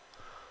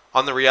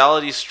On the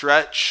reality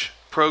stretch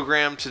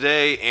program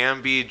today,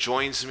 Amby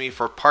joins me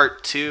for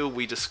part 2.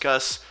 We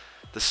discuss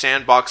the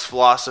sandbox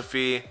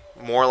philosophy,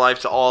 more life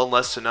to all and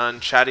less to none,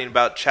 chatting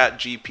about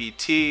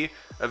ChatGPT,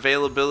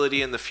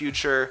 availability in the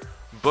future,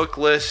 book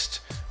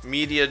list,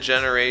 media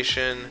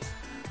generation,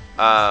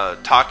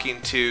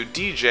 talking to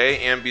DJ,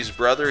 Amby's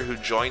brother, who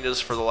joined us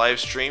for the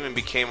live stream and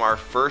became our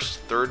first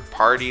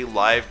third-party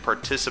live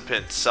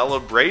participant.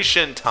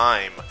 Celebration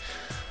time!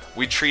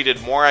 We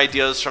treated more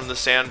ideas from the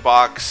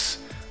sandbox.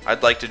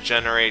 I'd like to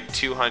generate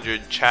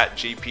 200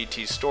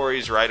 ChatGPT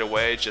stories right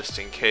away, just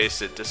in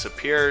case it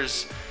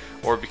disappears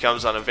or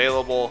becomes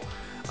unavailable.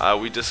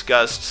 We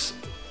discussed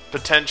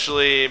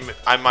potentially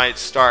I might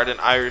start an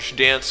Irish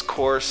dance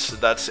course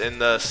that's in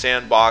the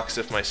sandbox.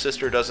 If my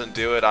sister doesn't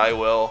do it, I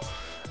will.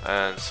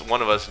 And so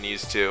one of us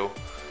needs to.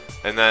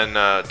 And then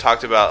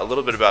talked about a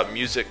little bit about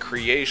music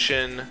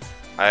creation.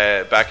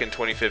 Back in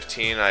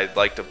 2015, I'd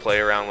like to play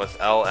around with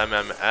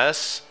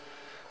LMMS.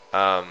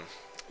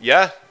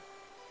 Yeah,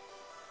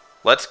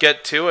 let's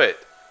get to it.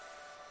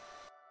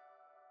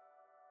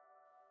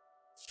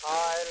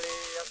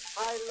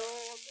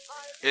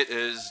 It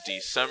is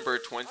December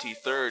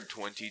 23rd,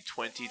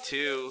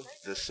 2022.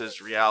 This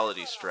is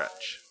Reality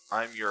Stretch.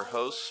 I'm your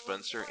host,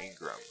 Spencer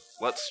Ingram.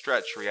 Let's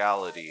stretch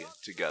reality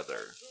together.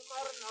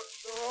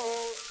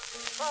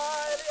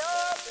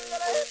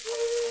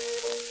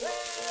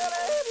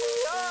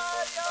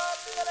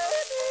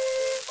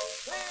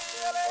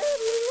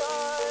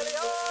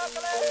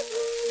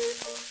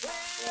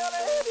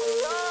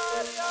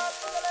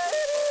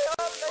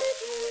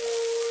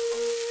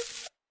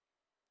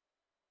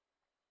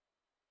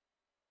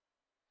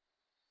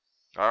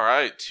 All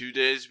right, 2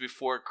 days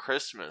before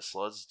Christmas.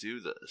 Let's do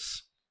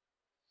this.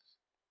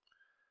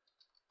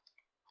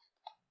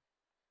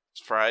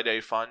 It's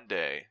Friday fun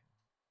day.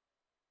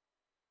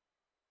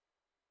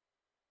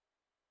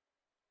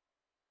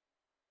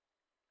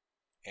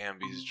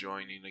 Amby's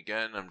joining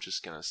again. I'm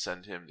just going to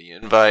send him the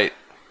invite.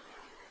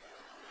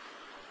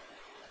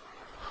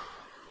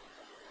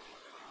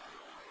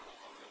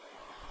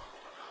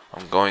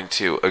 I'm going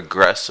to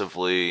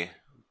aggressively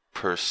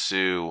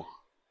pursue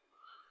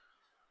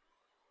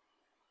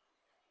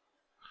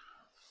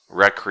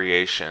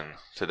recreation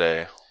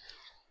today.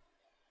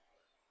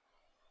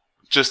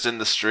 Just in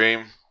the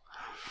stream.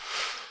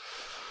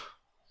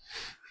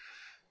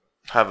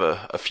 Have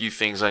a few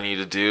things I need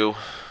to do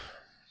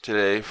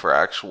today for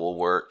actual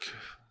work,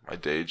 my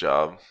day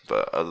job.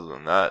 But other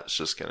than that, it's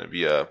just going to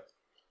be a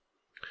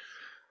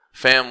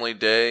family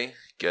day,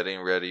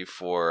 getting ready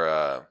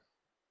for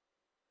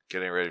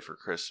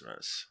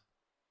Christmas.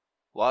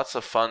 Lots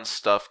of fun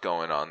stuff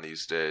going on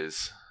these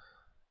days.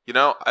 You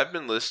know, I've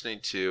been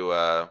listening to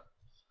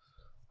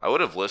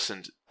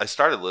I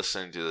started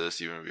listening to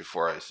this even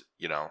before I,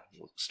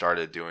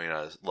 started doing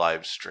a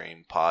live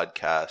stream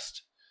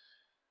podcast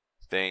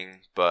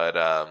thing,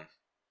 but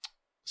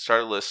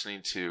started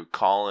listening to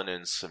Colin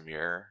and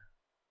Samir,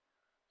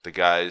 the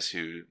guys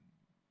who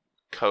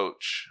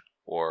coach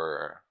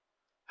or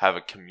have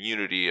a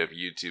community of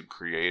YouTube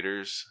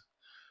creators.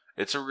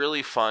 It's a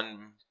really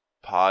fun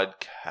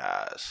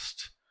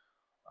podcast.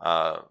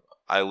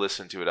 I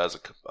listen to it as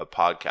a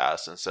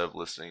podcast instead of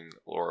listening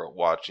or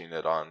watching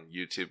it on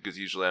YouTube, because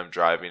usually I'm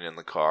driving in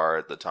the car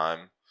at the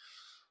time.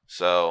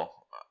 So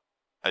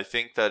I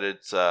think that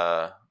it's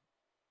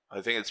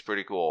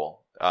pretty cool.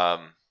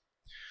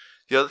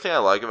 The other thing I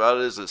like about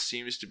it is it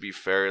seems to be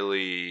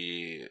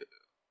fairly,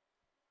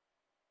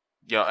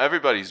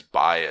 everybody's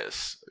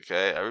biased.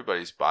 Okay,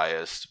 everybody's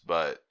biased,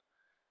 but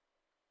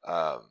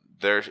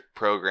their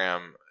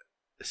program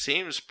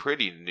seems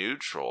pretty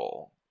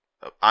neutral.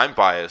 I'm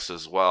biased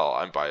as well.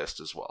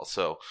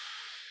 So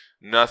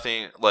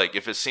nothing, like,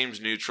 if it seems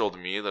neutral to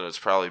me, then it's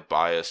probably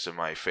biased in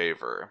my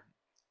favor.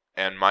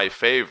 And my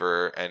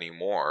favor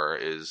anymore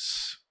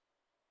is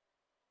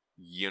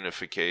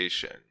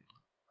unification.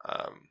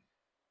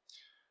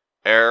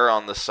 Err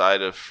on the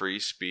side of free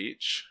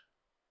speech.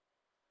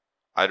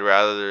 I'd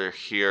rather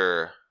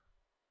hear,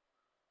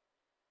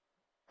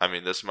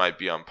 this might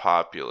be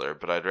unpopular,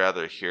 but I'd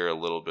rather hear a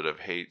little bit of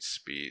hate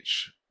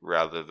speech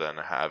rather than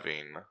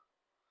having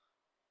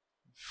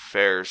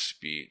fair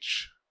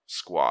speech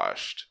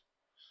squashed,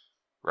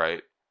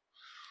 right?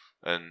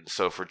 And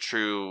so for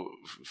true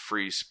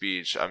free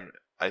speech,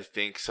 I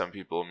think some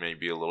people may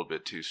be a little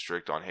bit too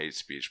strict on hate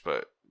speech,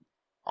 but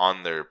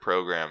on their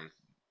program,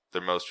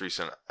 their most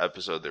recent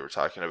episode, they were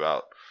talking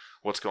about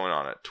what's going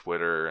on at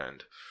Twitter,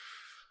 and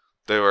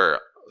they were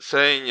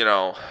saying,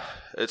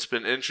 it's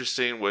been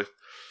interesting with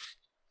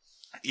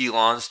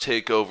Elon's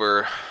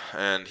takeover,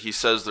 and he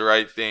says the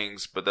right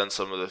things, but then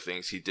some of the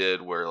things he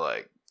did were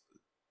like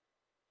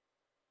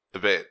a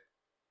bit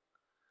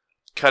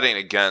cutting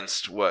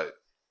against what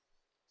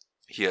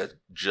he had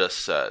just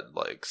said,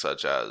 like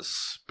such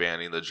as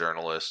banning the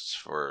journalists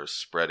for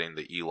spreading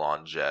the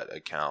Elon Jet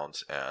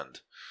account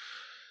and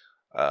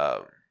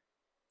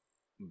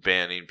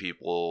banning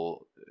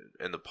people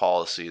in the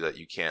policy that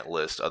you can't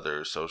list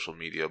other social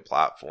media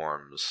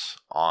platforms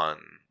on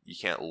you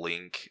can't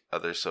link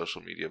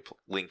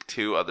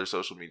to other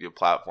social media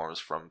platforms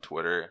from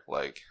Twitter.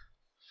 Like,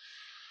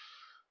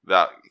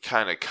 that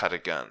kind of cut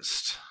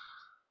against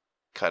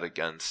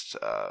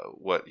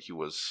what he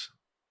was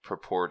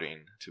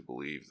purporting to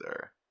believe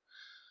there.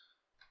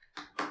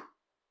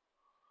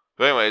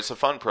 But anyway, it's a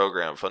fun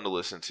program, fun to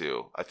listen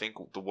to. I think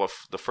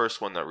the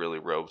first one that really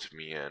roped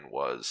me in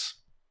was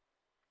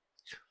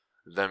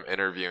them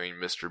interviewing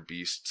Mr.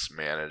 Beast's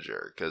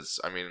manager. Because,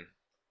 I mean,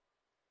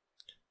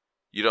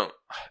 you don't,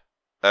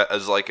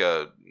 as like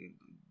a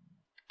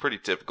pretty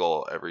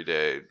typical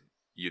everyday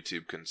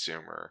YouTube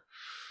consumer,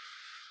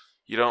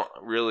 you don't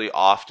really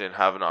often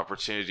have an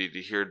opportunity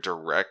to hear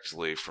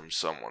directly from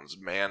someone's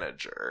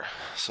manager.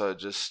 So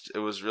it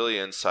was really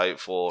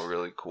insightful,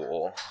 really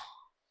cool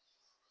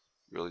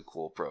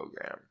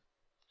program.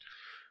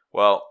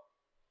 Well,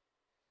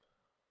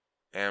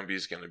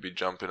 Amby's going to be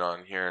jumping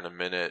on here in a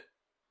minute.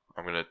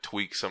 I'm going to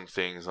tweak some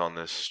things on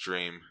this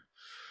stream.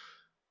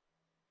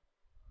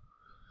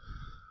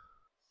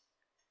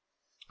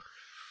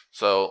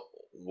 So,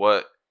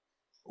 what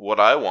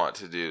I want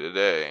to do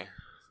today,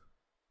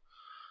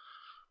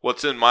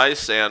 what's in my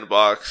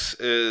sandbox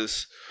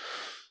is,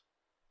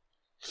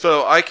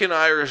 so I can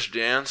Irish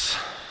dance,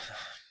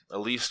 at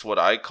least what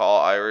I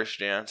call Irish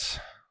dance.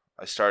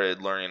 I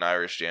started learning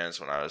Irish dance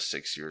when I was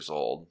 6 years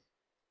old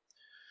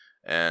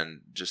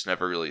and just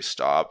never really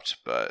stopped.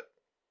 But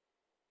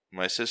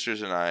my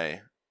sisters and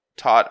I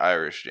taught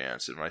Irish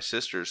dance, and my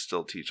sisters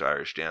still teach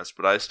Irish dance,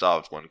 but I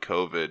stopped when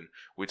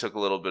we took a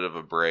little bit of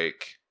a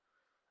break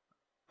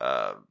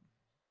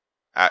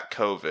at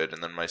COVID,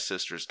 and then my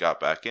sisters got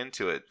back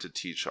into it to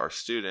teach our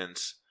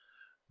students,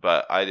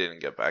 but I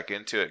didn't get back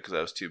into it because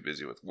I was too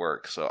busy with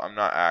work. So I'm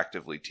not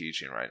actively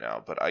teaching right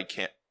now, but I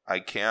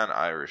can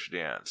Irish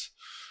dance.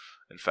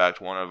 In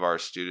fact, one of our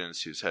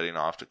students who's heading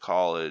off to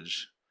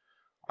college,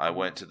 I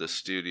went to the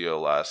studio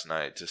last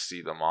night to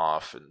see them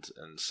off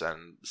and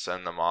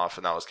send them off,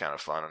 and that was kind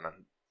of fun. And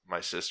then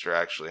my sister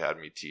actually had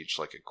me teach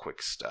like a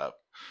quick step,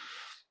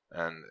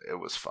 and it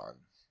was fun.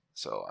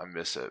 So I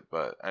miss it.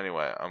 But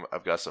anyway,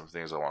 I've got some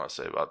things I want to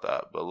say about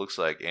that. But it looks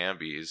like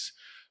Amby's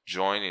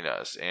joining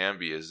us.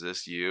 Amby, is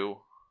this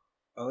you?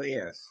 Oh,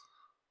 yes.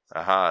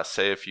 Aha,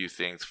 say a few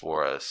things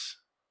for us.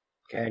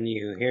 Can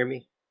you hear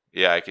me?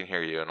 Yeah, I can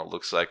hear you, and it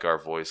looks like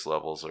our voice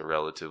levels are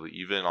relatively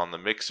even on the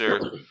mixer.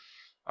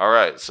 All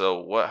right,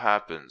 so what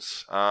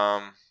happens?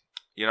 I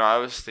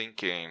was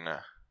thinking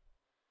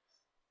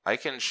I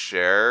can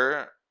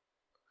share.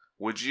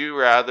 Would you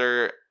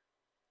rather,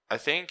 I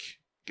think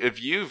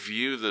if you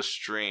view the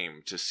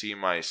stream to see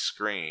my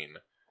screen,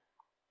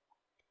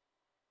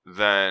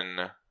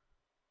 then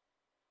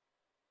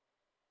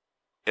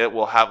it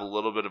will have a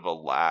little bit of a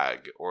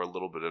lag or a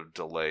little bit of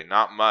delay.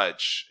 Not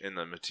much in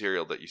the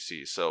material that you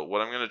see. So what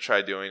I'm going to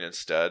try doing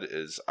instead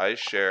is I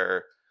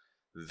share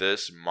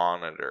this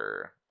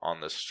monitor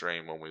on the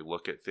stream when we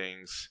look at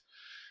things.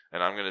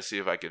 And I'm going to see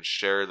if I can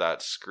share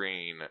that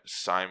screen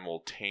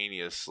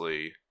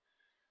simultaneously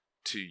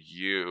to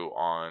you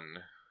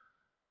on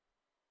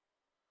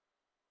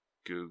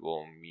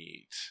Google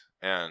Meet,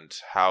 and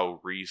how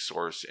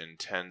resource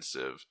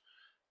intensive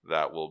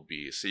that will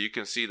be. So you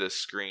can see the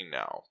screen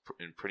now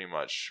in pretty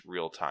much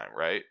real time,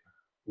 right?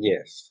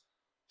 Yes.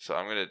 So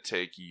I'm going to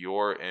take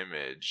your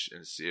image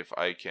and see if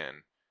I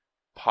can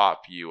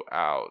pop you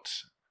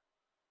out.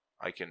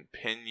 I can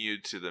pin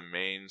you to the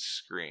main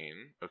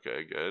screen.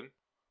 Okay, good.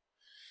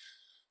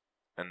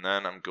 And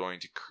then I'm going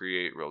to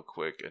create real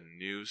quick a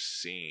new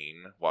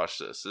scene. Watch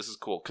this. This is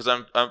cool because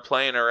I'm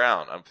playing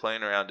around. I'm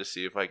playing around to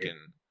see if I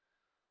can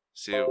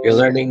see. You're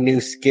learning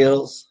new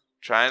skills.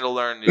 Trying to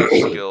learn new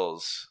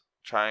skills.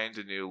 Trying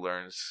to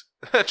learn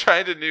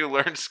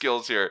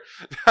skills here.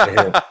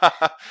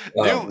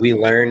 We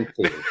learn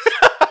things.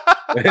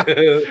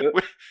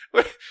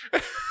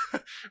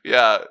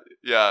 Yeah.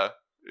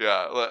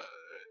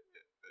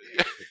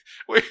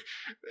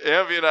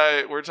 Amby and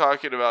I were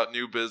talking about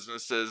new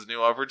businesses,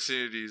 new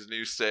opportunities,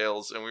 new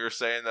sales, and we were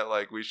saying that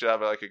like we should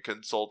have like a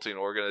consulting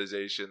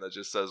organization that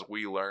just says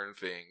we learn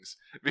things,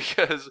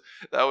 because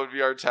that would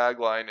be our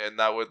tagline, and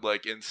that would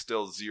like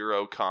instill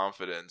zero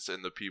confidence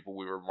in the people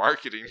we were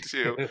marketing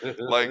to.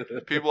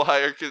 Like, people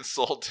hire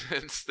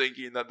consultants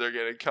thinking that they're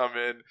going to come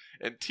in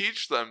and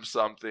teach them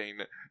something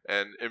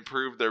and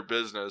improve their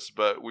business,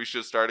 but we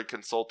should start a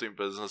consulting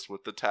business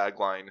with the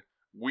tagline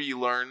we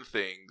learn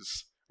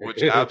things,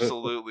 which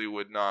absolutely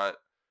would not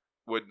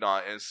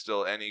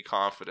instill any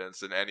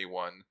confidence in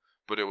anyone,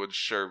 but it would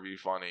sure be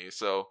funny.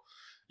 So,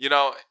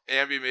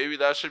 Amby, maybe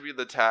that should be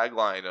the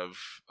tagline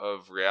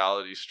of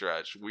Reality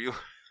Stretch. We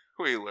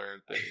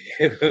learn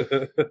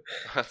things.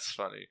 That's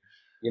funny.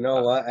 You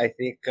know what? I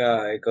think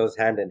it goes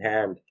hand in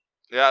hand.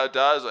 Yeah, it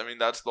does. I mean,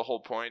 that's the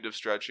whole point of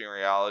stretching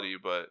reality,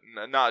 but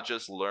not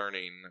just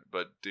learning,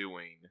 but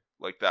doing.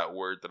 Like that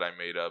word that I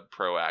made up,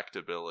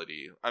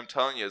 proactability. I'm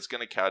telling you, it's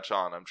going to catch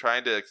on. I'm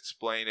trying to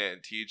explain it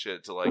and teach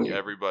it to like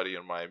everybody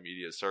in my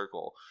immediate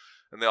circle,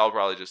 and they all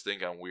probably just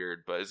think I'm weird,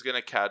 but it's going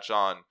to catch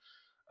on.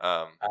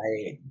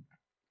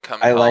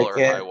 Come hell or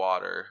high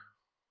water.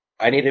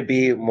 I need to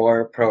be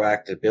more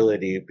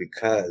proactability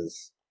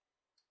because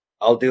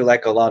I'll do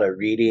like a lot of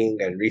reading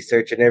and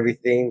research and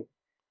everything.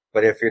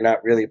 But if you're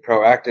not really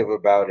proactive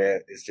about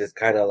it, it's just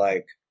kind of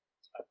like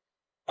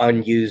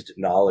unused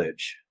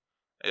knowledge.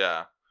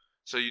 Yeah.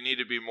 So you need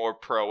to be more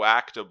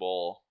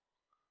proactable,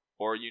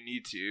 or you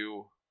need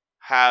to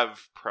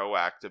have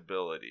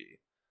proactability.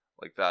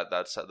 Like that.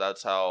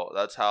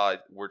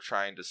 We're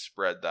trying to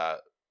spread that.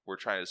 We're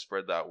trying to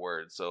spread that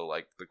word. So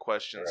like the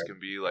questions Right. can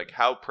be like,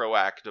 how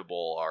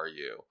proactable are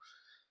you?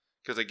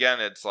 Because again,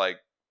 it's like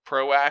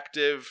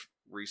proactive,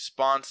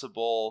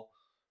 responsible,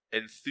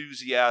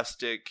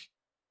 enthusiastic,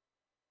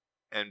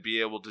 and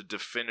be able to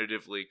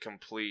definitively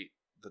complete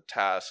the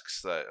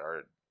tasks that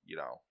are,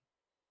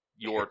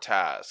 your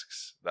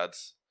tasks.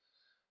 That's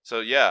so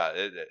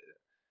yeah.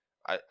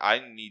 I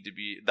need to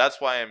be.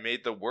 That's why I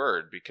made the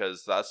word,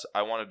 because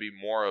I want to be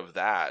more of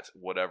that,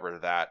 whatever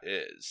that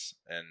is.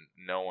 And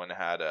no one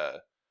had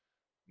a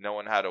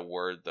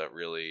word that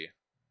really.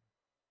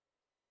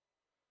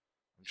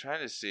 I'm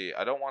trying to see.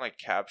 I don't want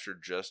to capture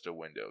just a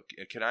window.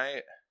 Can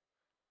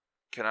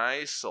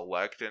I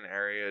select an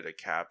area to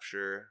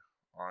capture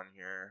on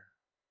here?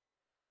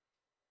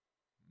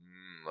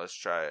 Let's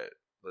try it.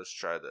 Let's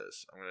try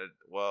this.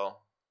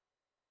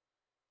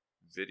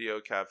 Video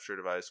capture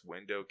device,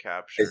 window Is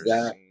capture,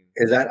 that scene.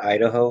 is that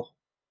Idaho?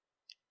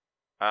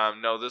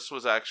 No, this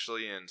was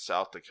actually in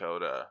South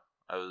Dakota.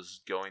 I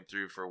was going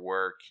through for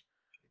work,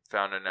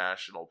 found a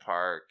national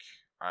park.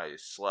 I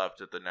slept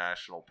at the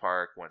national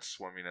park, went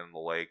swimming in the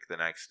lake the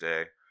next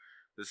day.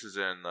 This is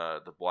in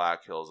the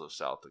Black Hills of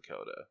South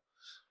Dakota.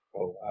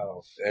 Oh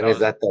wow! And That is was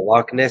that the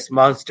Loch Ness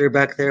monster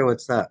back there?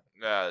 What's that?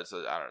 Yeah, I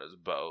don't know, it's a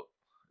boat.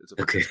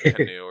 Okay. It's a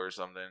canoe or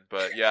something.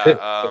 But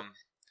yeah,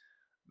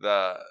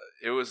 the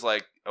it was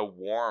like a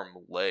warm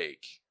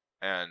lake,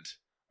 and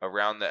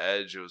around the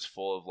edge it was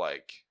full of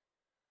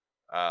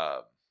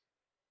uh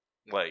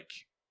like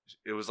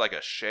it was like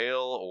a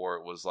shale, or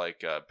it was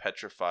like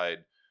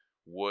petrified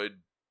wood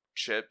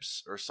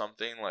chips or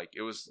something. Like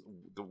it was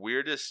the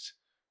weirdest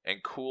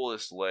and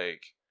coolest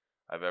lake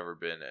I've ever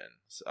been in.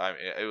 So, I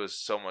mean, it was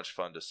so much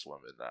fun to swim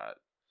in that.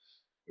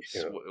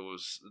 Yeah. It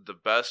was the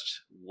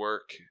best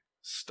work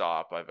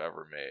stop I've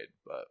ever made.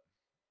 But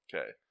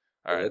okay,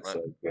 all Well, right, that's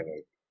like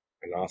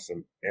an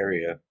awesome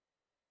area.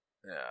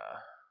 yeah.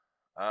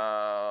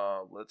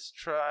 Let's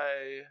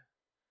try.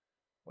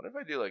 What if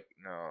I do like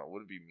no?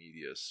 Would it be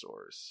media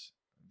source?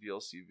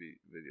 VLC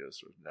video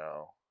source?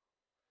 No.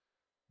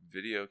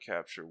 Video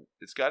capture.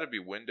 It's got to be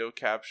window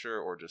capture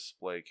or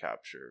display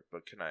capture.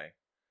 But can I?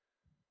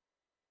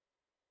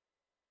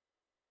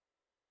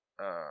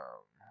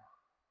 Um.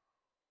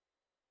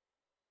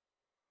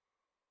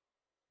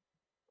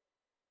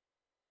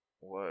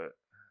 What?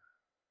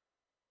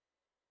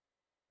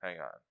 Hang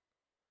on.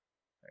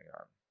 Hang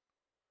on.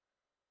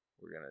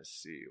 We're gonna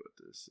see what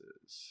this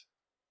is.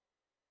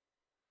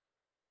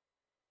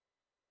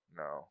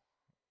 No,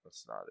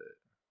 that's not it.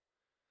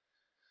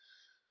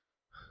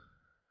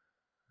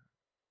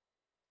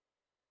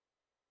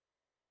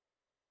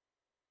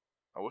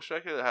 I wish I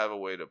could have a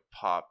way to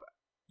pop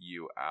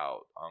you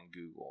out on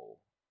Google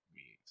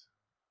Meet.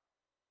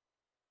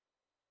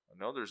 I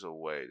know there's a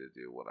way to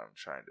do what I'm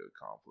trying to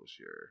accomplish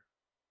here.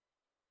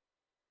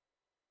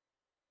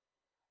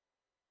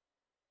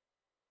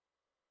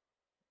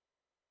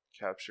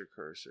 Capture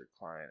cursor,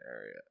 client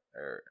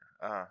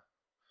area.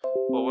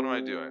 Well, what am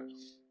I doing?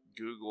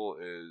 Google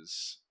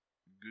is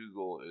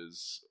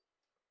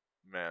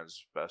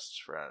man's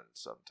best friend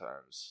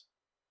sometimes.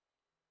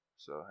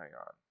 So hang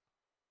on.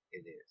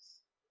 It is.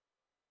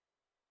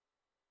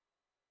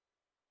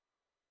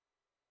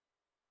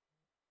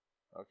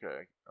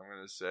 Okay, I'm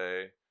gonna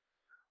say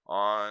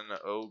on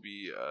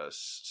OBS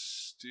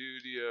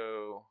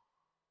Studio,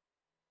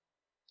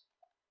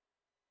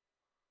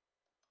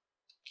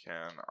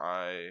 can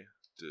I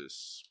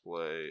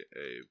display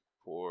a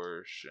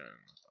portion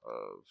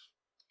of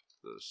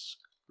the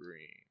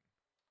screen?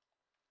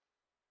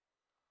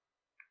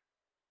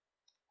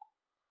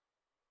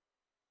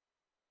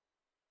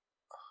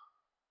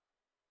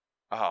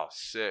 Oh,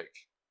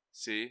 sick.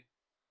 See?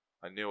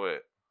 I knew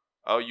it.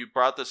 Oh, you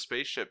brought the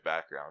spaceship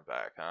background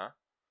back, huh?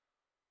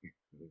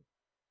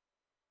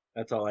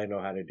 That's all I know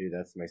how to do.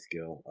 That's my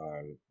skill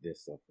on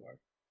this so far.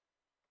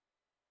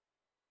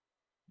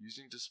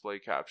 Using display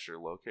capture,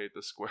 locate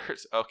the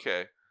squares.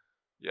 Okay.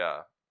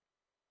 Yeah.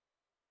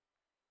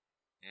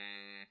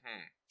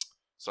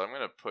 So I'm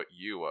going to put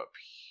you up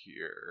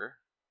here.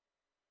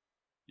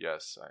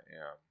 Yes, I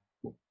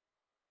am.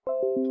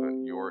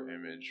 Put your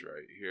image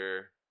right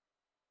here.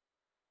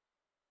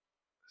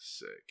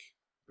 Sick.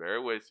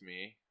 Bear with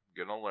me.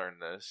 I'm going to learn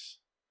this.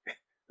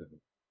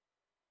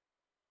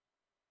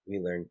 We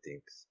learn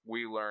things.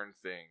 We learn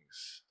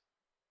things.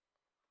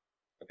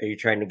 Are you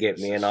trying to get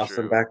This me an is awesome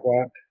true.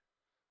 background?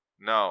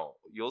 No,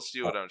 you'll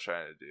see what I'm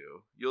trying to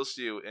do. You'll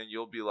see, and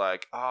you'll be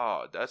like,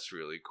 "Oh, that's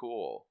really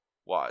cool."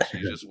 Watch.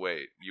 You just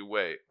wait. You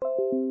wait.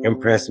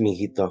 Impress me,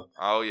 Hito.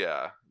 Oh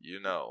yeah, you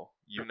know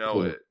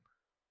it.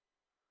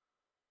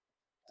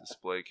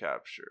 Display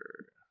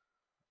capture.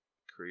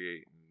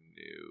 Create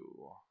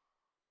New.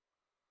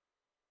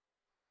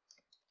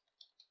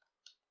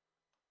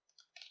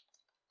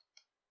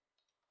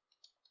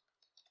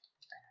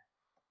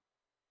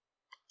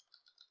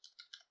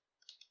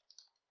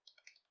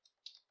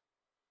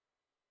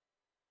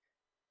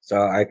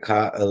 So I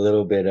caught a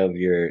little bit of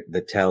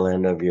the tail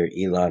end of your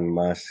Elon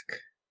Musk.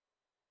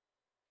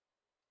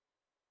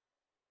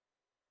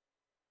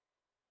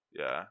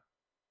 Yeah.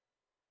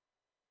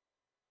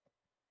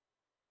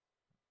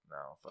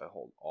 Now if I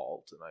hold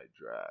Alt and I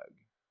drag.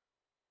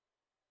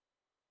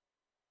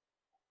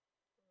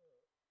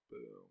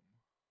 Boom.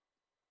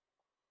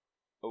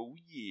 Oh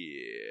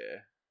yeah.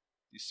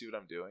 Do you see what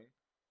I'm doing?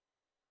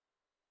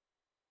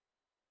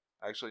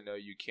 Actually, no,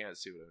 you can't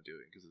see what I'm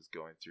doing because it's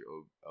going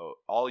through. Oh,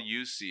 all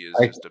you see is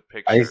just a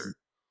picture.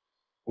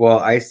 Well,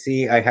 I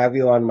see. I have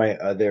you on my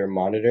other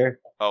monitor.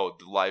 Oh,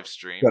 the live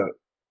stream. So,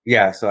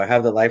 yeah, so I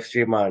have the live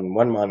stream on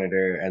one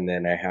monitor, and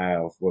then I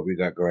have what we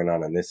got going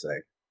on this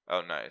side.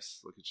 Oh,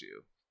 nice! Look at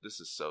you. This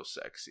is so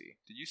sexy.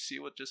 Did you see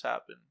what just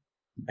happened?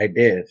 I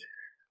did.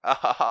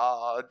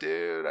 Oh,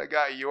 dude, I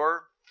got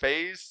your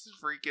face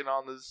freaking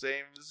on the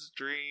same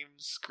stream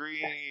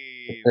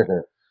screen.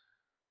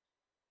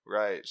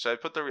 Right. Should I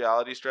put the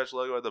reality stretch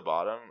logo at the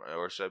bottom,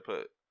 or should I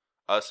put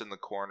us in the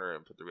corner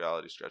and put the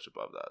reality stretch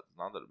above that?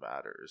 Not that it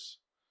matters.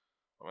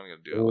 I'm gonna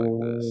do it like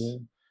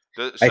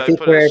this. I think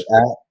where it's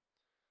at.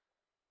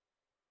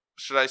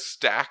 Should I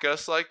stack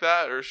us like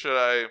that, or should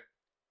I,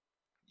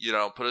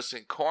 put us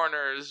in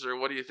corners, or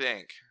what do you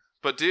think?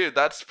 But dude,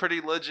 that's pretty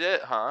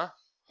legit, huh?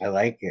 I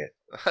like it.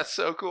 That's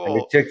so cool. And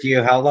it took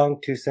you how long?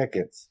 2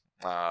 seconds.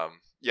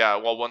 Yeah,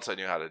 well, once I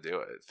knew how to do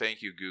it.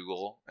 Thank you,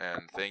 Google,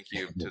 and thank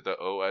you to the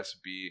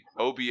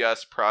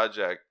OBS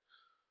project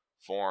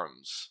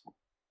forums,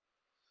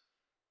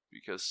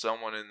 because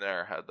someone in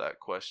there had that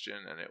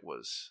question and it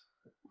was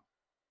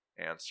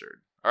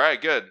answered. All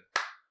right, good.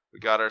 We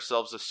got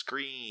ourselves a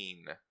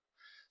screen.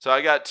 So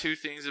I got 2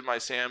 things in my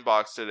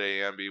sandbox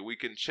today, Amby. We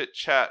can chit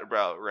chat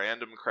about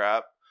random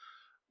crap,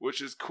 which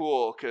is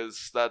cool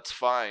because that's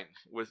fine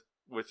with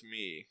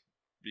me,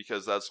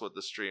 because that's what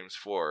the stream's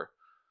for.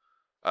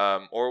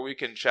 Or we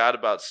can chat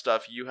about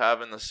stuff you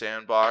have in the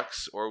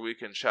sandbox, or we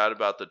can chat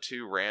about the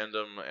 2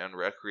 random and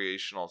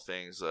recreational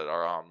things that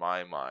are on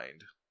my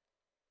mind.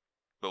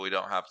 But we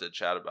don't have to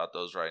chat about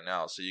those right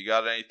now. So you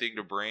got anything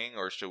to bring,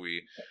 or should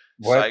we?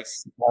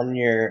 What's on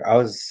your? I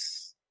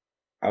was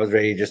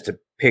ready just to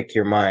pick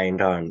your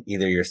mind on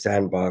either your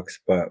sandbox,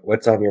 but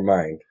what's on your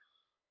mind?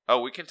 Oh,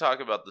 we can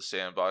talk about the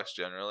sandbox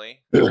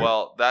generally.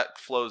 Well, that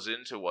flows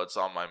into what's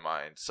on my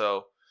mind.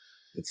 So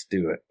let's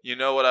do it. You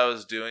know what I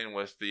was doing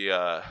with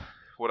the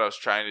what I was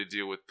trying to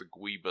do with the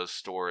Guiba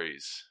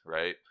stories,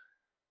 right?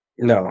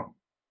 No.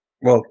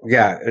 Well,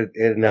 yeah,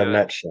 in a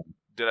nutshell.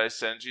 Did I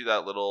send you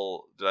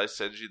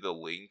the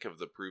link of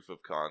the proof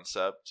of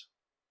concept?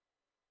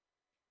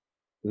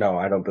 No,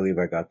 I don't believe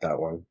I got that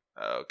one.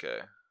 Okay.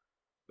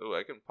 Oh,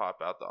 I can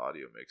pop out the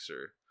audio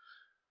mixer,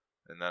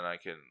 and then I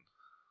can.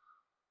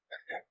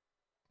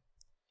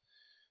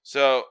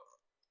 So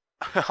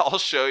I'll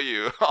show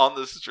you on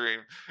the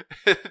stream.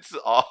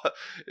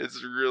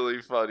 It's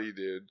really funny,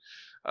 dude.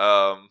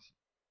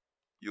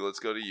 Let's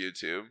go to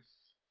YouTube.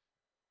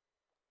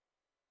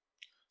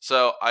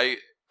 So I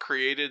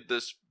created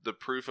the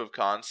proof of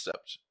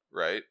concept,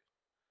 right?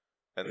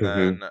 And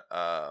then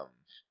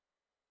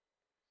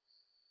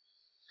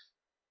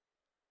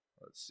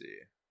let's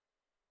see.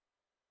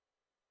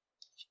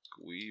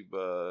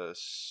 Guiba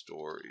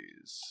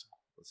stories.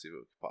 Let's see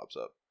what pops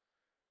up.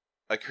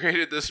 I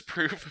created this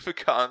proof of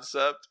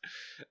concept,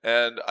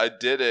 and I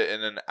did it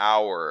in an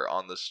hour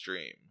on the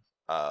stream.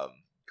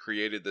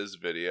 Created this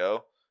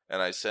video,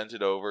 and I sent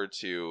it over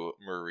to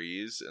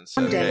Marie's and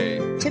said,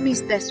 "Hey,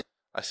 Timmy's best."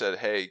 I said,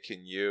 "Hey,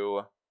 can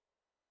you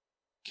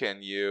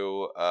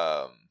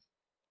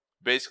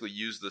basically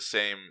use the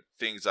same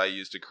things I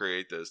used to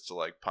create this to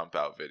like pump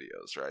out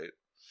videos, right?"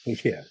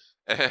 Yeah.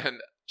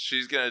 And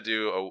she's gonna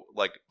do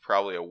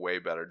probably a way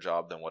better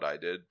job than what I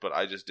did, but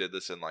I just did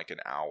this in like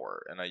an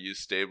hour, and I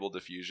used Stable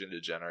Diffusion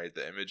to generate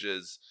the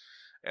images.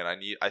 And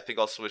I think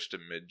I'll switch to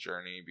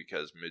Midjourney,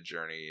 because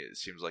Midjourney, it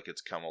seems like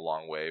it's come a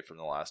long way from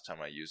the last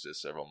time I used it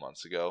several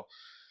months ago.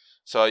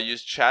 So I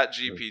used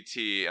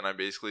ChatGPT, and I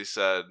basically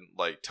said,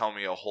 like, tell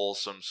me a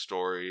wholesome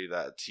story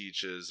that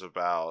teaches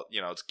about,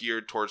 it's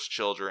geared towards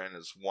children,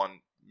 it's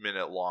 1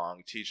 minute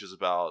long, teaches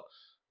about,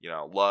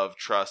 love,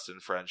 trust,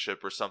 and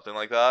friendship, or something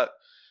like that.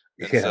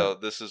 And so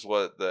this is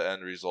what the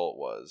end result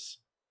was.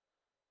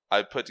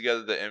 I put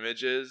together the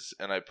images,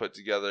 and I put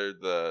together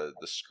the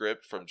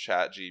script from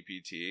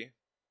ChatGPT.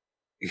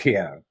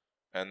 Yeah.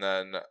 And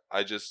then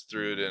I just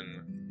threw it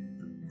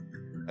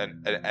in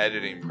an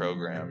editing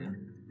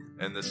program,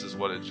 and this is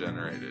what it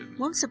generated.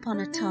 Once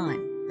upon a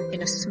time,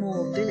 in a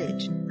small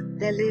village,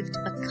 there lived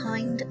a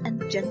kind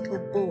and gentle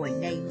boy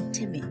named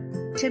Timmy.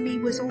 Timmy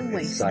was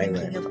always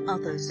thinking of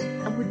others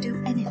and would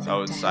do anything to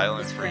help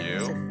his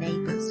friends and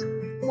neighbors.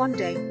 One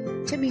day,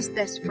 Timmy's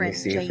best friend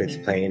Jamie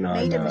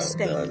made a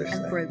mistake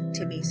and broke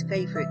Timmy's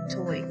favorite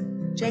toy.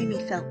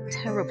 Jamie felt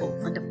terrible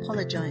and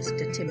apologized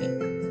to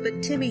Timmy,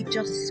 but Timmy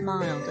just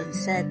smiled and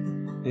said,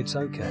 "It's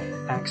okay.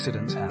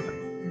 Accidents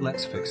happen.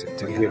 Let's fix it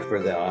together." Good for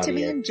the audience.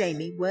 Timmy and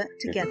Jamie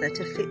worked together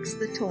to fix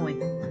the toy,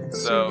 and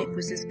soon it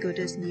was as good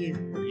as new.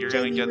 You're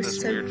going to get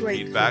this weird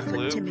feedback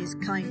loop, Timmy's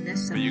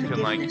kindness but and you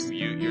can like forgiveness,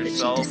 mute that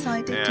yourself she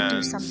decided to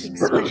do something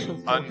special for him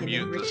in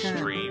unmute the return.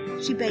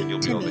 stream. She baked You'll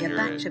be able to Timmy a hear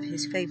batch it. of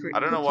his favorite I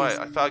don't know why. cookies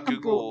I thought and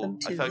brought Google them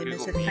to him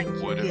as a Meet thank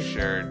you would have gift.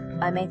 shared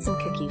I made some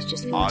cookies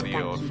just for you to audio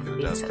thank you from for the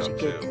being such a desktop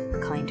good, too.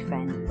 kind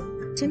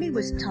friend. Timmy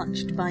was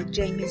touched by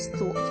Jamie's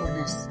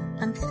thoughtfulness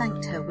and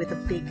thanked her with a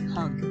big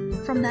hug.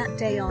 From that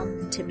day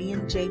on, Timmy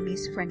and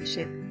Jamie's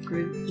friendship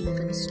grew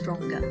even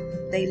stronger.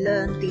 They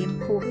learned the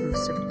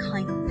importance of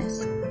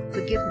kindness,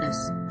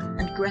 forgiveness,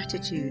 and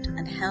gratitude,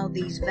 and how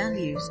these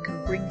values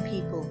can bring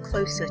people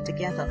closer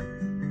together.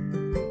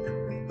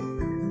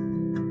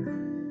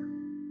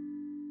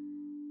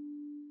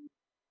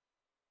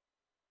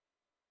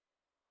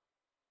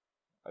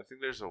 I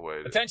think there's a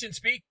way to... Attention,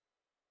 speak.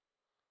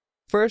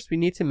 First, we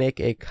need to make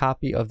a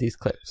copy of these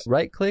clips.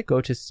 Right-click, go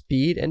to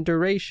speed and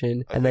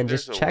duration, and then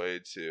just check. I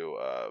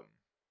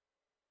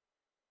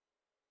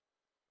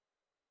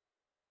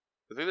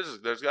think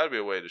there's got to be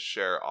a way to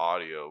share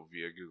audio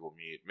via Google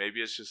Meet.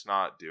 Maybe it's just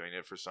not doing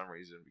it for some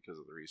reason because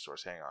of the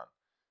resource. Hang on.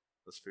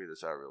 Let's figure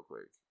this out real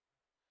quick.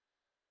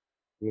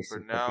 For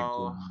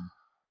now...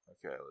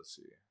 Okay, let's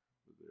see.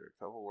 There are a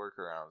couple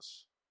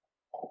workarounds.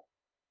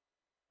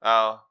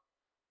 Oh.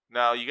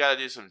 No, you got to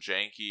do some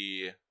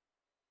janky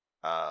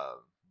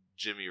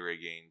Jimmy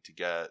rigging to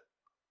get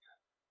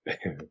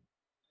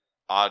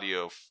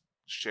audio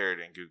shared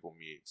in Google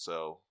Meet.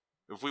 So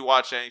if we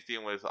watch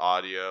anything with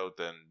audio,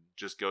 then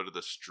just go to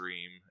the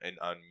stream and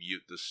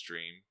unmute the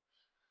stream.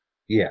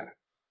 Yeah.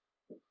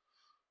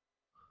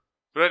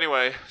 But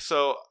anyway,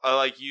 so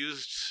I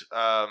used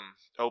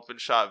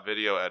OpenShot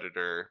Video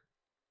Editor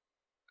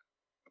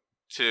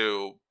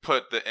to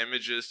put the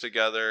images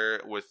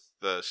together with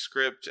the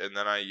script, and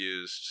then I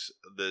used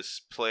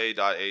this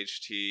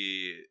play.ht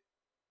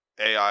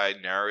AI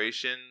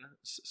narration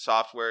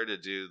software to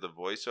do the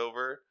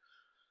voiceover,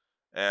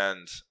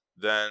 and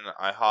then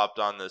I hopped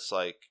on this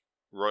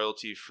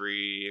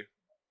royalty-free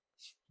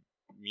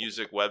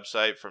music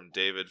website from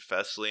David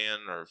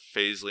Feslian, or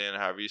Faslian,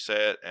 however you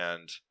say it,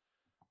 and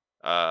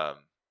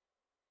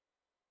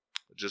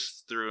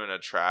just threw in a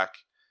track.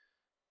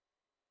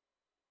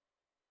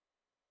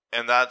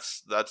 And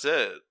that's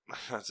it.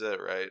 That's it,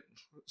 right?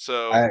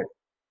 So it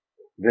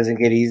doesn't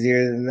get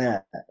easier than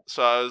that.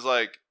 So I was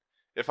like,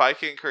 if I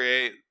can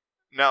create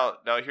now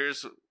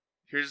here's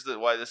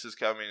why this is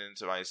coming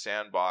into my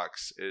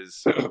sandbox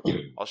is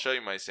I'll show you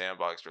my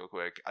sandbox real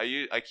quick.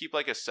 I keep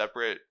a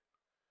separate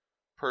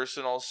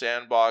personal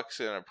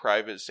sandbox and a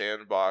private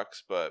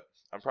sandbox, but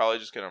I'm probably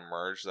just gonna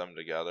merge them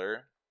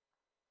together.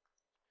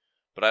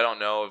 But I don't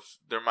know if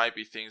there might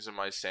be things in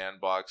my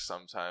sandbox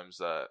sometimes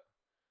that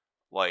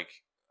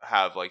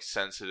have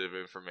sensitive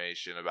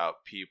information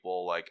about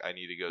people, I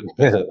need to go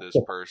visit this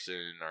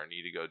person, or I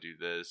need to go do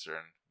this, or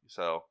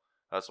so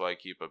that's why I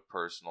keep it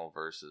personal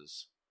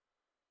versus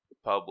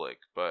public.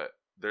 But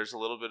there's a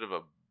little bit of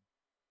a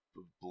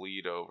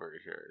bleed over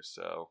here,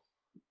 so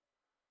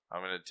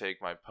I'm going to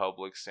take my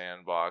public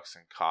sandbox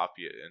and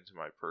copy it into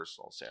my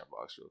personal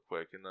sandbox real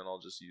quick, and then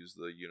I'll just use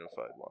the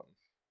unified one.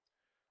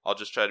 I'll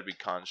just try to be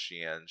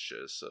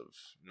conscientious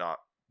of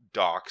not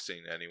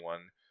doxing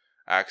anyone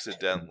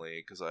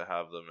accidentally, because I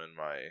have them in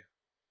my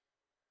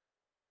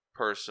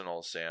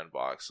personal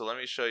sandbox. So let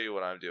me show you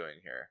what I'm doing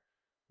here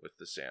with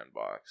the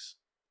sandbox.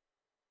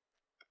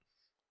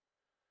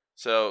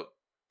 So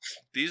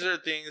these are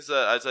things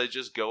that as I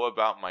just go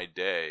about my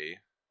day,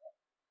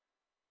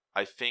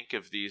 I think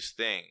of these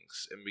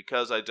things, and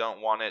because I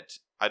don't want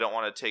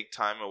to take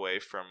time away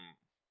from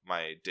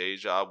my day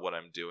job, what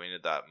I'm doing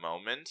at that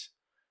moment.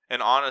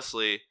 And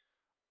honestly,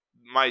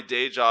 my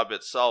day job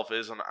itself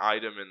is an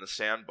item in the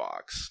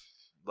sandbox.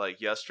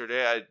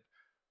 Yesterday, I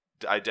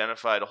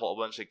identified a whole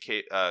bunch of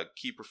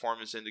key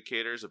performance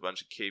indicators, a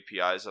bunch of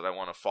KPIs that I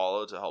want to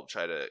follow to help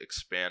try to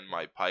expand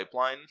my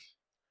pipeline.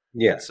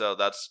 Yeah. And so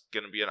that's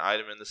going to be an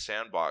item in the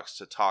sandbox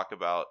to talk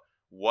about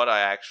what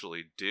I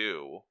actually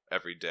do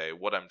every day,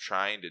 what I'm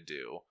trying to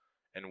do,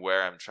 and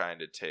where I'm trying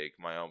to take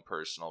my own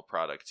personal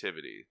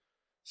productivity.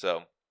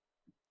 So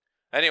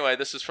anyway,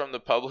 this is from the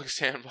public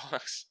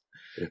sandbox.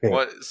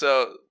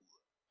 So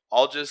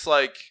I'll just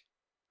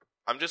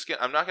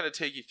I'm not going to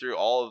take you through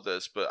all of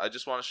this, but I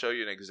just want to show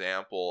you an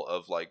example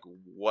of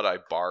what I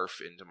barf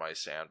into my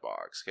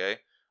sandbox. Okay.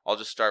 I'll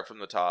just start from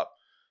the top.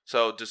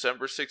 So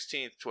December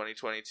 16th,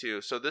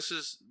 2022. So this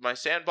is my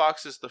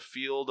sandbox is the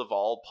field of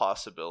all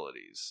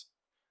possibilities.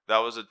 That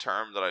was a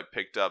term that I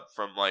picked up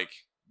from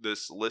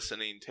this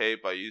listening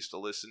tape I used to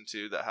listen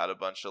to that had a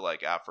bunch of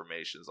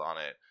affirmations on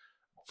it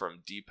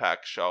from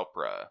Deepak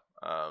Chopra.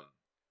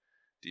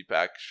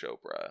 Deepak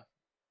Chopra.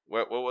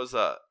 What was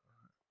that?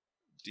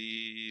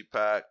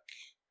 Deepak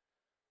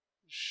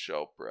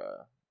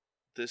Chopra.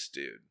 This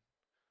dude.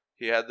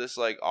 He had this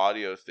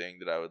audio thing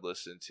that I would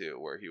listen to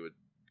where he would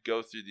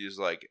go through these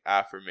like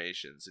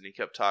affirmations, and he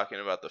kept talking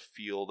about the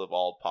field of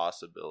all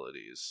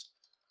possibilities.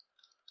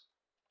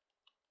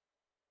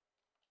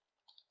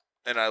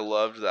 And I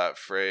loved that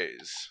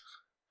phrase.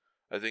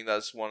 I think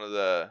that's one of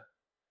the,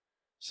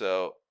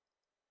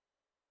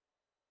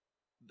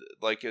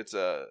 like it's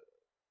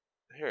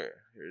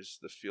here's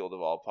the field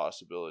of all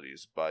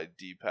possibilities by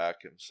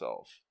Deepak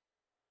himself.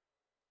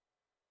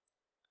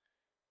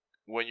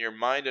 When your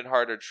mind and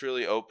heart are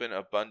truly open,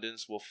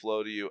 abundance will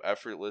flow to you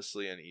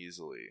effortlessly and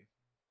easily.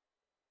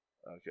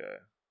 Okay.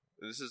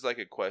 This is like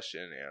a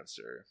question and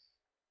answer.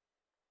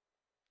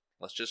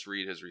 Let's just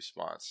read his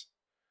response.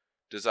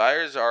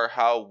 Desires are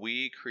how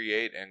we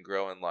create and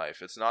grow in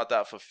life. It's not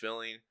that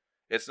fulfilling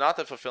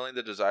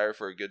the desire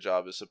for a good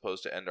job is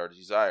supposed to end our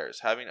desires.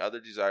 Having other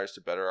desires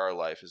to better our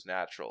life is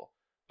natural.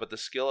 But the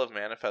skill of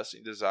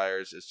manifesting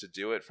desires is to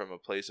do it from a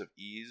place of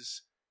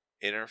ease,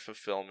 inner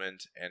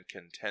fulfillment, and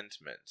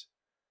contentment.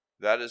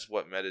 That is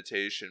what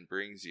meditation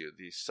brings you,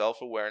 the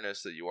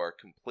self-awareness that you are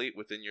complete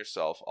within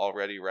yourself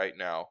already right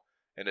now,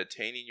 and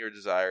attaining your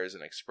desire is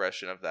an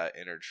expression of that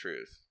inner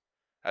truth.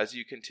 As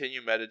you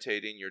continue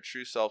meditating, your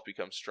true self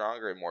becomes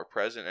stronger and more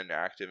present and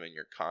active in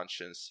your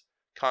conscious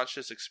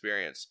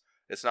experience.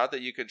 It's not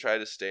that you can try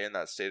to stay in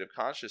that state of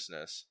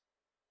consciousness.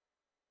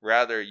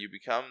 Rather, you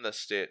become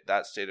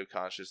that state of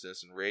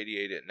consciousness and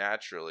radiate it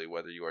naturally,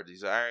 whether you are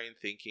desiring,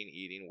 thinking,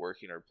 eating,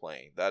 working, or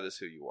playing. That is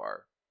who you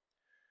are.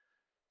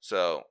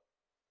 So,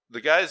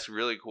 the guy's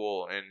really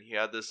cool, and he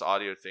had this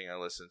audio thing I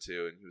listened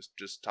to, and he was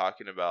just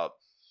talking about,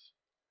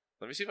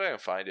 let me see if I can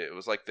find it. It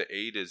was like the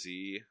A to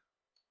Z,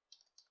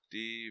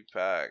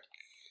 Deepak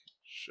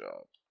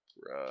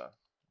Chopra,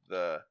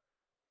 the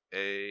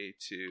A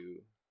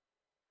to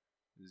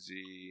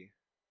Z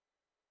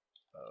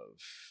of,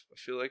 I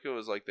feel like it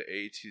was like the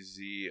A to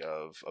Z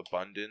of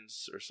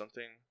abundance or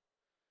something.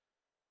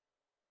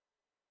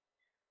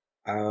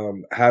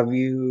 Have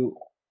you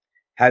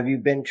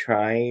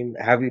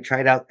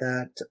tried out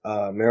that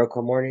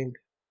Miracle Morning?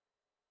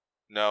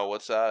 No,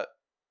 what's that?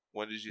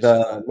 When did you say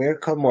that? The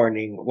Miracle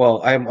Morning.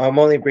 Well, I'm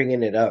only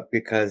bringing it up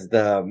because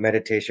the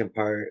meditation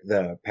part,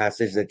 the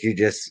passage that you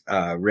just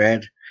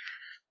read,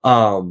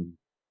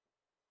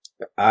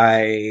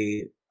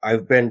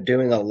 I've been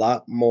doing a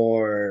lot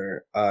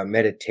more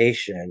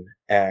meditation,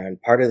 and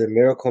part of the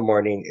Miracle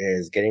Morning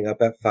is getting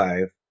up at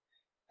 5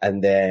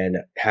 and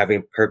then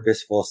having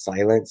purposeful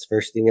silence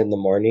first thing in the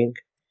morning.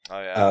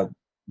 Oh yeah.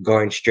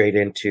 Going straight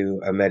into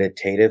a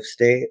meditative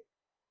state.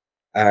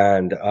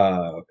 And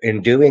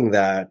in doing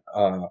that,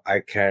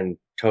 I can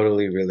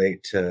totally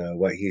relate to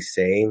what he's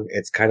saying.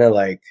 It's kind of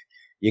like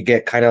you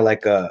get kind of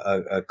like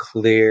a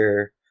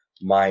clear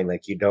mind,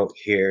 like you don't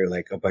hear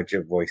like a bunch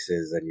of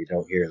voices, and you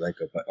don't hear like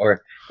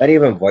or not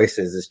even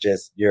voices. It's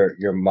just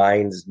your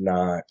mind's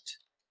not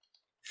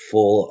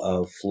full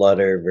of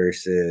flutter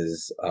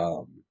versus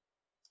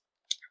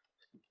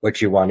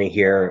what you want to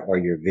hear, or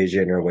your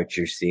vision, or what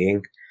you're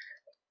seeing.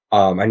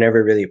 I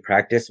never really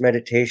practiced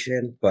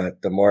meditation,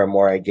 but the more and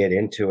more I get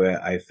into it,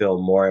 I feel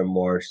more and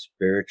more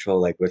spiritual,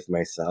 like with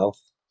myself,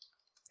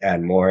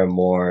 and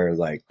more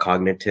like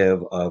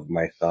cognitive of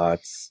my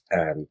thoughts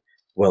and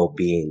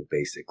well-being,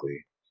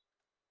 basically.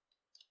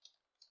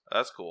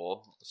 That's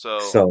cool.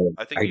 So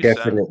I think I you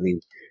definitely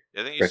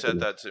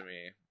sent that to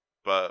me,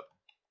 but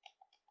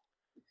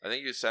I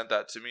think you sent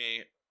that to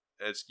me.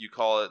 You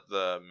call it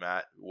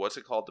what's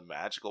it called? The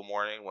magical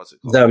morning? What's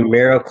it called? The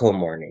Miracle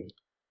Morning.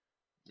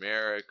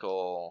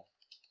 Miracle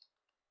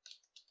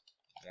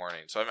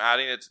Morning. So I'm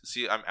adding it.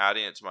 I'm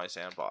adding it to my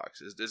sandbox.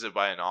 Is it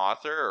by an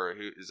author, or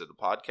who is it? A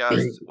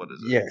podcast? What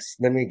is it? Yes,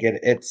 let me get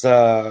it. It's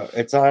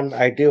on.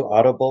 I do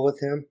Audible with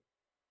him.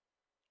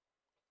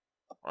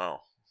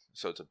 Oh,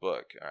 so it's a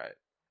book. All right.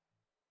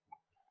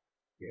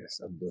 Yes,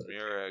 a book.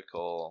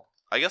 Miracle.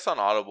 I guess on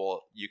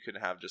Audible you can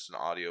have just an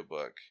audio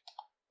book,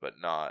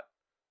 but not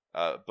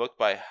a book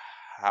by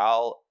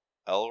Hal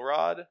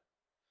Elrod.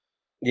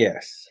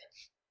 Yes.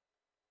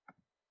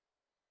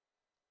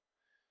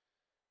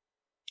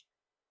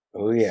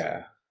 Oh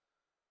yeah.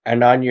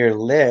 And on your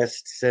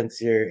list,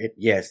 since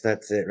yes,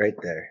 that's it right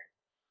there.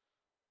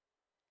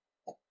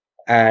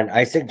 And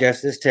I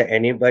suggest this to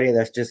anybody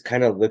that's just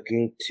kind of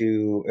looking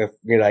to, if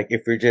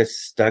you're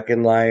just stuck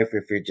in life,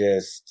 if you're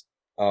just,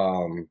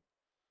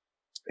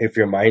 if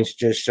your mind's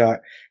just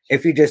shot,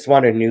 if you just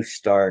want a new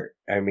start.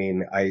 I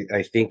mean,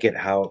 I think it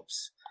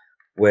helps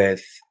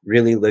with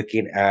really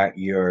looking at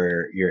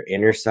your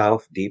inner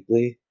self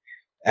deeply,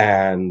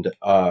 and,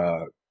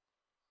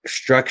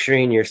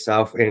 structuring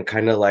yourself in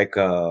kind of like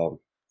an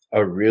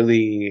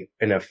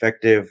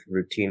effective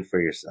routine for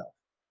yourself.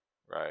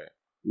 Right.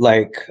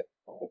 Like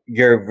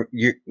you're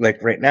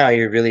like right now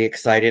you're really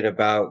excited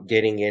about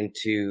getting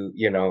into,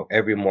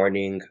 every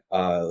morning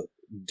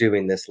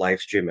doing this live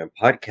stream and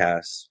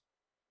podcast.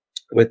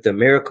 With the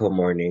Miracle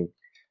Morning,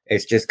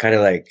 it's just kind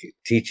of like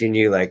teaching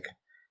you, like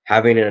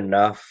having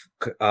enough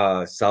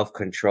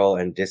self-control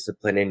and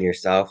discipline in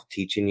yourself,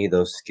 teaching you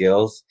those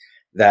skills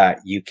that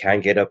you can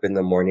get up in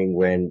the morning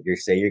when you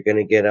say you're going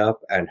to get up,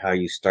 and how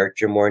you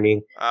start your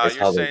morning. You're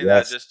saying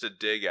that just to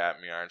dig at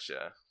me, aren't you?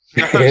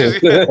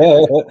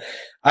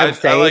 I'm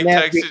saying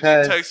that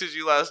because texted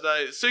you last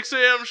night. 6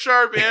 a.m.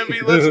 sharp,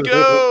 Amby. Let's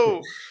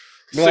go.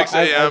 No, 6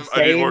 I'm a.m.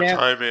 I need more saying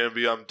time,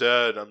 Amby. I'm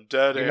dead.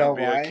 You know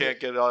Amby. I why? can't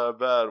get out of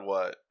bed.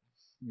 What?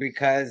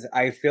 Because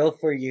I feel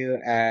for you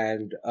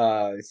and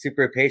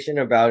super patient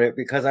about it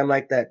because I'm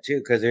like that too.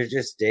 Because there's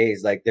just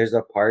days like there's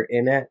a part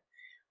in it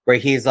where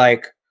he's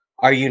like,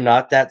 "Are you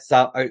not that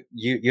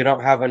you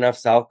don't have enough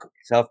self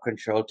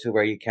control to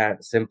where you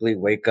can't simply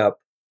wake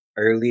up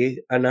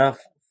early enough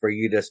for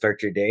you to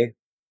start your day?"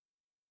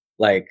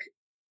 Like,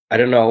 I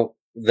don't know,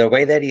 the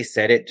way that he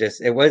said it, just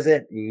it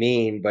wasn't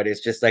mean, but it's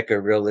just like a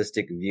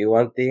realistic view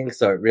on things.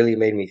 So it really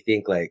made me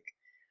think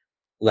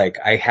like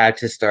I had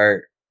to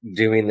start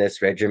doing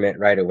this regiment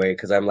right away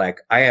because I'm like,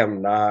 I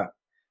am not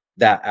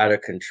that out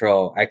of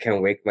control. I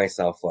can wake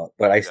myself up,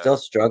 but I still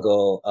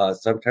struggle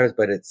sometimes,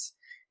 but it's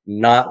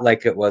not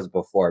like it was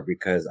before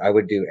because I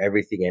would do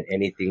everything and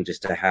anything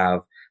just to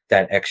have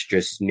that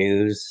extra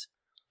snooze.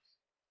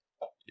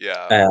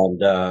 Yeah.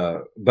 And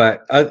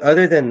but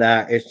other than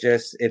that,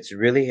 it's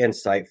really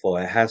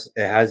insightful. It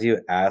has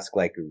you ask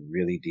like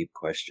really deep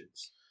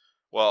questions.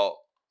 Well,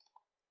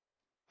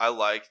 I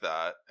like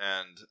that,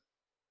 and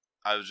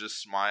I was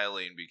just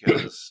smiling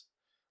because,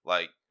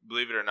 like,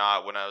 believe it or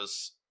not, when I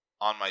was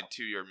on my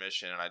 2-year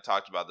mission, and I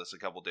talked about this a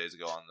couple days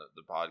ago on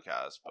the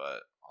podcast,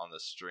 but on the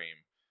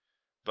stream,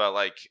 but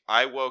like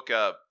I woke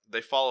up.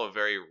 They follow a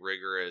very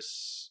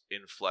rigorous,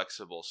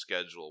 inflexible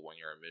schedule when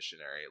you're a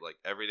missionary. Like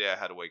every day, I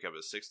had to wake up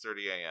at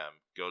 6:30 a.m.,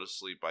 go to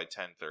sleep by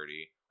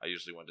 10:30. I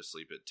usually went to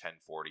sleep at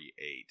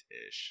 10:48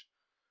 ish,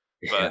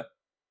 but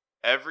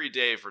every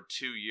day for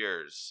 2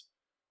 years.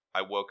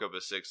 I woke up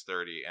at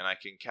 6:30, and I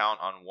can count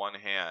on one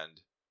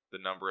hand the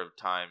number of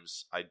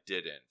times I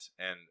didn't,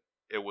 and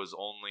it was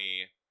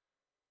only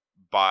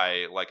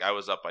by like I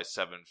was up by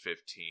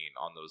 7:15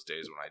 on those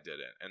days when I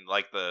didn't, and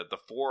like the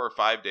 4 or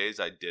 5 days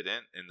I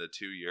didn't in the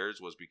 2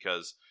 years was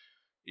because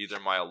either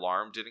my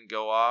alarm didn't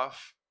go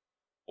off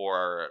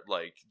or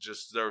like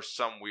just there was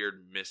some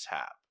weird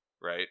mishap,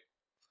 right?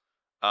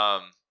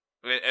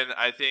 And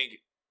I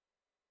think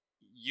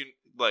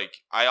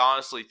I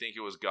honestly think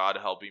it was God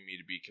helping me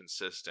to be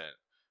consistent,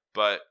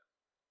 but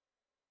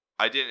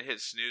I didn't hit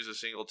snooze a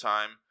single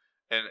time.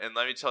 And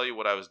let me tell you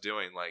what I was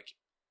doing. Like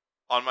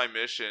on my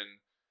mission,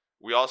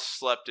 we all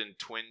slept in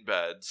twin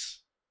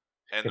beds,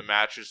 and the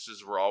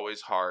mattresses were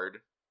always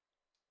hard.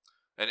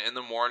 And in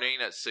the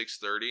morning at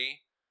 6:30,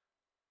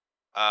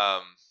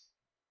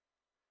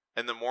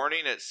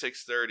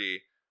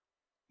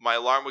 my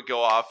alarm would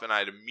go off, and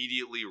I'd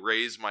immediately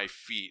raise my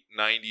feet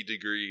 90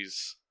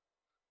 degrees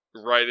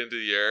right into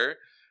the air,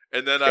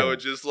 and then I would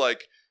just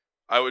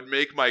I would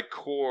make my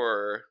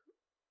core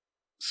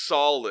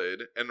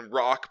solid and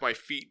rock my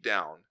feet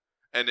down,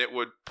 and it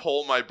would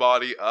pull my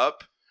body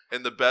up,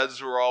 and the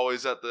beds were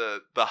always at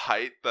the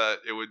height that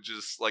it would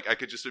just I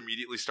could just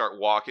immediately start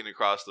walking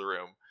across the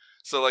room.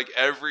 So like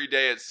every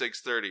day at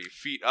 6:30,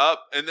 feet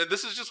up, and then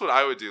this is just what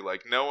I would do.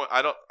 Like no one,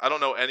 I don't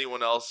know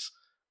anyone else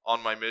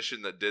on my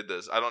mission that did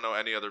this. I don't know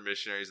any other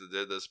missionaries that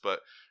did this,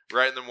 but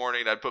right in the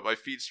morning, I'd put my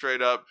feet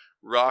straight up,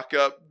 rock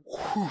up,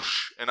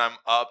 whoosh, and I'm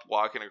up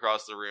walking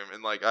across the room.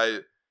 And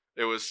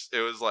it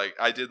was like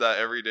I did that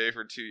every day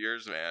for 2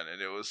 years, man,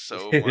 and it was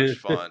so much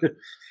fun.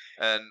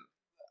 And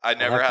I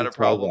never had a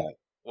problem.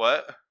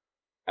 What?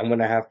 I'm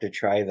gonna have to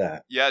try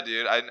that. Yeah,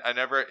 dude. I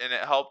never, and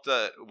it helped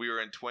that we were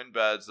in twin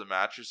beds. The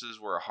mattresses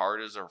were hard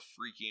as a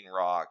freaking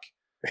rock,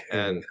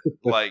 and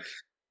like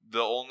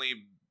the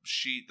only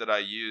sheet that I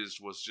used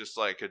was just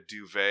like a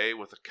duvet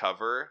with a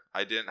cover.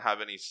 I didn't have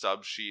any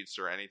sub sheets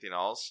or anything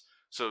else,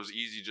 so it was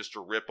easy just to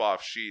rip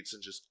off sheets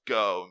and just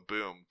go and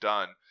boom,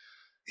 done.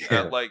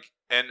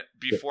 And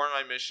before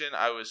my mission,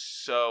 I was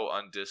so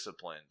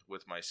undisciplined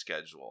with my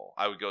schedule.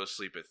 I would go to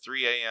sleep at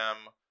 3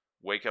 a.m.,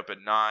 wake up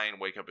at 9,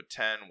 wake up at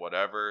 10,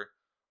 whatever.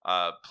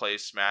 Play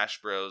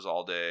Smash Bros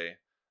all day.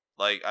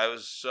 Like I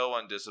was so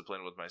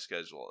undisciplined with my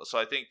schedule. So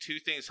I think 2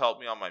 things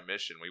helped me on my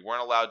mission. We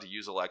weren't allowed to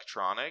use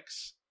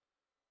electronics.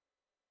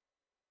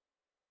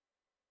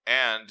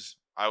 And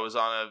I was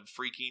on a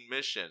freaking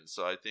mission,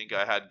 so I think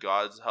I had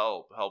God's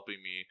help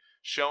helping me,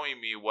 showing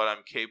me what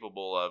I'm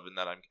capable of and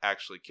that I'm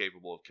actually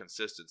capable of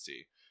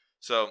consistency.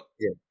 So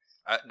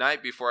at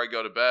night before I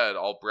go to bed,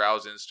 I'll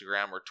browse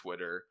Instagram or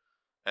Twitter,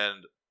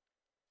 and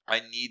I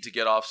need to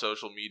get off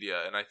social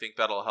media, and I think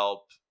that'll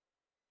help.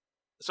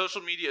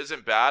 Social media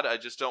isn't bad, I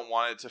just don't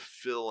want it to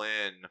fill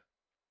in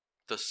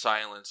the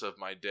silence of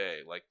my day.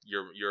 Like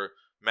your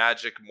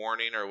magic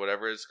morning or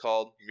whatever it's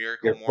called,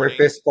 miracle morning.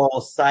 Purposeful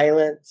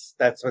silence.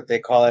 That's what they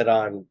call it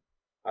on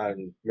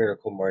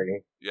Miracle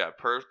Morning. Yeah,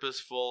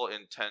 purposeful,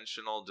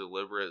 intentional,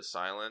 deliberate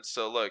silence.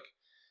 So look,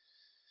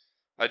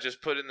 I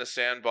just put in the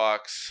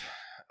sandbox,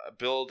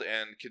 build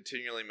and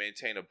continually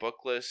maintain a book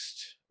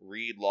list,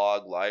 read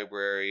log,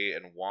 library,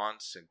 and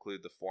wants,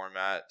 include the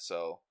format.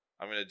 So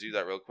I'm going to do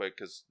that real quick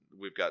because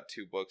we've got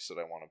 2 books that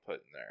I want to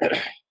put in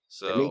there.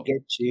 So let me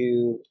get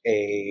you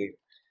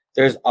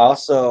there's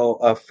also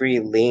a free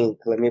link.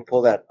 Let me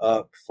pull that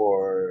up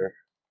for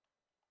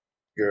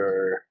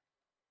your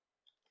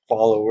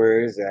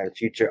followers and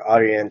future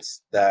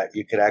audience that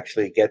you could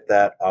actually get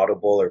that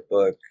Audible or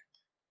book,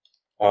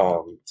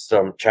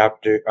 some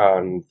chapter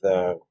on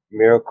the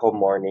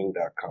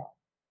miraclemorning.com.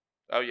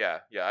 Oh yeah,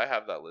 I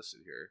have that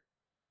listed here.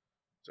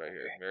 It's right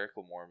here,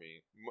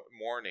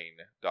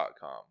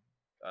 miraclemorning.com.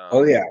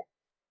 Oh yeah.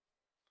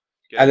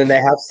 And then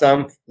they have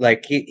some,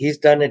 like, he's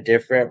done it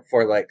different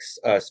for, like,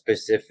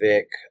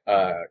 specific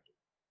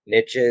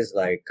niches,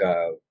 like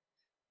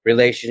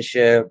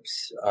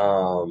relationships,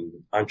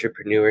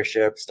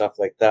 entrepreneurship, stuff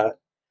like that.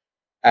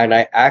 And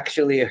I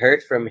actually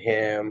heard from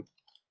him.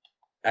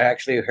 I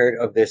actually heard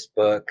of this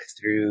book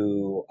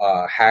through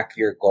Hack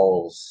Your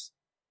Goals.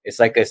 It's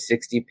like a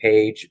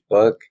 60-page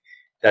book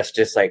that's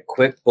just like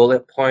quick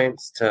bullet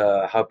points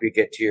to help you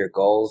get to your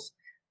goals.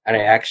 And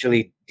I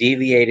actually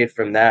deviated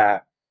from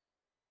that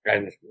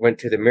and went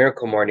to the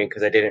Miracle Morning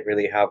because I didn't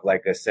really have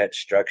like a set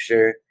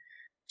structure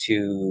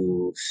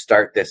to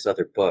start this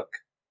other book.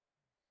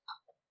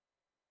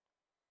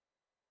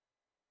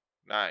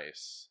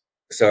 Nice.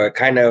 So it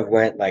kind of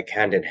went like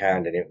hand in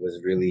hand, and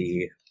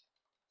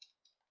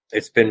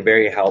it's been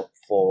very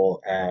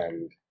helpful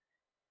and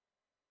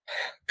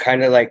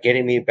kind of like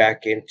getting me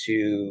back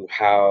into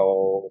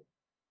how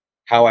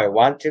I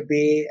want to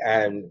be,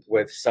 and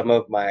with some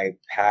of my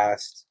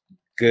past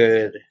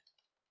good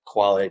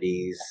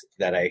qualities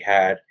that I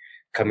had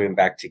coming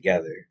back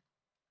together.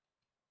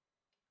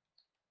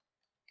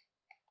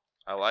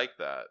 I like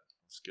that.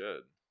 It's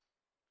good.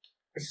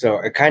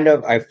 So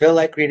I feel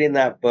like reading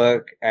that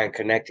book and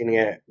connecting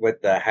it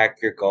with the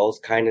Hack Your Goals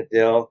kind of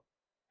deal.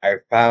 I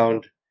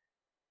found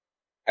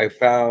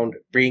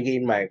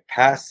bringing my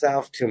past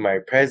self to my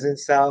present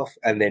self,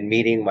 and then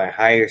meeting my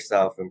higher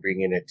self and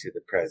bringing it to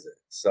the present.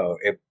 So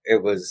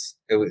it's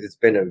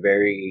been a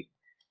very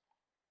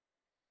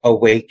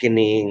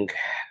awakening,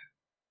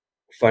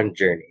 fun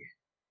journey.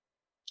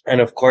 And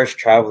of course,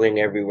 traveling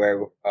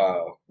everywhere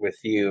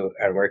with you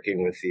and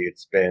working with you,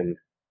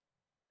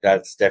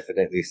 that's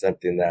definitely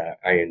something that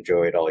I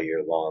enjoyed all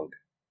year long.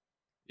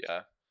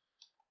 Yeah.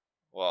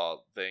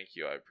 Well, thank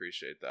you. I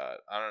appreciate that.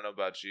 I don't know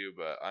about you,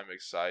 but I'm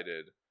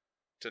excited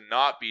to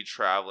not be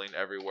traveling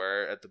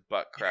everywhere at the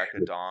butt crack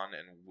of dawn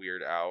and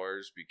weird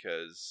hours,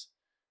 because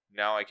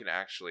now I can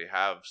actually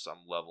have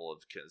some level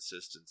of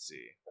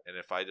consistency. And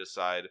if I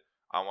decide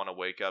I want to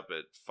wake up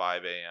at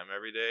 5 a.m.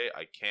 every day,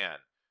 I can,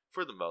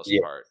 for the most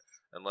part,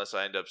 unless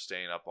I end up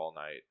staying up all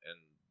night and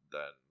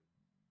then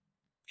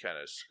kind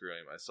of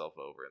screwing myself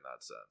over in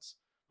that sense.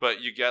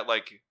 But you get,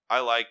 like,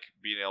 I like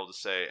being able to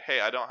say,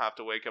 hey, I don't have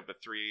to wake up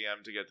at 3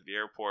 a.m. to get to the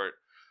airport,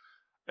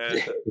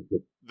 and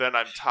then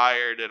I'm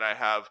tired and I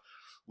have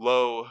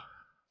low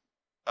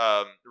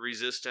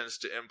resistance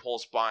to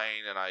impulse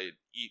buying, and I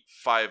eat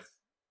 5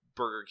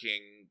 Burger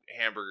King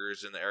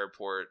hamburgers in the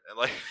airport, and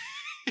like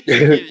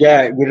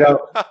yeah,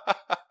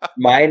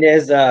 mine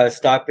is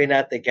stopping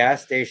at the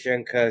gas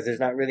station because there's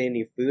not really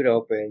any food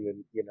open,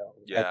 and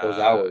at those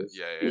hours.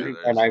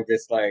 And I'm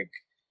just like,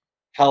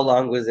 how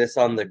long was this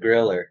on the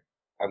griller?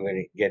 I'm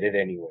gonna get it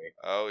anyway.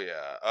 Oh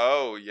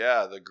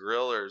yeah, the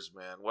grillers,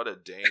 man, what a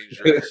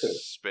dangerous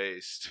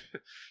space.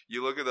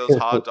 You look at those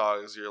hot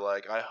dogs, you're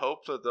like, I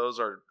hope that those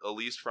are at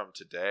least from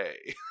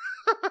today.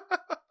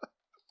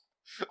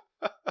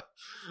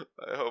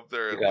 I hope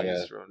they're at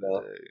least from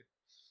today.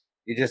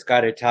 You just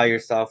gotta tell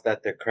yourself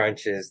that the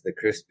crunch is the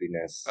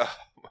crispiness. Oh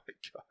my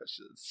gosh,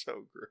 it's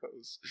so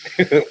gross.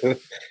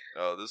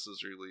 Oh, this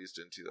was released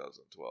in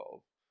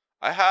 2012.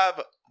 I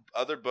have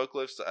other book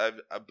lists.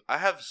 I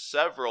have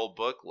several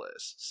book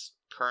lists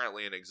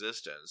currently in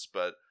existence,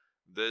 but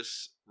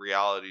this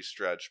reality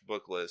stretch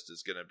book list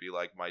is going to be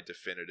like my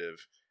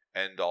definitive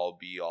end all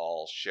be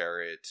all,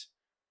 share it.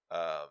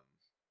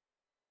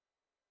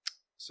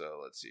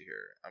 So let's see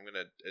here. I'm going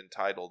to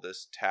entitle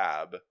this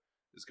tab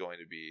is going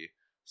to be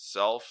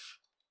self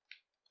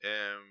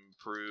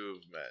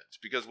improvement,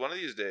 because one of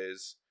these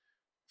days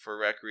for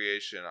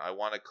recreation, I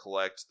want to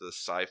collect the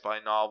sci-fi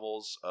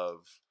novels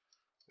of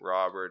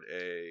Robert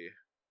A.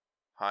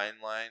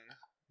 Heinlein.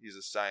 He's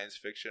a science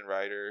fiction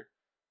writer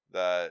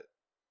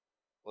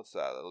what's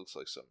that? That looks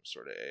like some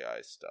sort of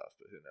AI stuff,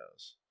 but who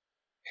knows?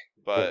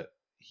 But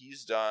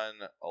he's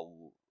done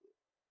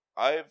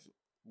I've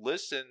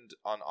listened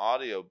on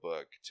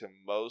audiobook to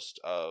most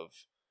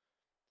of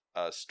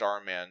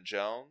Starman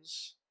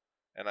Jones,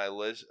 and I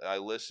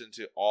listened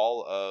to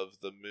all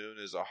of The Moon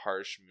is a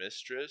Harsh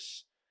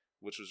Mistress,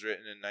 which was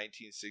written in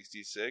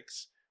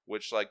 1966,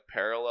 which like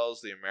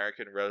parallels the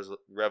American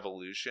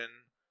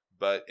Revolution,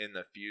 but in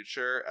the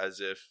future,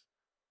 as if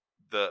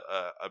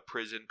a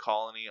prison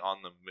colony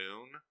on the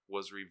moon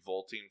was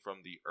revolting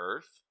from the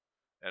Earth,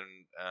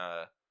 and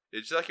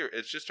it's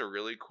just a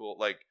really cool,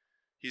 like,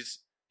 he's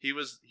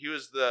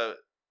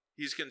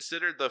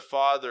considered the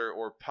father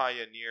or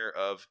pioneer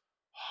of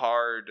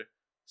hard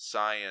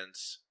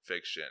science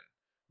fiction,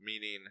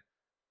 meaning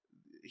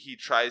he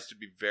tries to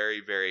be very,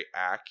 very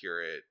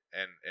accurate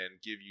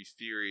and give you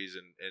theories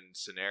and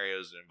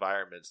scenarios and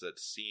environments that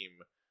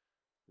seem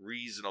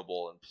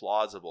reasonable and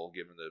plausible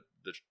given the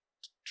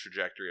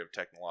trajectory of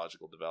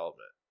technological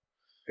development.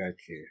 Got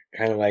you.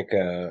 Kind of like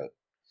a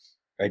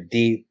a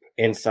deep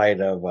insight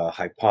of a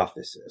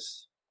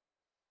hypothesis.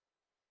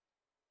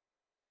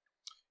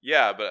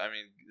 Yeah, but I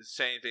mean,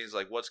 saying things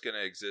like what's going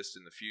to exist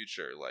in the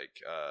future,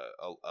 like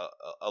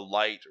a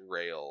light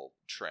rail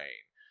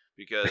train,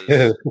 because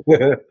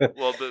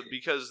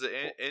because the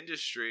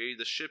industry,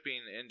 the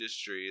shipping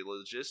industry,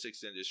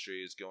 logistics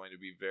industry is going to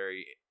be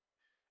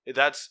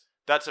that's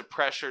a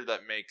pressure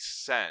that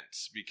makes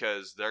sense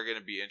because they're going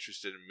to be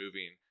interested in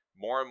moving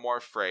more and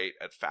more freight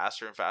at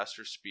faster and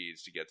faster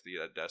speeds to get to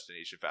the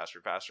destination faster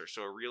and faster.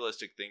 So a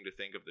realistic thing to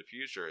think of the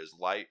future is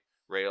light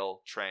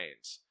rail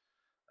trains.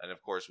 And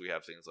of course we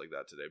have things like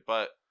that today.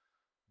 But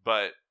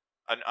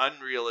an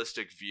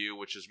unrealistic view,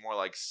 which is more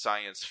like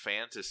science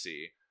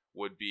fantasy,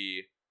 would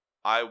be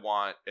I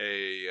want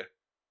a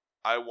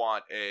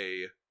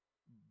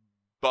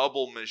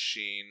bubble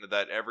machine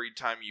that every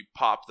time you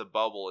pop the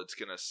bubble, it's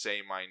going to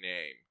say my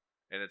name.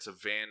 And it's a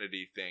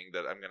vanity thing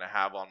that I'm going to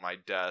have on my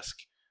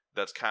desk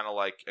that's kind of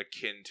like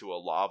akin to a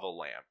lava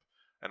lamp.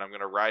 And I'm going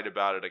to write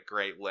about it at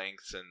great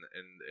lengths in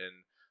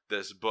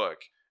this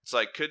book. It's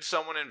like, could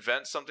someone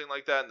invent something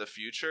like that in the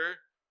future?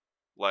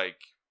 Like,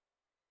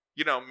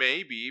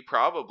 maybe,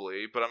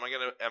 probably, but am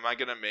I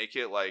gonna make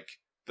it like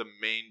the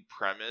main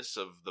premise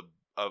of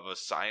a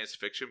science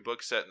fiction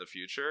book set in the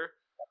future?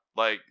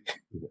 Like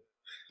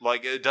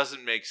it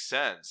doesn't make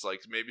sense.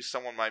 Like maybe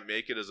someone might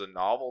make it as a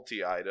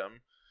novelty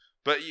item,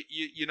 but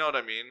you know what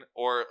I mean?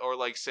 Or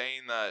like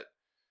saying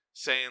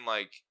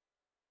like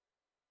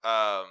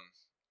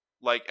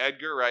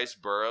Edgar Rice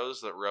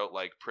Burroughs that wrote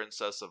like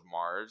Princess of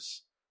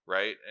Mars,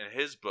 right? In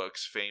his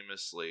books,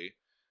 famously,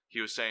 he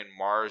was saying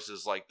Mars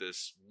is like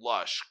this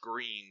lush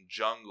green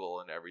jungle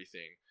and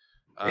everything.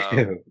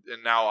 And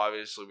now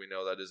obviously we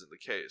know that isn't the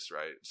case,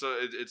 right? So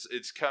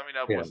it's coming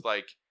up with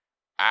like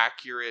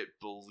accurate,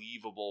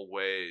 believable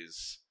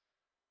ways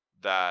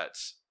that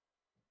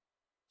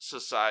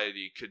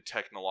society could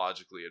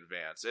technologically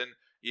advance. And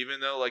even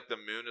though like The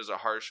Moon is a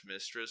Harsh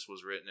Mistress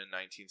was written in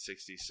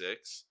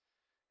 1966,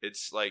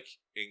 it's like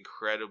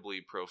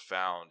incredibly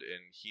profound,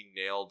 and he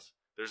nailed.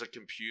 There's a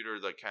computer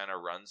that kind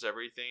of runs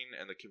everything,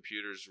 and the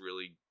computer's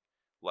really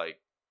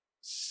like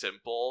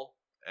simple,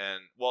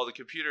 and while the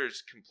computer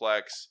is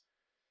complex,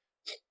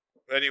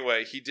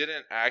 anyway, he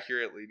didn't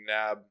accurately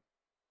nab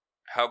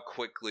how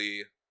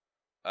quickly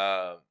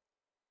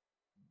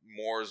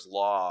Moore's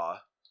law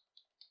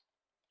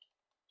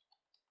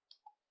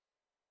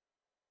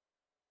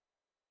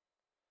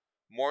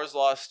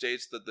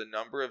states that the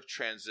number of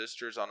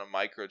transistors on a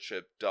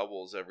microchip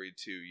doubles every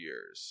 2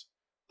 years.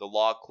 The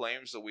law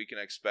claims that we can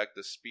expect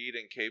the speed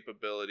and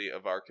capability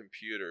of our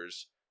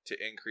computers to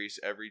increase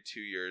every 2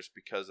 years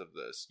because of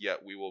this,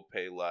 yet we will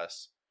pay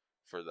less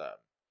for them.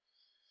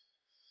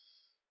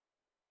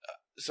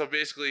 So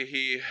basically,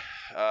 he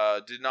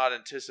did not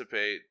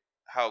anticipate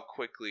how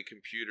quickly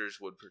computers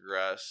would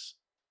progress,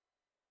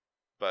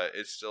 but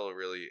it's still a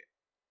really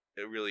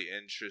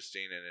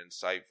interesting and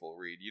insightful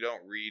read. You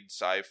don't read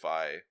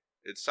sci-fi.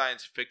 It's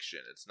science fiction.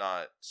 It's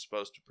not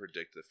supposed to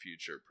predict the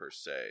future per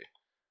se.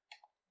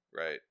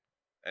 Right.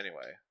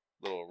 Anyway,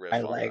 little riff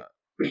on that.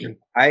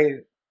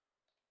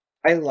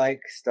 I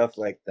like stuff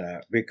like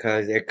that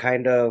because it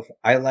kind of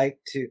I like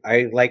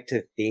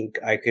to think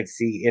I could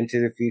see into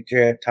the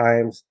future at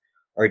times,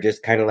 or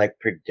just kind of like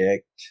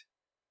predict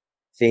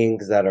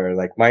things that are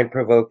like mind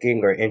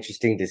provoking or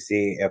interesting to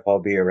see if I'll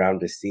be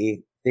around to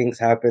see things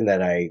happen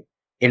that I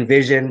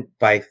envision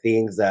by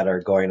things that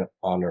are going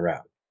on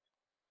around.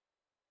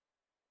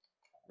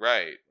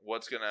 Right.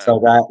 So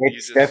that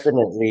it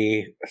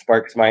definitely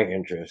sparks my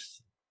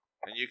interest.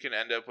 And you can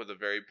end up with a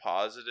very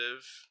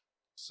positive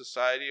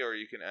society, or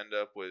you can end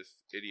up with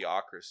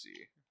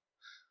idiocracy,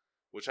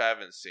 which I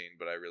haven't seen,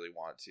 but I really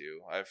want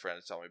to. I have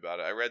friends tell me about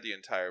it. I read the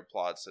entire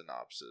plot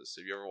synopsis.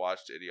 Have you ever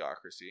watched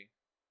Idiocracy?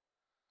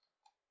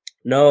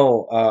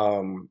 No.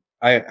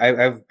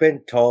 I've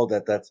been told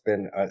that that's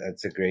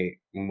a great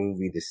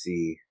movie to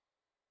see.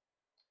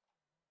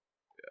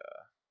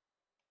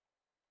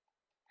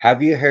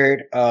 Have you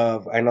heard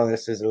of, I know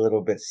this is a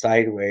little bit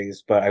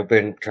sideways, but I've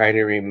been trying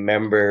to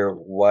remember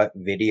what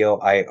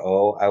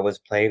Video.io I was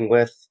playing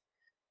with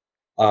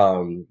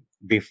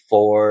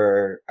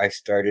before I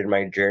started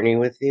my journey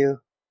with you.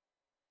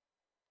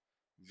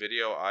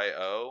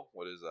 Video.io?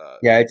 What is that?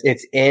 Yeah,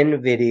 it's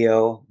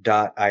invideo.io.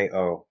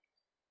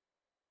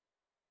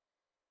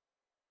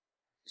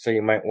 So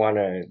you might want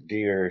to do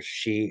your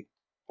sheet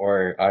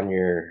or on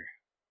your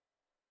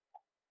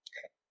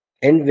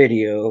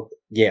InVideo,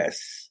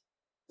 yes.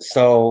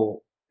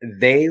 So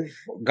they've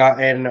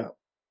gotten,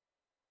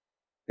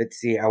 let's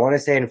see, I want to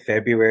say in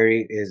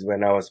February is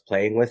when I was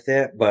playing with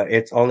it, but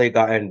it's only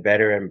gotten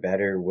better and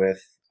better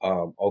with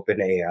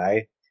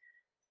OpenAI.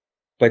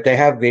 But they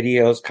have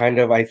videos kind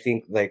of, I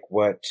think, like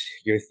what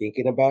you're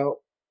thinking about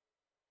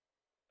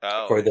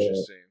for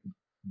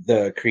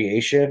the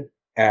creation.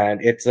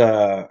 And it's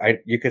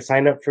you can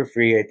sign up for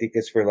free. I think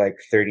it's for like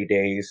 30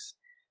 days.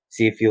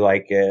 See if you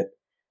like it.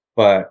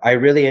 But I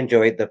really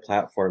enjoyed the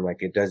platform. Like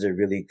it does a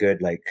really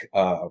good, like,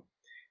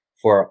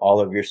 for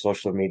all of your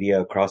social media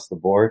across the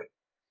board.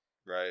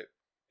 Right.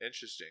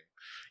 Interesting.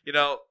 You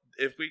know,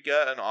 if we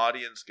get an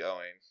audience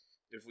going,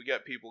 if we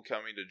get people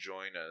coming to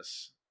join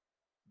us,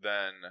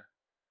 then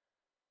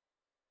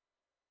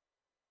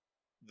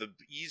the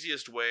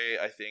easiest way,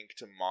 I think,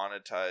 to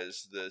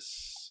monetize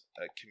this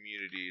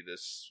community,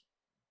 this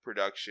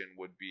production,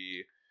 would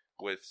be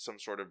with some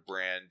sort of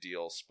brand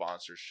deal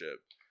sponsorship.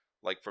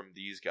 Like from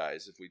these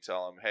guys, if we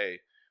tell them, hey,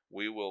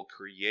 we will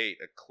create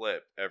a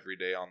clip every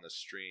day on the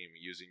stream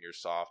using your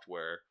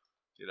software,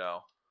 you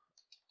know,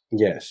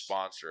 yes,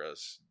 sponsor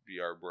us, be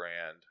our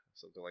brand,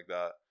 something like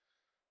that.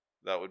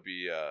 That would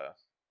be,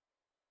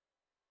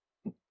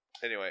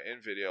 anyway,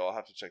 in video, I'll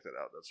have to check that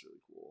out. That's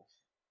really cool.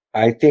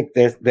 I think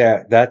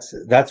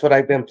that's what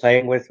I've been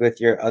playing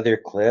with your other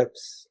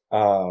clips.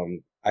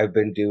 I've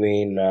been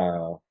doing,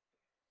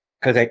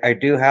 cause I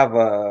do have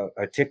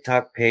a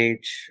TikTok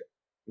page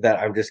that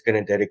I'm just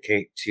going to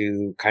dedicate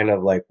to kind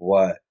of like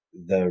what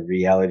the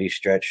reality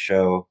stretch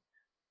show,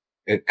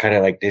 it kind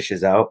of like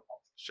dishes out.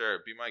 Sure,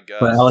 be my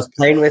guest. But I was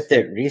playing with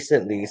it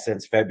recently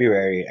since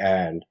February,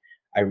 and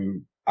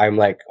I'm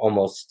like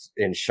almost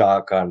in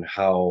shock on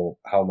how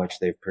much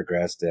they've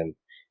progressed in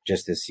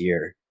just this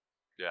year.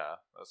 Yeah,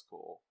 that's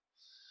cool.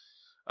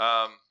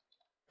 No,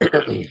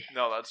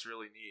 that's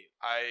really neat.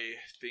 I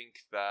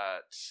think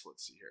that,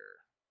 let's see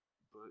here.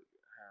 But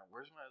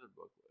where's my other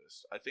book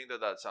list? I think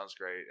that sounds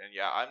great. And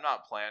yeah, I'm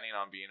not planning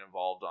on being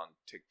involved on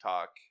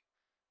TikTok.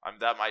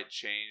 That might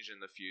change in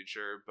the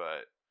future,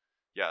 but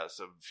yeah,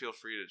 so feel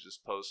free to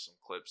just post some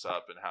clips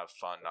up and have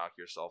fun, knock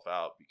yourself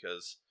out,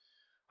 because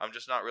I'm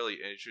just not really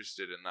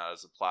interested in that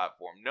as a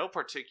platform. No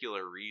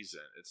particular reason.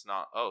 It's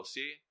not, oh,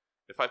 see,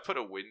 if I put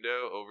a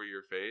window over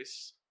your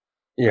face,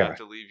 yeah, I have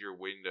to leave your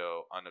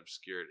window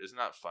unobscured. Isn't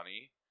that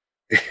funny?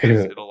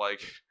 Because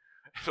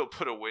it'll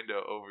put a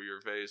window over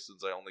your face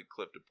since I only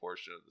clipped a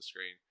portion of the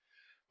screen.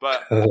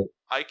 But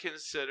I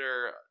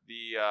consider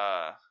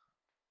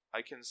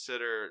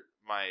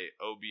my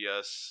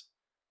OBS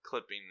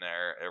clipping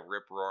there a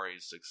rip-roaring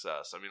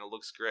success. I mean, it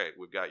looks great.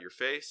 We've got your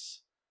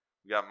face,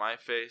 we got my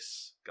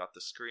face, got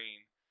the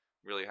screen.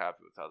 Really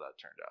happy with how that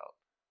turned out.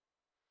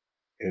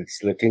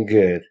 It's looking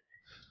good.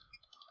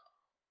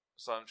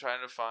 So I'm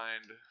trying to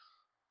find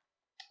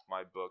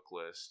my book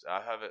list.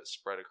 I have it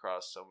spread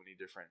across so many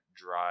different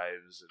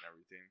drives and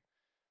everything.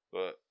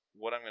 But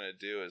what I'm going to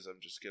do is I'm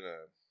just going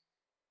to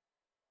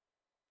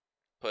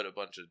put a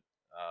bunch of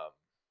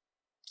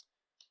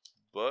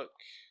book,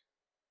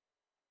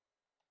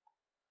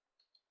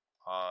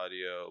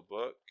 audio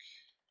book,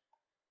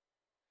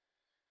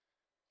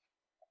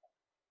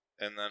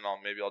 and then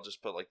I'll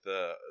just put like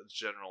the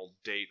general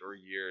date or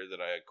year that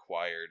I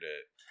acquired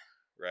it,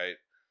 right?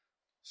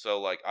 So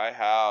like I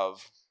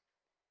have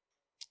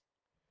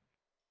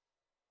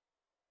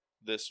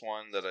this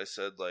one that I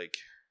said, like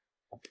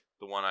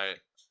the one I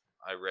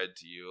read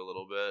to you a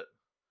little bit,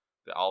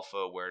 the Alpha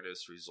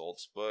Awareness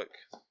Results book.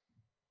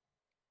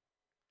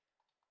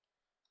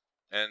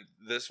 And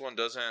this one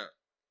doesn't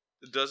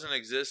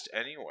exist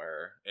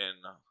anywhere in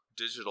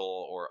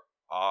digital or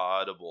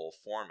audible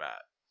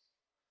format.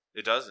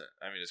 It doesn't.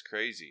 I mean, it's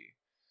crazy.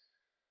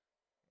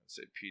 Let's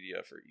say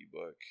PDF or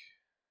ebook.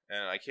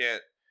 And I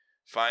can't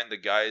find the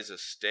guy's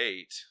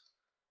estate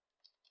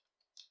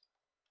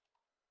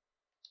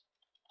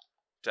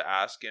to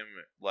ask him,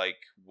 like,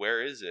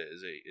 where is it?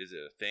 Is it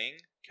a thing?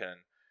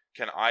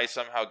 Can I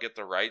somehow get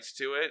the rights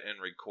to it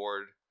and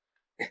record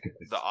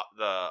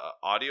the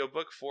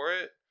audiobook for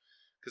it?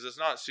 Because it's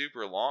not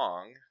super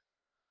long.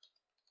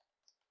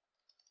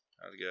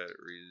 How to get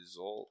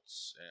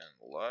results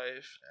in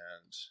life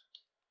and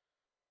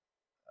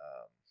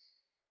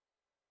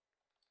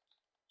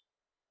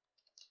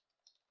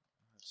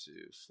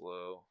to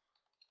flow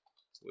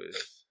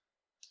with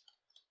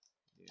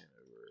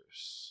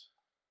universe.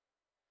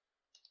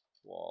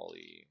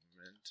 Wally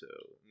Minto.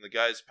 And the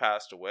guy's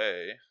passed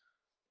away.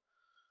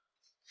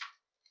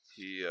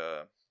 He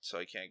so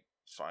I can't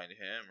find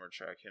him or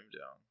track him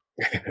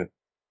down.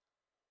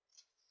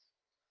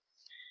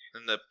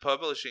 And the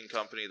publishing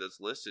company that's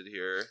listed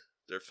here,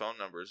 their phone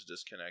number is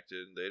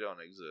disconnected. They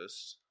don't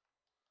exist.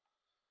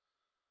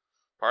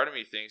 Part of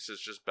me thinks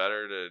it's just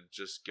better to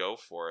just go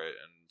for it,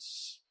 and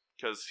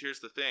because here's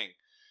the thing,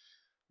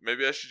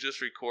 maybe I should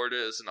just record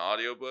it as an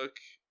audiobook,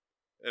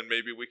 and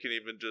maybe we can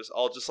even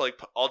I'll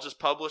just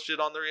publish it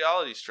on the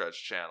Reality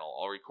Stretch channel.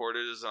 I'll record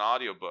it as an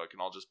audiobook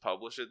and I'll just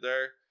publish it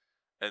there.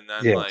 And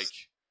then like,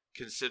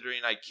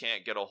 considering I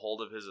can't get a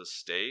hold of his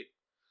estate,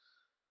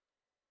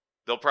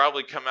 they'll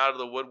probably come out of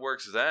the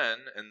woodworks then,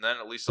 and then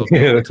at least I'll be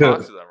able to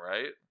talk to them,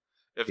 right?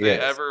 If they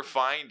ever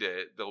find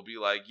it, they'll be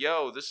like,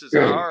 yo, this is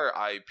our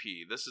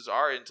IP. This is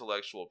our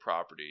intellectual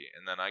property.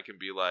 And then I can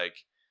be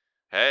like,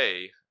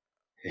 hey,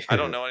 I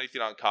don't know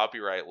anything on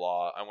copyright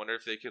law. I wonder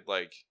if they could,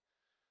 like,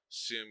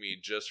 sue me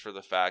just for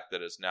the fact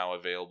that it's now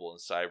available in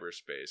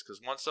cyberspace.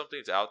 Because once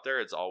something's out there,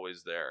 it's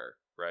always there,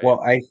 right?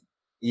 Well,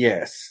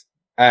 yes.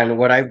 And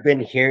what I've been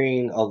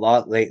hearing a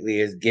lot lately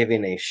is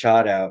giving a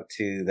shout out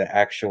to the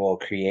actual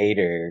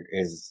creator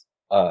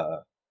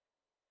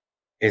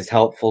is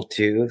helpful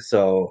too.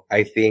 So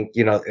I think,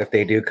 if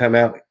they do come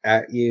out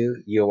at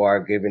you, you are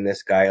giving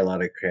this guy a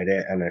lot of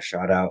credit and a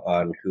shout out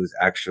on who's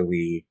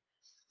actually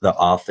the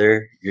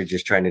author. You're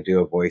just trying to do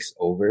a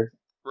voiceover.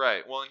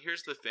 Right. Well, and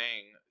here's the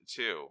thing,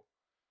 too.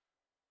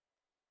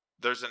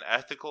 There's an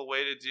ethical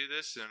way to do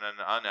this and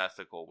an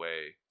unethical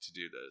way to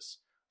do this.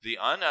 The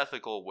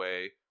unethical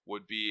way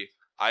would be,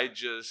 I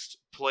just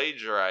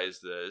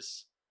plagiarize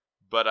this,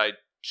 but I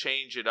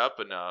change it up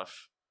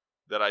enough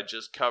that I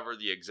just cover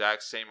the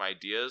exact same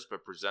ideas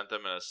but present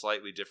them in a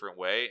slightly different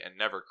way and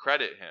never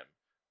credit him.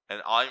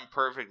 And I'm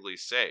perfectly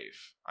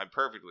safe. I'm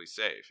perfectly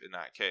safe in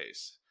that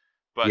case.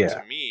 But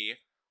to me,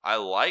 I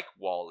like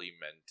Wally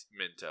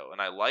Minto,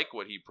 and I like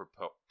what he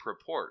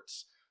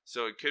purports.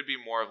 So it could be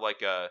more of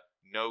like a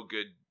no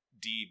good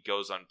deed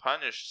goes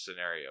unpunished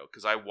scenario,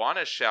 because I want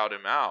to shout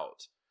him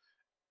out.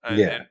 But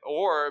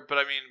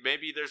I mean,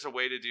 maybe there's a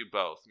way to do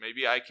both.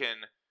 Maybe I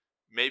can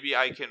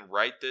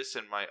write this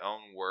in my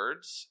own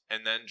words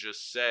and then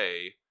just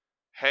say,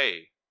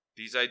 hey,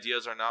 these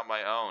ideas are not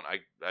my own. I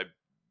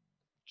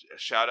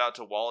shout out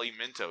to Wally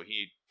Minto.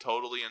 He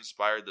totally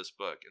inspired this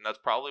book. And that's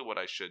probably what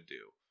I should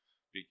do.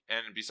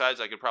 And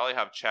besides, I could probably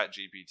have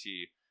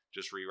ChatGPT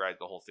just rewrite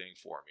the whole thing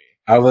for me.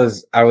 I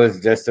was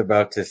just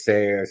about to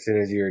say, as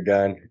soon as you were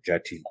done,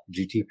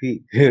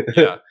 GTP.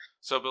 Yeah.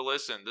 So, but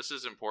listen, this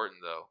is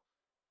important, though.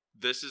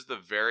 This is the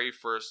very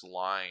first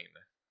line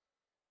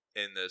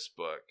in this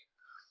book.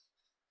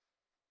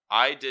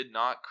 I did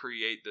not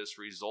create this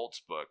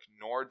results book,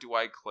 nor do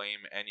I claim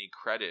any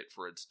credit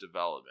for its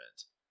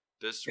development.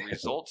 This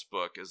results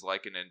book is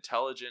like an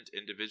intelligent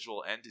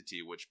individual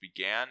entity which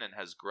began and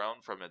has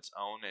grown from its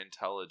own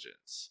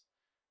intelligence.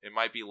 It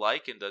might be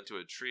likened unto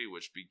a tree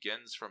which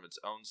begins from its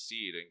own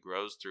seed and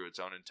grows through its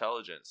own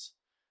intelligence.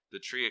 The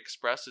tree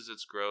expresses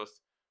its growth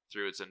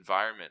through its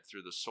environment,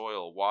 through the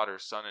soil, water,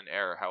 sun, and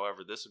air.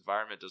 However, this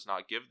environment does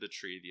not give the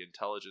tree the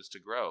intelligence to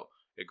grow.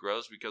 It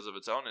grows because of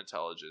its own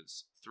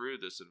intelligence through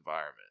this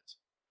environment.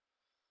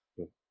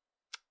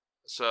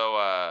 So,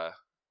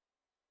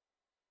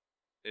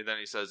 and then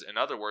he says, in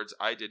other words,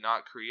 I did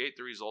not create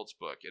the results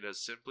book. It has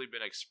simply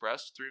been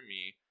expressed through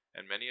me,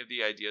 and many of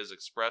the ideas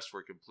expressed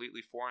were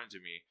completely foreign to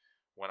me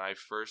when I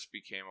first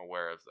became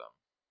aware of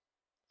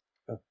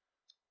them.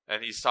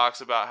 And he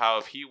talks about how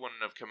if he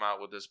wouldn't have come out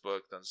with this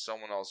book, then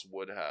someone else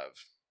would have,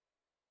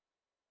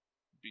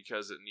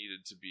 because it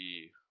needed to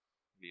be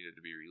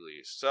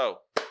released. So,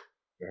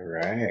 all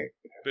right,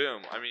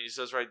 boom. I mean, he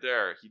says right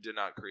there, he did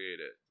not create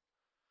it.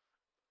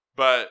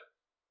 But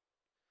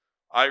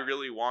I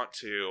really want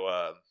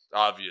to,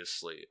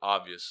 obviously, I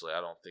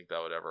don't think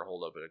that would ever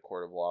hold up in a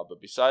court of law.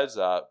 But besides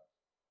that,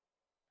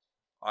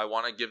 I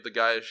want to give the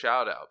guy a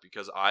shout out,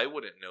 because I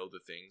wouldn't know the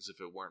things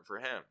if it weren't for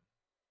him.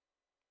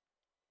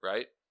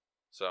 Right?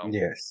 So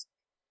yes,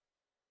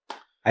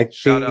 I think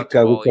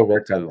we can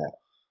work on that.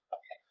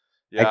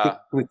 Yeah, I think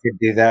we could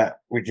do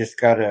that. We just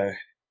gotta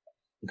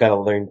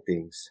learn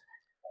things.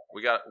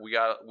 We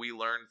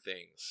learn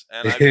things,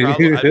 and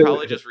I'd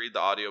probably just read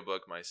the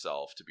audiobook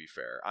myself. To be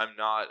fair, I'm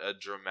not a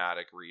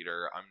dramatic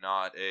reader. I'm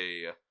not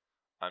a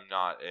I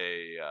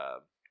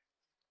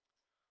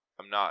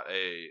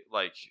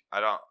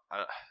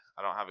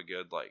don't have a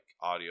good like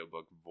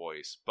audiobook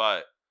voice,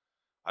 but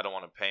I don't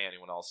want to pay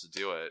anyone else to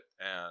do it,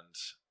 and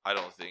I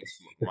don't think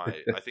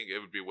I think it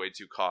would be way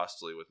too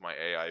costly with my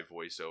AI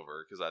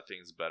voiceover, because that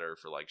thing's better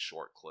for like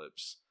short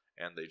clips,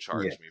 and they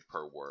charge me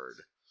per word.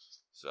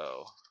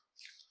 So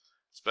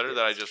it's better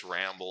that I just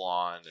ramble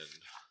on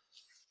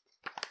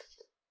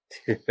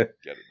and get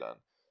it done.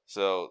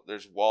 So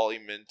there's Wally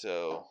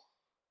Minto.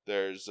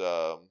 There's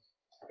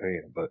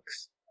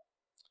books.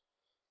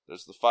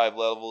 There's The 5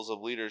 Levels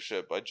of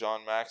Leadership by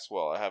John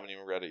Maxwell. I haven't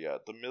even read it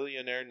yet. The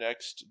Millionaire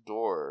Next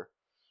Door.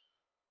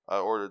 I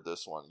ordered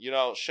this one.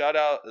 Shout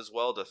out as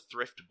well to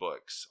Thrift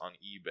Books on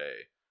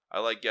eBay.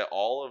 I get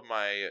all of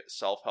my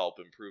self-help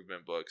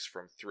improvement books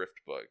from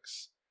Thrift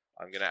Books.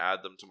 I'm going to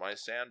add them to my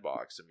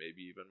sandbox and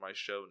maybe even my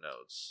show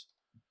notes.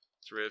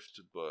 Thrift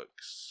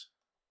Books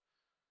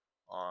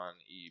on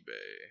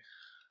eBay.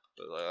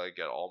 But I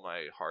get all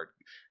my hard...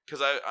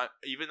 Because I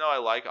even though I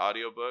like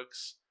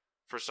audiobooks,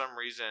 for some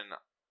reason,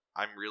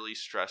 I'm really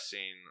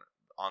stressing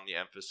on the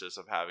emphasis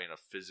of having a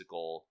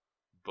physical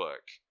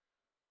book.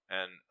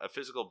 And a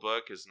physical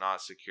book is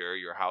not secure.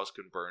 Your house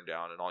can burn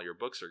down and all your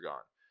books are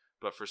gone.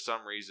 But for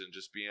some reason,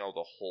 just being able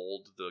to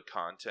hold the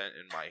content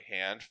in my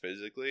hand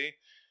physically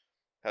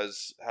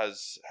has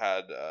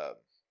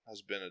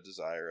been a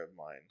desire of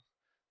mine.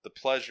 The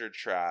Pleasure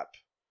Trap.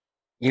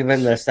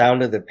 Even the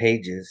sound of the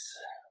pages.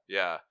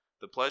 Yeah.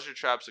 The Pleasure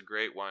Trap's a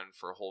great one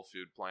for whole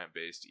food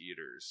plant-based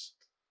eaters.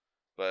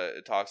 But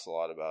it talks a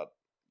lot about,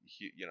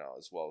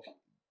 as well,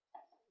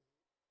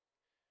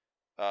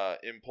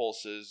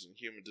 impulses and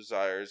human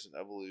desires and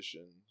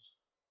evolution.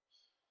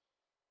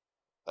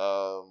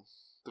 The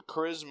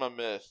Charisma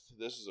Myth.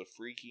 This is a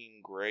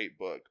freaking great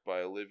book by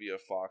Olivia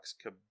Fox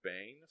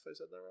Cabane, if I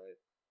said that right.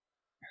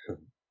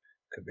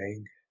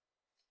 Cabane.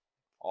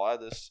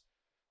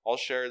 I'll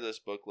share this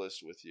book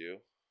list with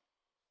you.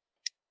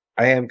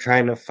 I am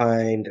trying to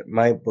find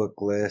my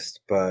book list,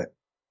 but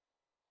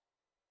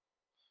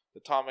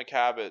Atomic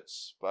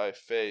Habits by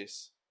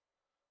Face.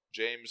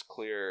 James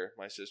Clear,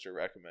 my sister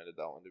recommended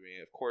that one to me.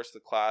 Of course, the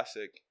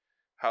classic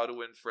How to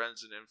Win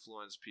Friends and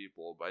Influence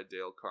People by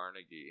Dale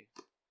Carnegie.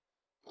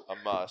 A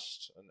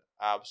must, an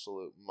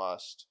absolute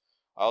must.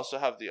 I also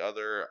have the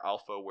other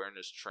Alpha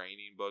Awareness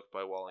Training book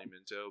by Wally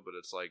Minto, but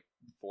it's like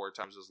 4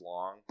 times as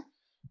long.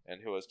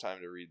 And who has time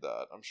to read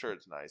that? I'm sure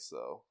it's nice,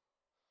 though.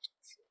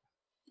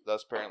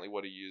 That's apparently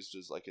what he used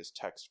as like his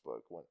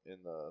textbook in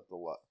the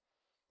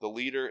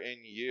Leader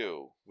in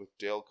You with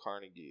Dale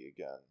Carnegie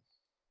again.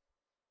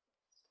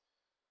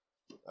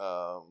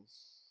 Oh,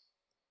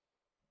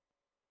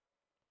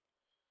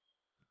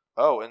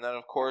 and then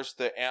of course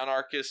the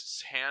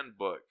Anarchist's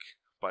Handbook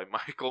by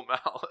Michael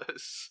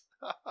Malice.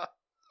 a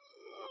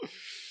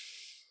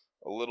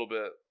little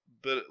bit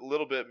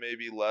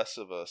maybe less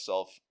of a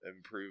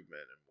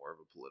self-improvement and more of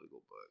a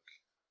political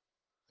book.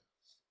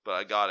 But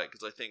I got it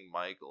because I think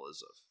Michael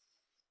is a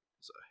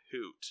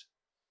hoot.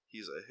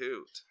 He's a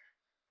hoot.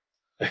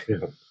 I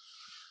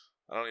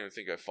don't even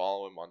think I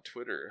follow him on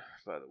Twitter,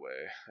 by the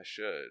way. I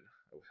should.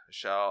 I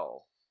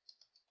shall.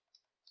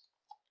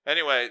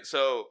 Anyway,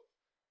 so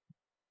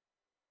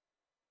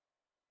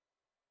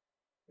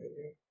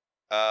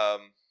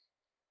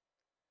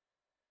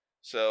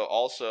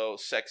also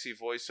sexy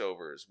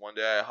voiceovers. One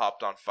day I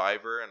hopped on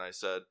Fiverr and I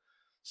said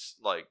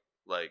like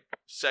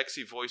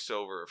sexy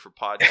voiceover for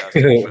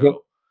podcasting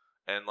show,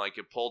 and like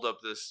it pulled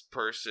up this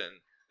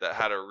person that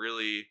had a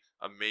really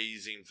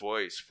amazing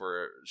voice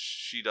for.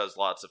 She does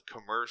lots of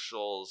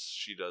commercials.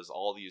 She does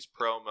all these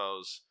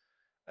promos,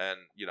 and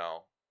you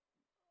know,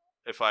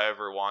 if I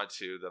ever want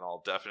to, then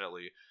I'll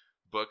definitely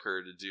book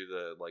her to do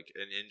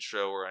an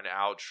intro or an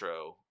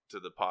outro to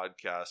the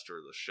podcast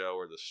or the show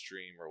or the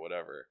stream or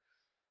whatever.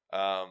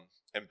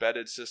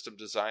 Embedded system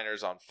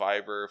designers on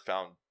Fiverr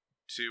found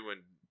 2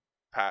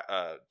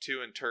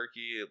 in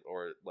Turkey,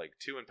 or like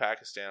 2 in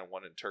Pakistan and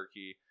 1 in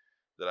Turkey,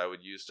 that I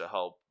would use to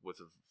help with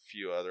a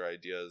few other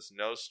ideas.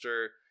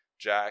 Noster,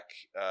 Jack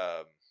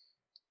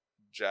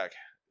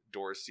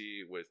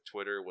Dorsey with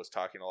Twitter was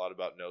talking a lot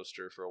about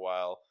Noster for a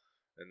while,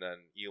 and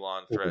then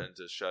Elon threatened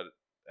to shut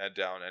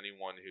down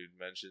anyone who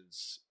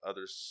mentions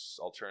other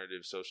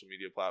alternative social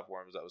media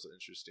platforms. That was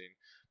interesting,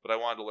 but I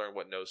wanted to learn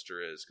what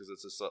Noster is, because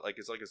it's like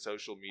a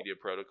social media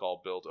protocol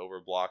built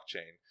over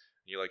blockchain.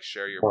 You like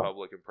share your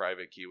public and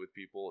private key with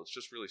people. It's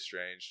just really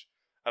strange.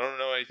 I don't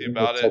know anything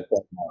about it.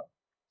 But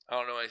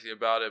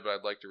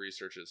I'd like to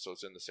research it, so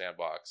it's in the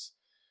sandbox.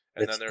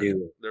 And then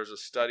there's a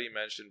study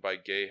mentioned by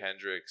Gay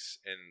Hendricks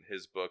in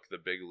his book The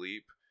Big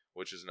Leap,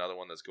 which is another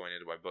one that's going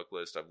into my book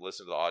list. I've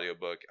listened to the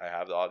audiobook. I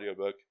have the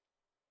audiobook.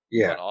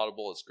 Yeah. On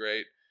Audible. It's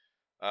great.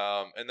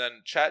 And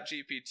then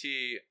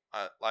ChatGPT,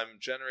 I'm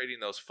generating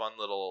those fun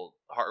little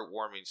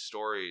heartwarming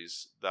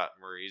stories that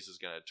Maurice is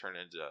going to turn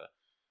into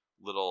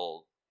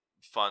little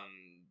fun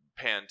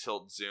pan,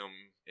 tilt,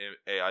 zoom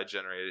AI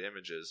generated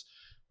images.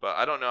 But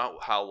I don't know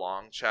how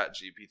long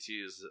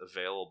ChatGPT is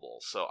available.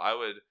 So I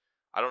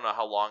don't know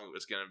how long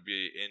it's going to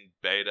be in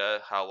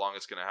beta, how long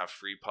it's going to have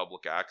free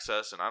public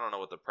access, and I don't know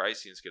what the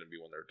pricing is going to be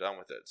when they're done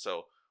with it.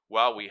 So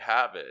while we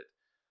have it,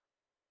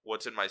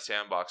 what's in my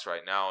sandbox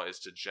right now is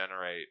to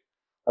generate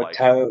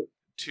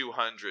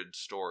 200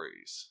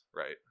 stories,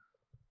 right?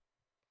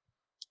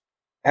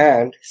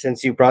 And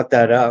since you brought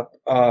that up,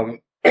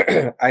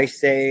 I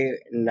say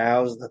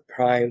now's the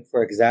prime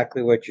for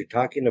exactly what you're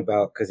talking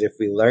about, because if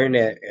we learn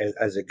it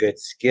as a good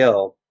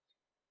skill,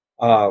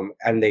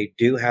 and they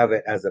do have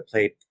it as a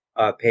paid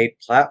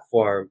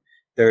platform,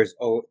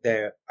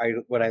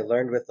 what I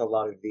learned with a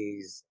lot of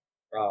these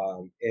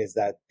is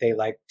that they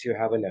like to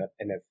have an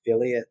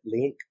affiliate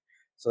link.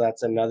 So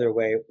that's another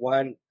way.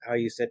 One, how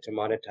you said to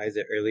monetize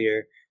it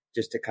earlier,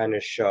 just to kind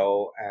of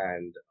show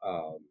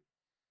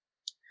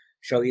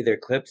either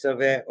clips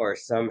of it or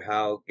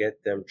somehow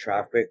get them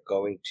traffic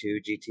going to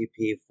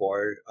GTP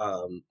for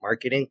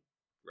marketing.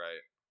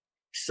 Right.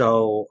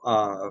 So,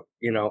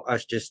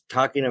 us just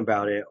talking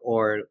about it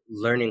or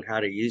learning how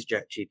to use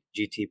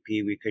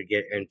GTP, we could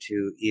get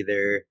into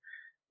either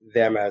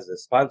them as a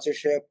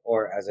sponsorship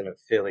or as an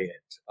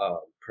affiliate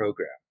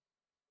program.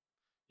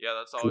 Yeah,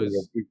 that's always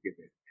an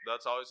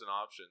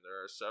option.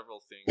 There are several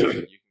things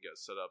that you can get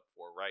set up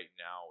for right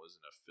now as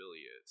an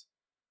affiliate.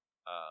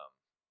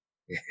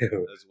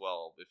 As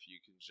well, if you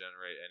can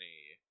generate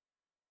any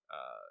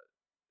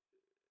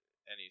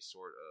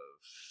sort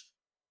of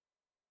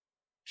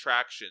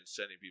traction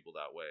sending people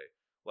that way.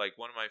 Like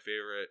one of my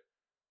favorite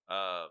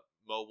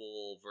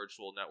mobile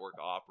virtual network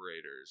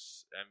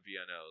operators,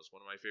 MVNOs.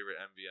 One of my favorite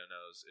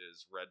MVNOs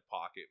is Red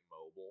Pocket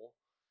Mobile.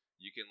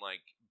 You can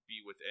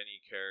be with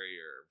any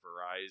carrier,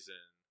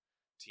 Verizon,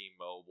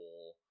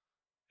 T-Mobile,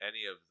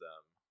 any of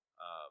them.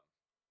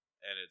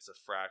 And it's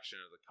a fraction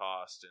of the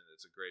cost, and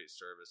it's a great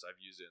service. I've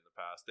used it in the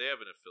past. They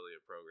have an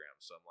affiliate program,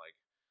 so I'm like,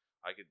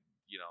 I could,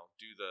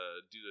 do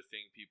the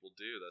thing people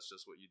do. That's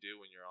just what you do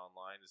when you're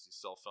online, is you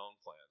sell phone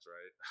plans,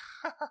 right?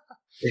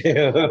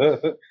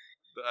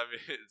 I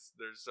mean,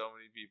 there's so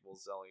many people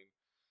selling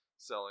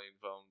selling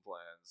phone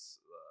plans,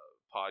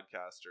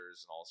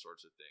 podcasters, and all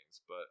sorts of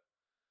things. But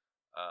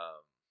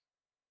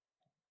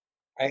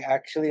I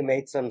actually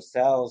made some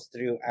sales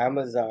through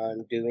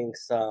Amazon doing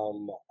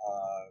some,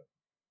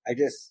 I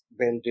just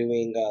been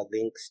doing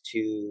links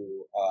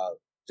to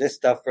just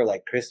stuff for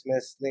like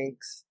Christmas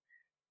links,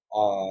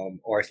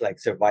 or it's like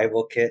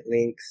survival kit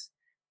links.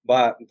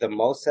 But the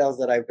most sales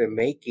that I've been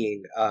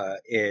making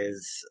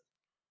is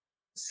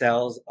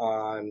sales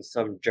on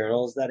some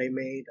journals that I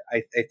made.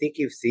 I think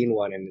you've seen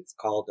one, and it's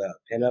called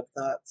Pinup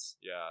Thoughts.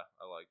 Yeah,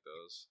 I like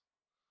those.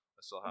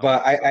 I still have.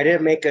 But I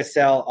didn't make a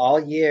sale all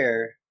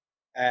year,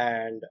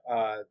 and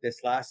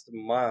this last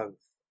month,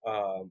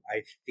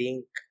 I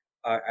think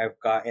I've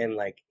gotten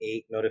like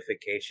 8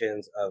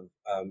 notifications of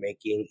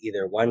making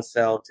either 1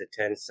 sale to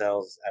 10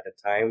 sales at a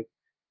time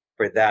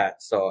for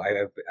that. So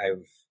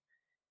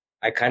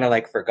I kind of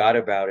like forgot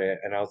about it,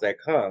 and I was like,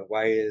 huh,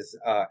 why is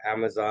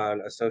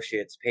Amazon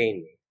Associates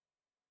paying me?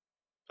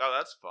 Oh,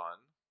 that's fun.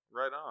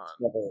 Right on.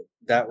 So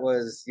that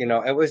was,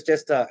 it was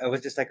just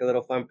like a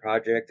little fun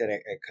project, and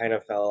it kind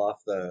of fell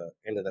off the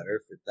end of the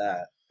earth with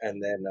that.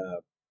 And then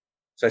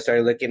so I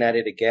started looking at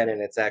it again,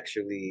 and it's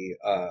actually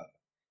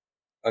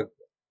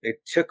it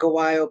took a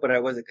while, but I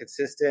wasn't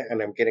consistent,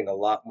 and I'm getting a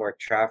lot more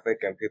traffic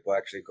and people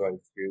actually going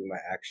through my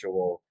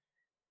actual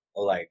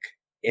like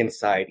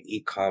inside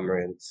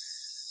e-commerce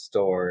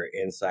store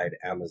inside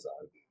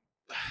Amazon.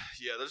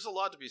 Yeah, there's a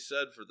lot to be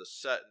said for the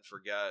set and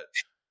forget.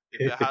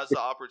 If it has the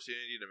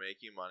opportunity to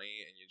make you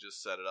money and you just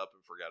set it up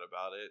and forget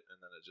about it,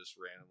 and then it just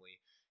randomly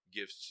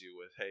gifts you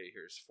with, hey,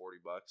 here's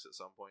 $40 at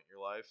some point in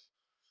your life.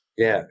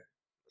 Yeah.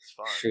 That's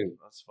fun. Shoot.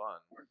 That's fun.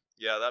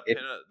 Yeah, that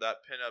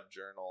pinup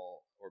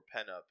journal, or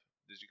penup.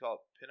 Did you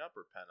call it pinup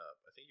or penup?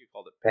 I think you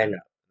called it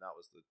penup. And that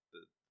was the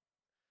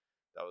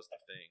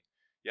thing.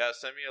 Yeah,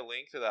 send me a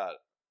link to that.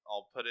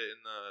 I'll put it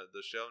in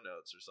the show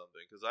notes or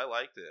something, because I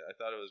liked it. I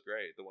thought it was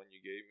great. The one you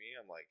gave me,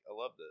 I'm like, I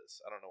love this.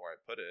 I don't know where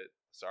I put it.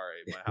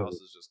 Sorry, my house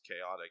is just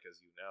chaotic,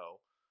 as you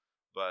know.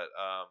 But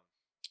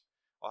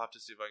I'll have to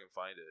see if I can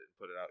find it and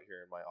put it out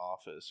here in my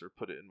office, or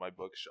put it in my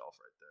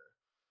bookshelf right there.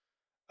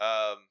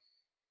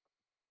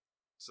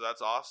 So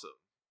that's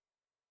awesome.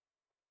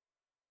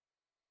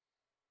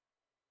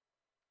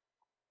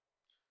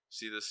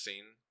 See the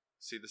scene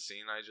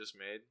I just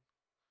made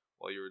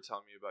while you were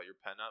telling me about your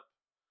pen up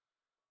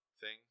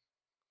thing?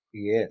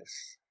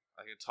 Yes.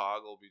 I can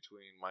toggle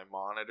between my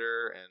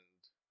monitor and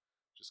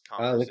just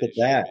conversation look at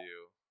that.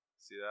 view.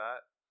 See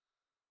that?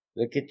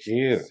 Look at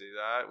you. See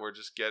that? We're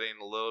just getting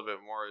a little bit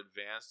more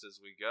advanced as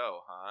we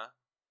go, huh?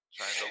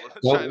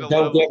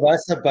 Don't give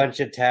us a bunch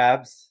of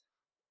tabs.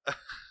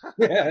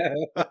 Yeah,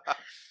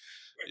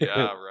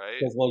 right?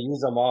 Because we'll use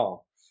them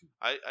all.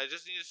 I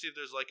just need to see if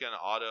there's like an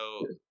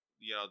auto,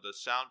 the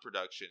sound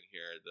production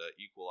here, the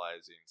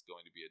equalizing is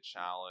going to be a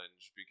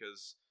challenge,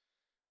 because,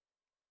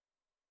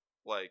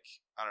 like,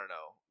 I don't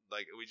know.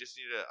 Like, we just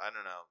need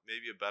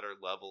maybe a better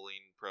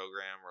leveling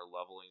program or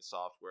leveling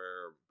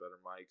software or better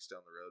mics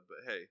down the road.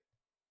 But hey.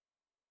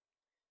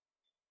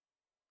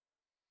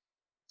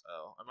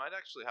 Oh, I might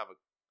actually have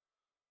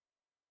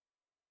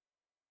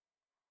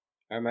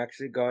I'm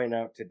actually going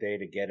out today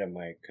to get a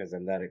mic because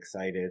I'm that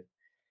excited.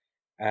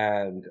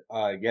 And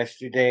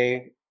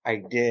yesterday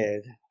I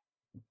did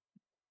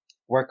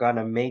work on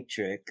a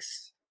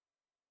matrix.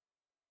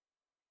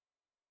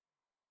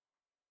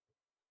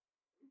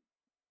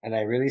 And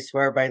I really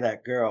swear by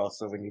that girl.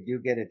 So when you do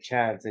get a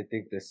chance, I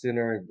think the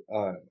sooner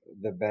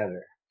the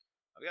better.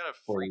 I've got a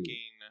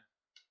freaking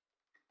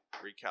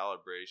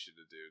recalibration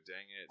to do.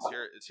 Dang it.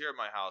 It's here at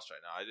my house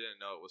right now. I didn't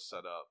know it was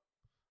set up.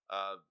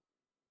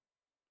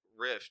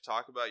 Riff,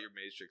 talk about your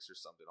matrix or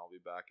something. I'll be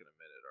back in a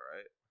minute, all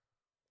right?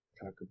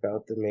 Talk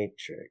about the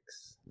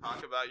matrix.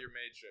 Talk about your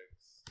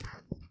matrix.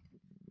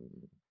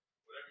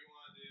 Whatever you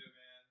want to do,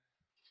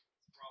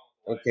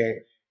 man. Okay.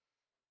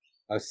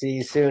 I'll see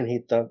you soon,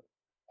 Hito.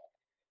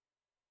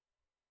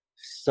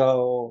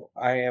 So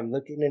I am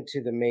looking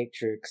into the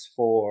matrix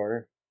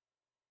for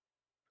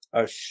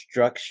a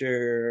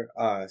structure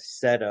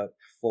setup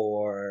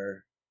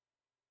for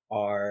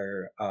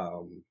our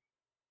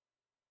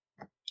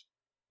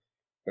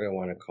what do I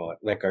want to call it?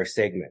 Like our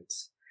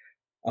segments.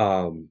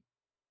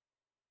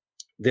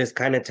 This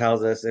kind of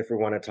tells us if we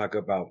want to talk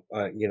about,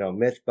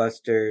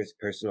 Mythbusters,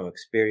 personal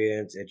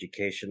experience,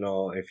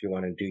 educational, if you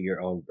want to do your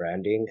own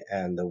branding.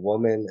 And the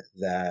woman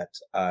that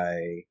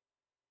I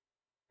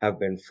have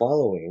been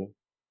following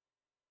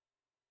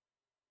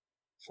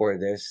for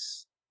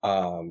this,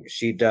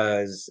 she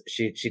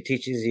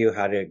teaches you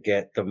how to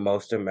get the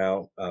most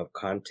amount of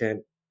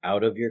content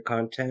out of your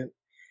content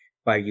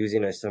by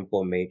using a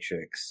simple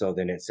matrix. So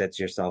then it sets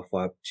yourself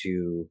up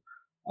to,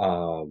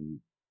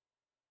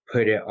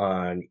 put it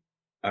on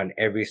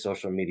every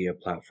social media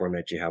platform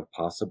that you have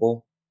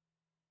possible.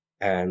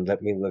 And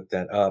let me look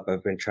that up.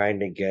 I've been trying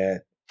to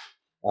get,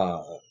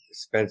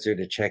 Spencer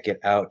to check it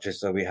out just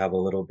so we have a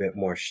little bit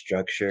more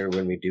structure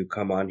when we do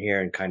come on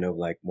here and kind of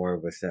like more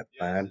of a set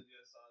plan.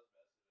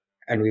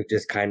 And we've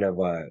just kind of,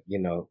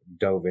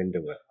 dove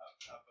into it.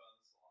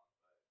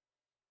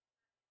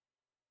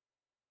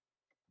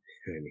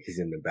 And he's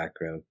in the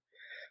background.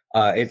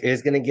 It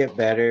is gonna get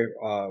better.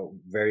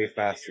 Very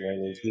fast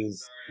learning.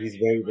 He's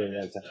very good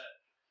at that.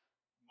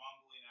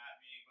 Mumbling at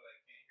me, but I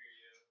can't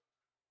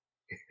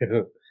hear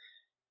you.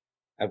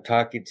 I'm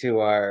talking to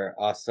our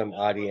awesome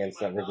audience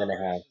that we're gonna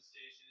have.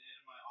 Station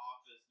in my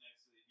office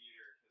next to the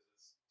heater because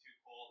it's too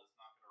cold. It's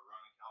not going to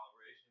run a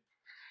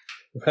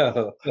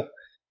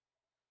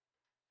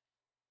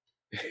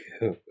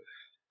calibration.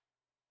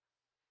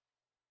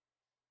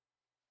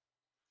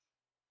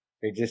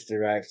 They just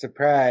arrived,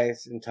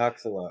 surprise, and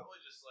talks a lot. Probably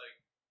just like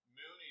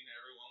mooning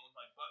everyone with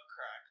my butt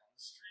crack on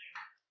the stream.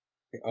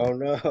 Oh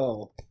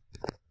no!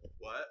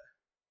 What?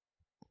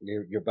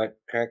 Your butt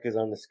crack is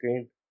on the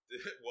screen.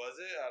 Was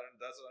it?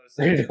 That's what I was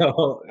saying.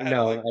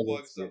 No, I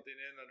plugged something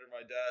in under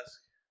my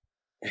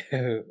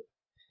desk.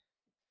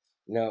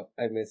 No,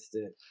 I missed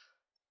it.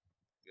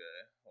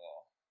 Okay,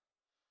 well,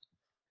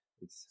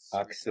 it's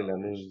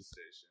Oxygen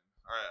station.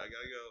 All right, I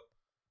gotta go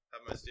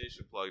have my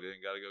station plugged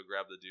in. Gotta go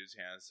grab the dude's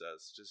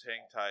handsets. Just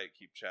hang tight.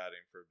 Keep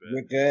chatting for a bit.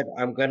 You're good.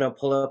 I'm gonna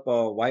pull up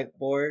a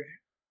whiteboard.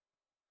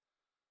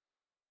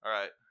 All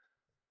right.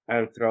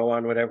 And throw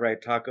on whatever I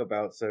talk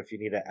about. So if you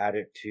need to add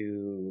it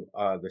to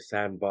the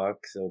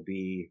sandbox, it'll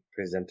be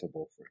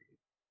presentable for you.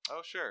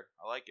 Oh sure,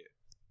 I like it.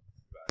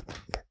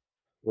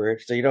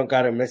 So you don't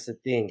gotta miss a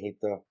thing,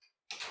 Hito.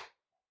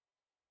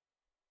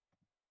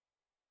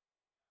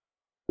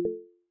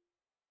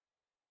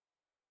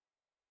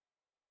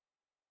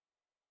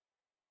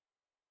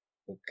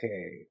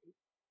 Okay.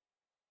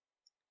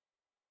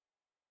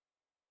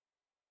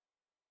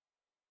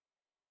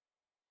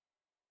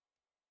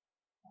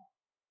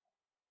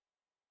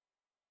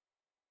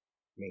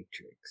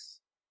 Matrix.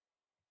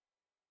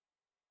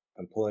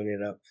 I'm pulling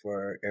it up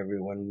for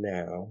everyone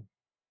now.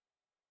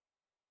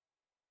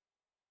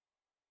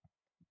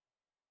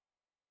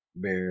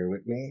 Bear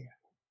with me.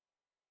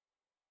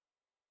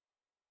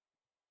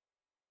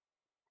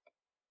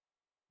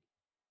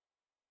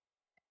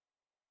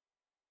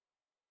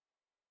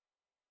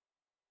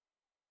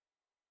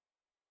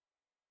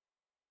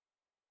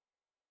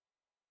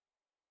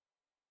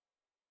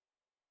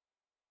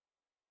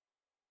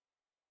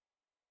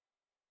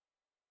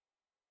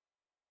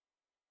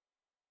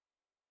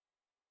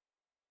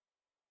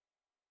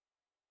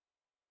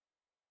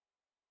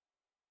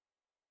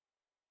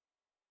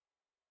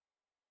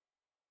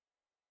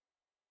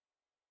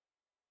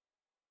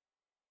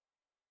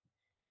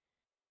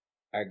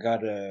 I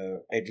gotta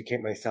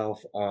educate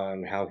myself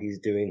on how he's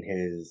doing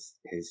his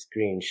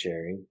screen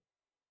sharing.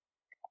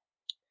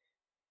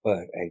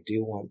 But I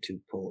do want to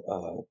pull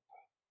up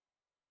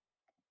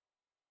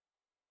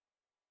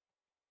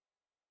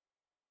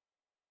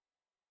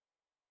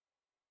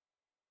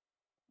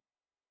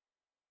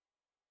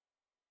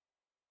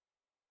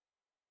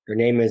her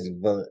name is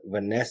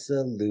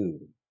Vanessa Liu,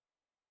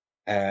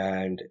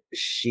 and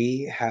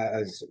she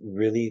has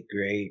really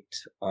great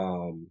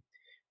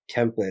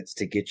templates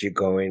to get you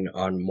going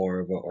on more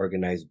of an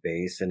organized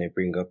base, and I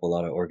bring up a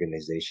lot of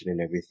organization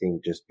and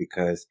everything just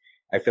because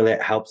I feel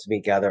it helps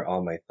me gather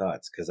all my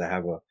thoughts because I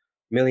have a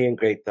million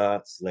great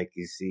thoughts like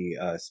you see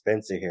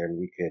Spencer here, and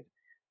we could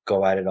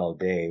go at it all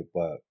day,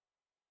 but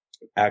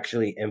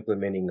actually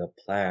implementing a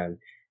plan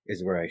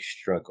is where I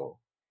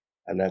struggle.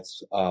 And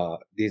that's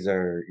these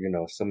are,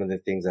 some of the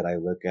things that I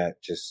look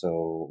at just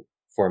so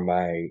for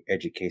my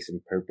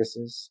education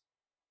purposes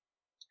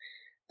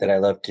that I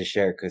love to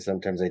share because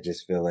sometimes I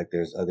just feel like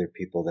there's other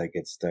people that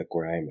get stuck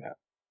where I'm at.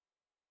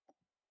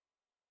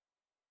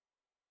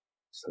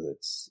 So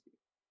let's see.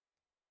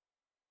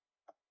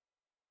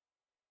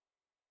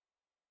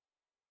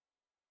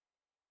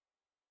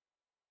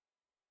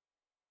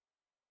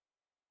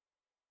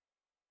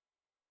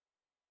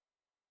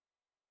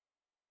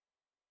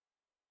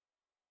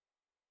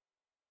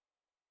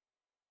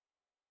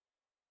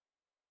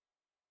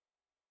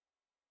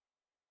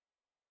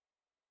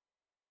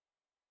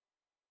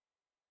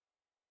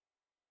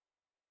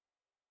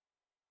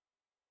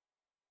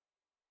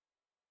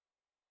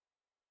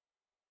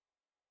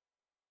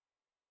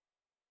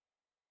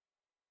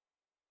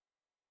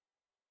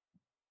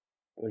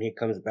 When he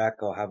comes back,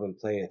 I'll have him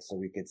play it so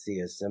we could see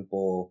a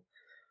simple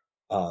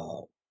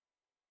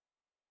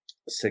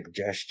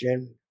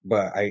suggestion.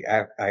 But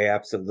I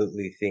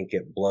absolutely think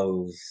it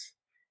blows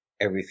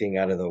everything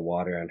out of the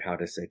water on how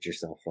to set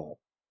yourself up.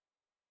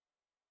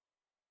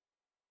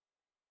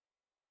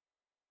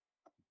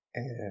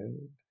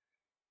 And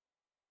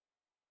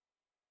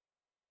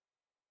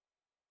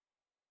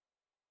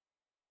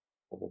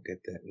we'll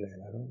get that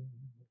now.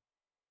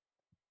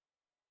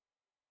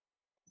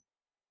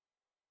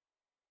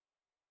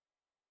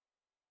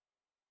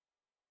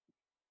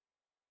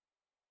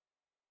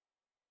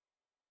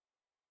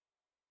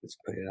 Let's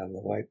put it on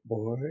the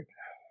whiteboard.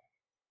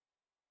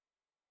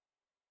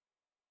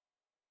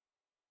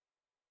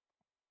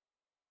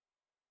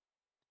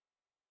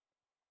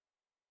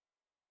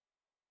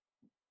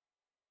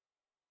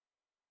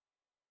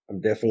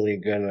 I'm definitely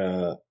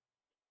gonna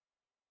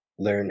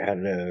learn how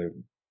to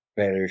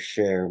better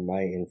share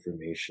my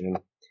information.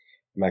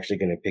 I'm actually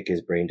gonna pick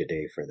his brain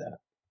today for that.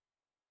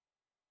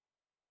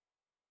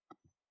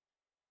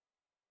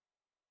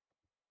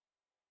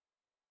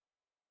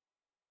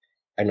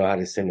 I know how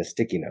to send a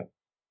sticky note.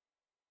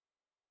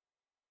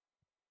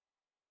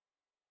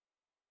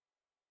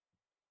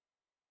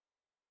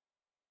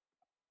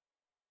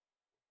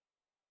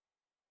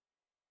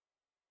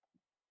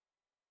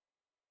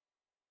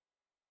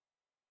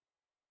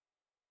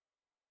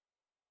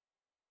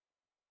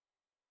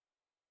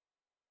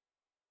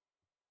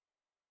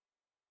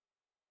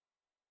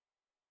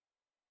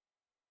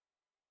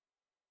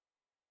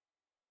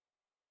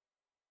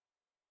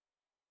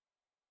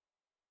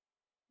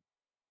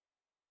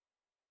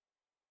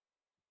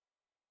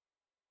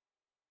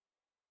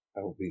 I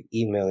will be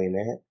emailing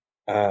it.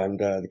 And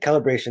the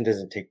calibration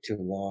doesn't take too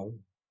long.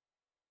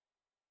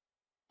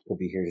 We'll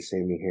be here to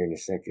save me here in a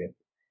second.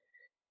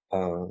 I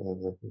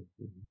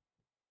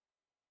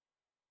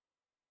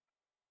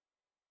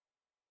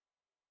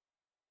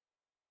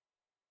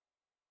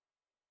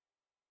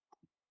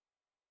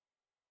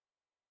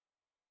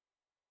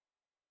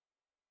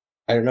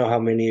don't know how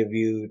many of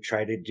you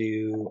try to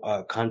do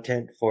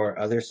content for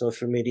other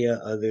social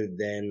media other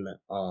than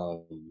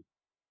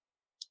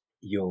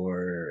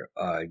your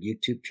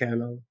YouTube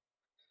channel,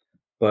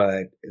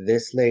 but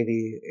this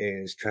lady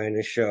is trying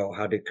to show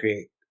how to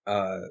create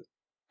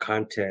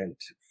content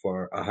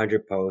for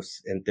 100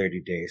 posts in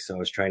 30 days. So I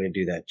was trying to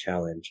do that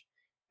challenge,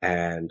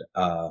 and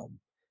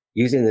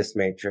using this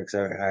matrix,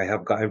 I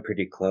have gotten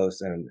pretty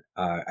close, and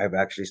I've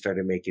actually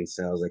started making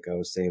sales, like I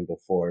was saying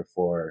before,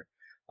 for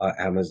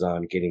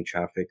Amazon, getting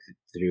traffic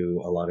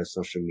through a lot of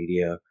social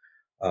media,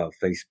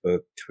 Facebook,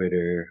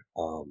 Twitter,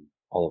 all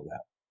of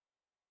that.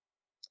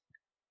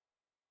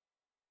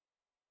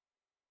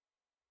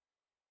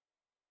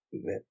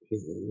 Let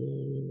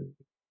me-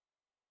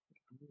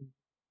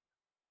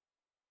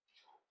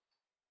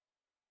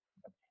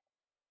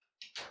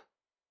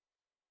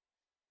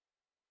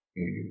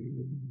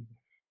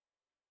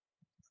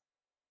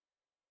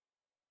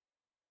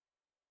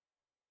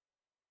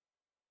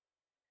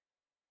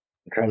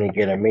 trying to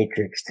get a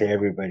matrix to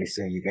everybody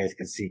so you guys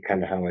can see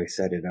kind of how I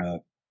set it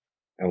up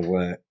and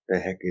what the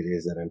heck it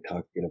is that I'm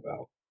talking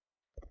about.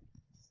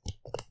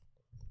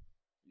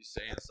 You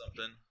saying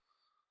something?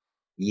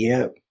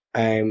 Yep.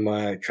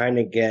 I'm trying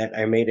to get,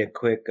 I made a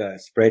quick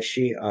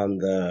spreadsheet on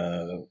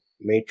the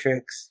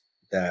matrix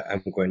that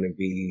I'm going to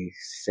be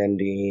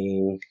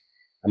sending.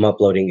 I'm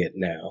uploading it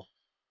now.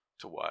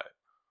 To what?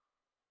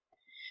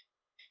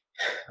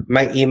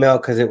 My email,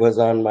 because it was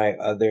on my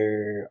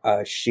other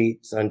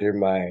sheets under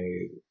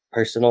my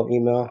personal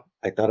email.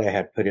 I thought I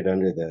had put it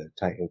under the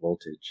Titan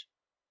Voltage.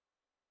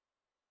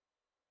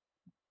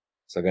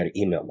 So I got to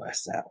email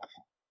myself.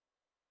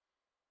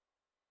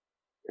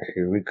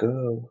 Here we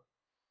go.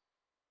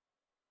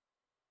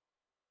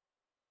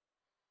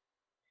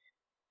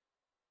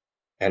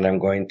 And I'm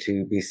going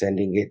to be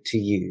sending it to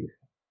you.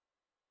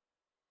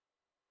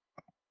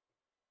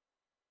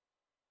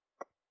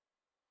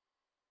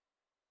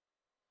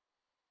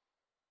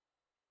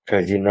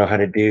 Because you know how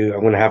to do, I'm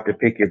going to have to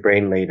pick your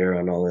brain later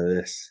on all of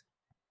this.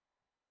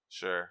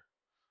 Sure.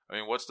 I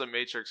mean, what's the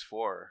matrix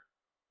for?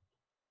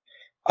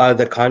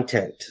 The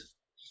content.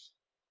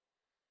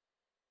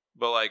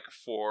 But like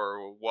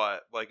for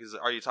what? Like,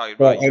 are you talking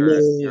about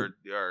your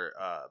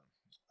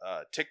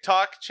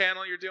TikTok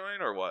channel you're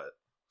doing, or what?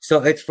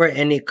 So it's for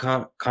any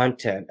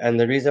content, and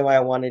the reason why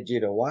I wanted you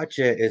to watch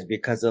it is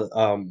because of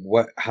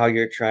how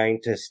you're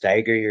trying to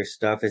stagger your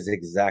stuff is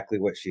exactly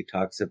what she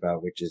talks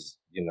about, which is,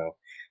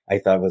 I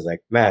thought was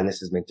like, man,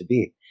 this is meant to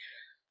be.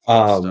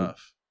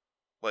 Stuff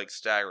like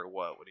stagger.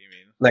 What? What do you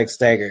mean? Like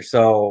stagger.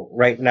 So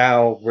right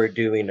now we're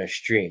doing a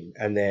stream,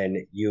 and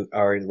then you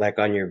are like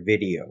on your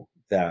video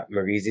that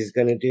Marizi's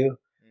gonna do.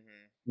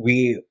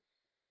 Mm-hmm.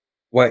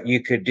 What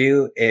you could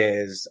do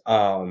is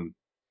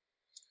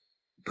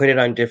put it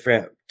on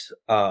different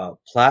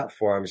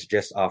platforms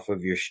just off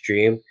of your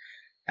stream.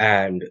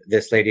 And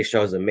this lady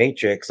shows a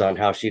matrix on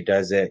how she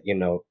does it,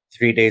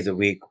 3 days a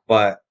week,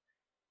 but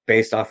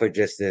based off of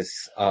just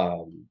this,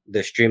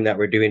 the stream that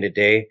we're doing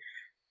today,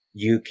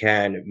 you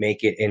can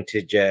make it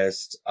into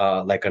just,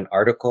 like an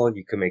article.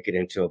 You can make it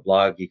into a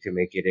blog. You can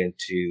make it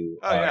into,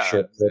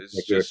 short clips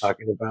like you were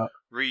talking about.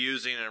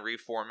 Reusing and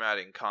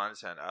reformatting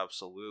content.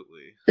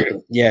 Absolutely.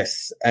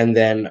 Yes. And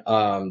then,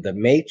 the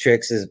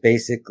matrix is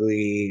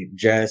basically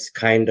just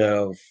kind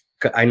of,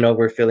 I know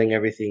we're filling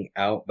everything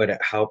out, but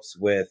it helps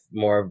with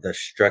more of the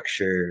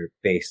structure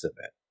base of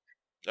it.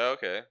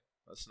 Okay,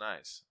 that's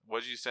nice.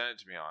 What did you send it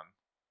to me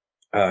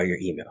on? Your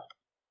email.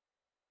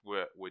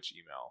 Which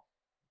email?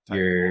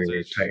 Your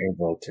Titan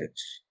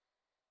Voltage.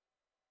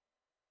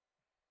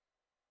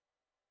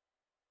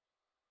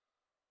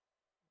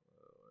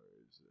 Where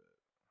is it?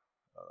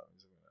 I'm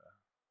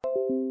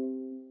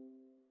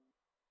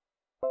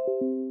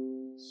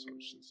just gonna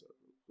search this up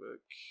real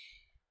quick.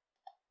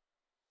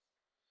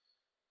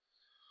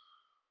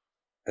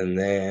 And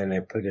then I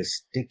put a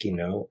sticky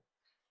note.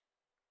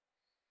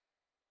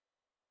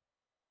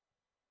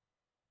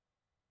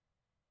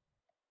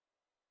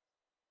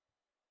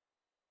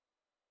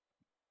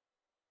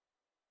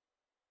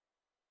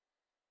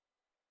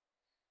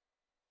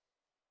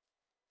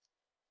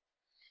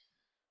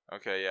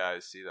 Okay, yeah, I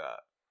see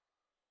that.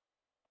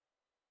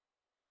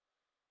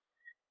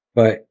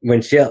 But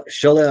when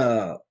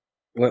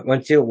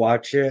once you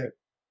watch it,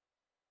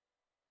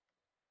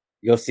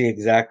 you'll see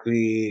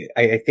exactly.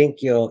 I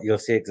think you'll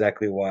see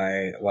exactly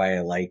why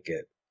I like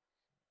it.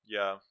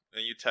 Yeah,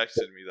 and you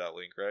texted me that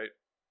link, right?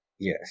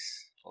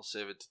 Yes. I'll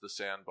save it to the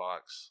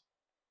sandbox.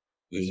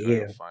 Let's see if I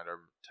Yeah. can find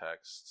our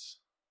texts.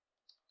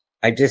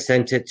 I just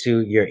sent it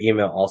to your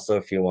email also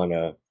if you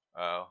wanna.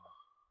 Oh,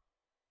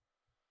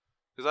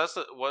 because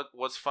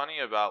what's funny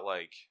about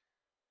like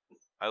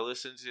I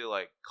listen to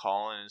like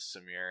Colin and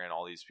Samir and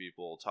all these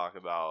people talk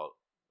about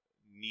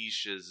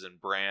niches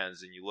and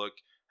brands, and you look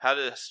how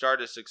to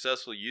start a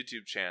successful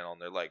YouTube channel,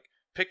 and they're like,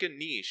 pick a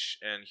niche,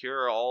 and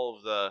here are all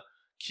of the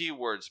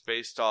keywords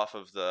based off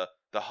of the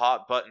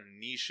hot button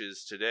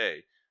niches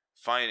today,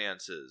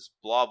 finances,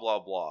 blah blah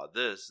blah,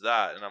 this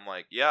that, and I'm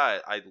like, yeah,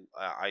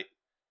 I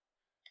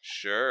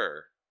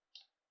sure,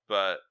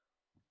 but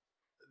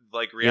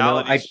like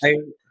reality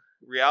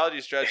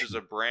stretch as a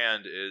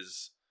brand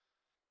is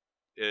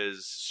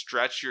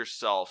stretch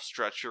yourself,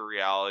 stretch your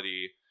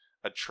reality,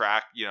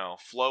 attract,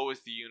 flow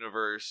with the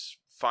universe,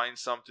 find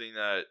something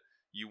that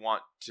you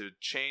want to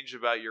change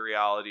about your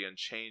reality and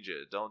change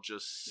it. Don't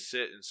just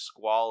sit in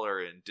squalor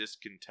and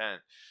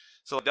discontent.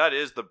 So that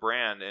is the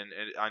brand, and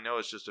I know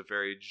it's just a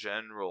very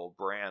general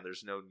brand.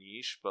 There's no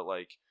niche, but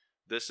like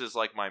this is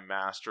like my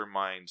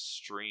mastermind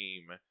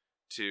stream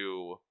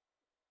to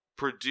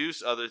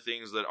produce other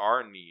things that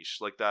are niche,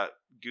 like that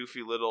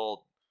goofy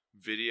little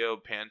video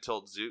pan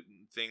tilt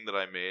zoom thing that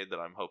I made that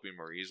I'm hoping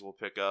Maurice will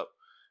pick up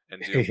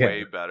and do Yeah.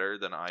 way better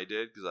than I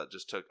did, because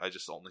I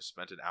just only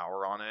spent an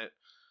hour on it.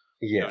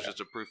 Yeah. It was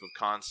just a proof of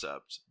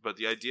concept. But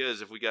the idea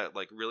is if we get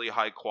like really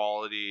high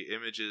quality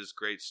images,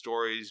 great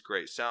stories,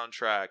 great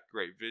soundtrack,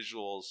 great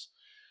visuals,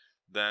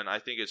 then I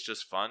think it's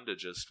just fun to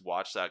just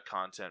watch that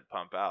content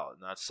pump out.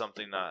 And that's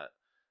something that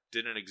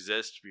didn't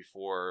exist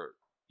before,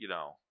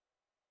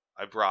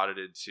 I brought it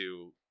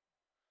into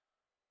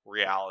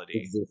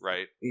reality,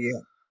 right? Yeah.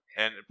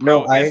 And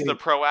it's the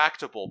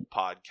Proactable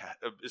podcast.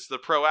 It's the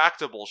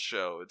Proactable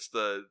show. It's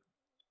the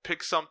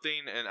pick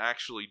something and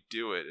actually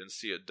do it and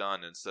see it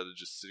done instead of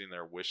just sitting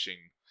there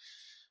wishing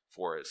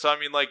for it. So I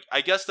mean, like,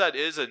 I guess that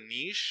is a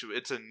niche.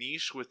 It's a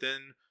niche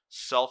within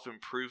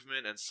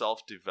self-improvement and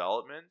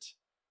self-development.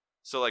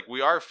 So like we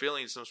are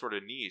filling some sort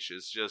of niche.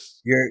 It's just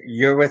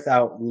you're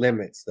without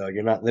limits though.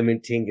 You're not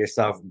limiting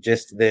yourself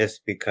just this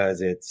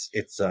because it's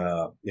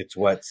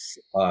what's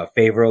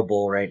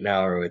favorable right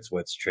now or it's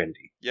what's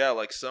trendy. Yeah,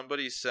 like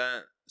somebody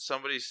sent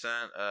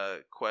a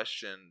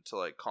question to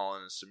like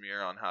Colin and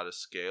Samir on how to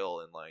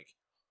scale, and like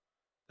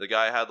the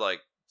guy had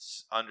like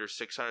under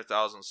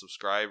 600,000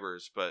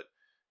 subscribers, but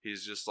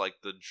he's just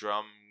like the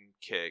drum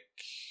kick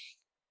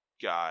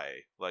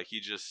guy. Like he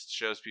just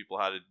shows people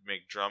how to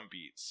make drum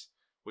beats,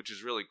 which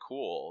is really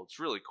cool. It's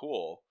really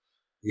cool.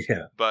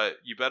 Yeah. But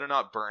you better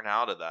not burn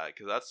out of that,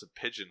 because that's a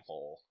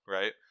pigeonhole,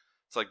 right?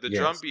 It's like the Yes.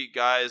 drum beat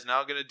guy is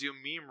now going to do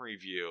meme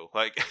review.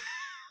 Like,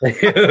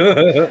 like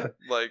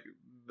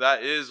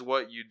that is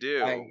what you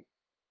do.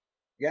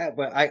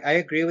 But I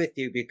agree with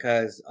you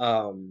because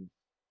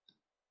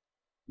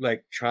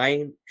like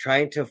trying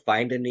to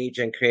find a niche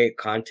and create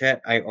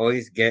content, I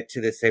always get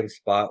to the same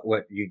spot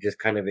what you just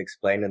kind of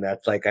explained, and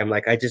that's like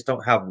I just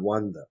don't have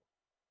one though.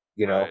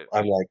 Right.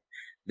 I'm like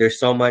there's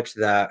so much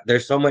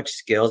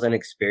skills and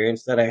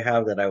experience that I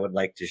have that I would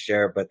like to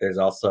share, but there's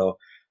also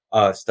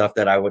stuff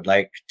that I would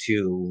like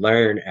to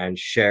learn and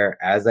share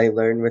as I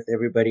learn with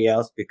everybody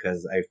else,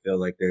 because I feel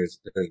like there's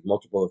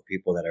multiple of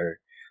people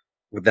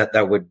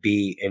that would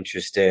be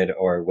interested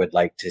or would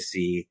like to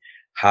see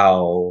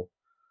how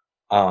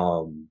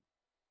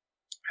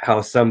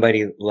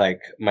somebody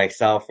like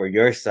myself or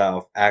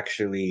yourself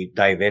actually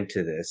dive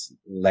into this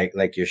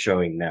like you're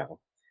showing now.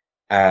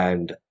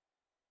 And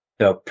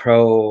the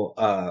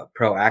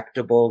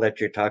proactable that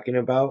you're talking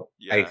about,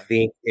 Yeah. I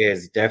think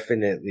is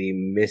definitely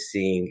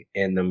missing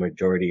in the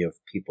majority of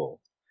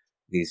people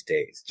these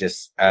days,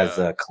 just as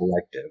a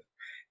collective.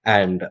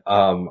 And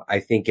I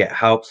think it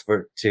helps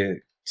for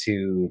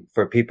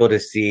people to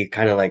see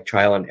kind of like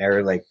trial and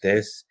error like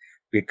this,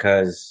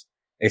 because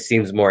it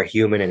seems more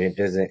human, and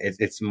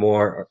it's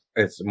more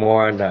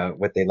on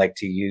what they like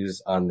to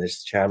use on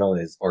this channel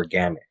is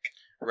organic.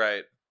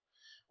 Right.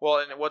 Well,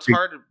 and what's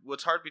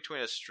hard between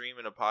a stream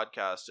and a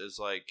podcast is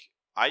like,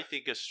 I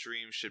think a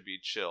stream should be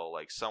chill.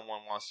 Like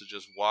someone wants to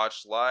just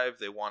watch live,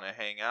 they want to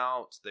hang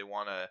out, they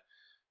want to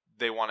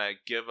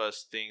give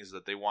us things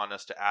that they want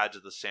us to add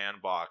to the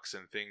sandbox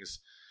and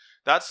things.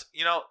 That's,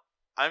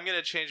 I'm going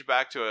to change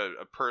back to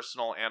a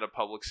personal and a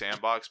public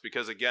sandbox,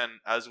 because again,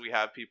 as we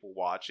have people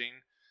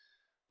watching,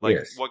 like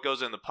Yes. What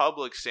goes in the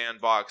public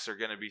sandbox are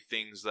going to be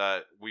things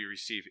that we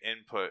receive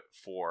input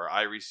for.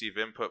 I receive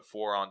input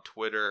for on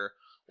Twitter,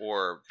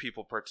 or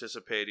people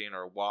participating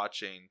or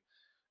watching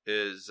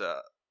is sorry,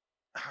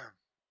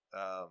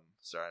 I'm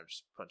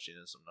just punching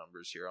in some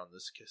numbers here on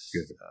this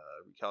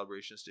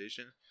recalibration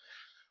station.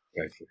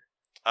 Gotcha.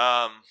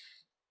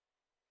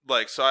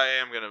 Like, so I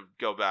am gonna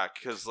go back,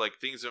 because like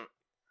things are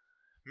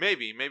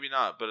maybe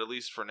not, but at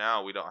least for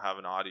now we don't have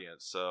an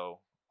audience, so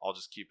I'll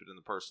just keep it in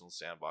the personal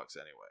sandbox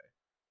anyway.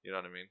 You know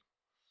what I mean?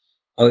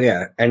 Oh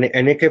yeah, and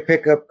it could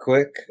pick up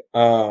quick.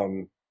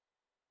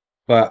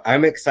 But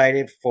I'm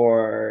excited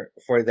for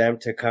them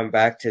to come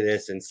back to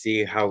this and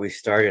see how we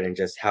started and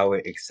just how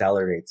it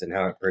accelerates and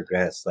how it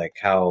progressed, like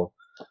how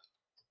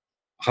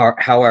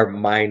our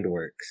mind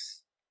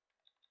works.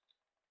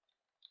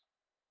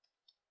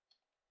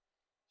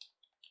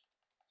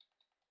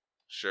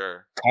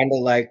 Sure. Kind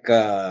of like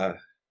I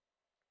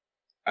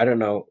don't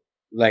know,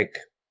 like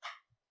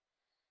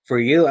for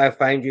you, I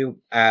find you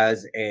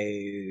as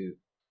a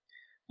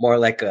more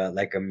like a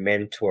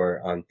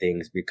mentor on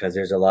things because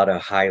there's a lot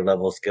of high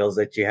level skills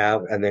that you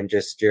have, and then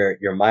just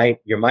your mind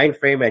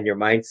frame and your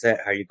mindset,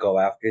 how you go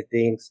after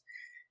things,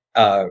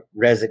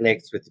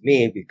 resonates with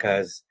me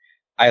because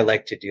I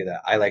like to do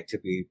that. I like to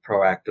be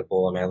proactive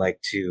and I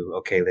like to,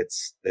 okay,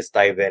 let's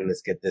dive in,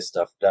 let's get this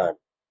stuff done.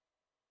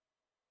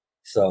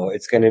 So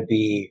it's gonna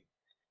be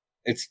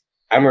it's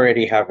I'm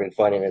already having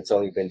fun and it's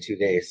only been 2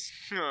 days.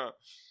 I'm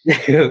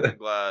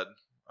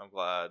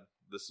glad.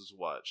 This is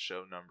what,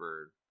 show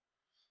number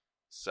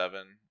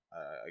 7?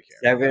 I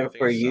can't remember. 7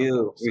 for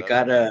you. We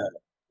seven.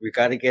 we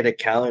gotta get a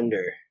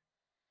calendar.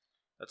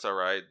 That's all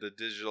right. The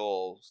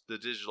digital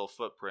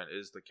footprint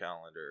is the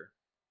calendar.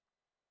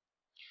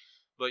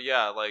 But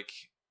yeah, like,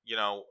 you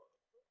know,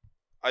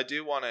 I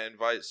do want to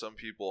invite some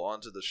people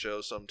onto the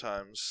show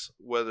sometimes,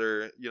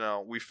 whether, you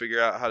know, we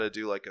figure out how to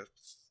do like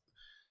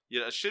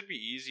it should be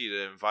easy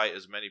to invite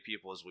as many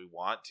people as we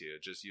want to,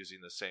 just using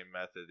the same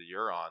method that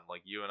you're on.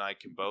 Like, you and I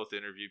can both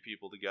interview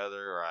people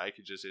together, or I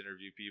could just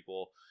interview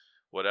people,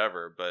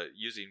 whatever. But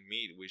using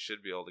Meet, we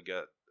should be able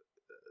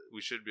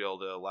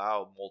to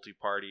allow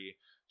multi-party,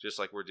 just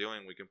like we're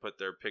doing. We can put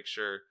their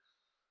picture,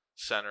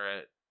 center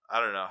it. I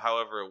don't know,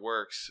 however it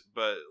works.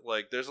 But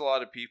like, there's a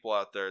lot of people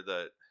out there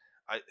that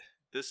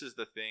this is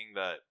the thing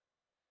that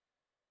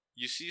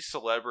you see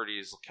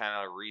celebrities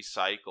kind of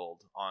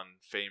recycled on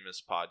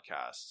famous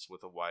podcasts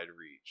with a wide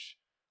reach.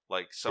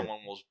 Like,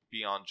 someone will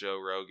be on Joe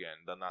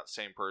Rogan, then that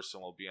same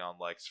person will be on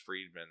Lex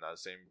Friedman, that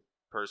same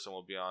person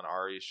will be on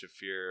Ari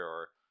Shaffir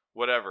or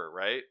whatever,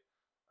 right?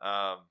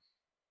 I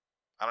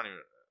don't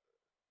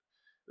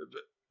even.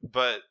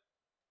 But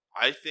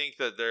I think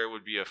that there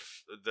would be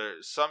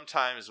there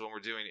sometimes when we're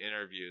doing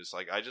interviews,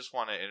 like, I just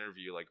want to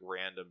interview like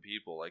random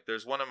people. Like,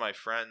 there's one of my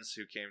friends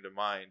who came to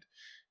mind,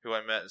 who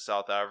I met in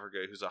South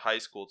Africa, who's a high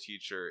school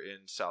teacher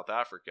in South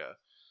Africa.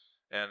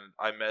 And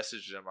I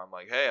messaged him. I'm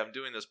like, hey, I'm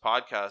doing this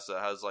podcast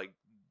that has like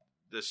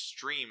this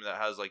stream that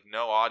has like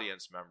no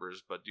audience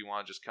members, but do you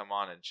want to just come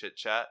on and chit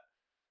chat?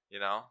 You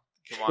know,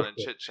 come on and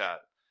chit chat.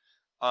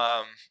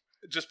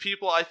 Just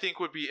people I think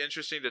would be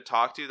interesting to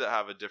talk to that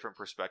have a different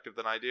perspective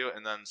than I do.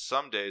 And then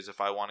some days, if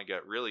I want to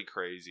get really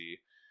crazy,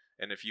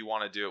 and if you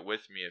want to do it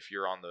with me, if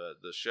you're on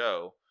the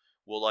show,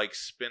 we'll like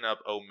spin up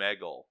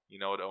Omegle. You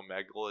know what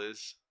Omegle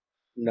is?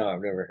 No,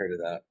 I've never heard of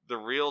that. The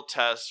real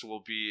test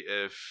will be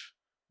if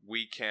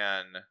we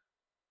can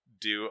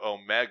do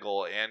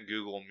Omegle and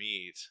Google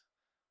Meet,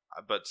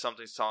 but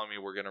something's telling me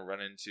we're going to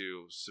run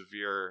into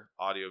severe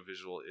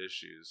audiovisual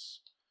issues.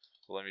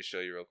 Well, let me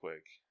show you real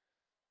quick.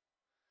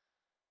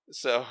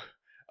 So,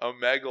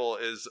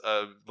 Omegle is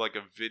like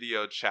a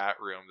video chat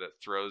room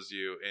that throws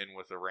you in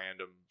with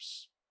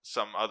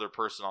some other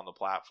person on the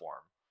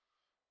platform.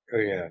 Oh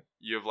yeah.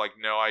 You have like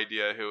no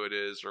idea who it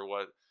is or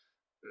what.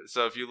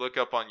 So if you look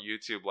up on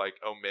YouTube like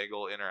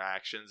Omegle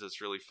interactions, it's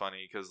really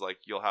funny because like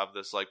you'll have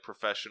this like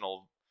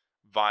professional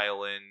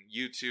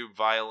YouTube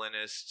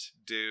violinist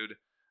dude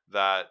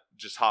that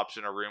just hops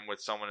in a room with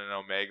someone in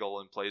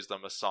Omegle and plays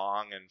them a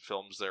song and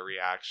films their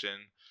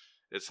reaction.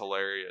 It's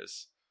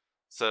hilarious.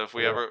 So if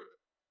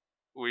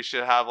we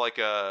should have like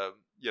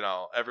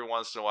every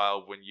once in a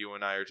while when you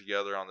and I are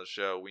together on the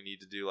show, we need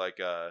to do like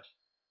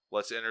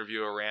let's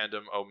interview a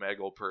random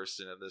Omegle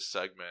person in this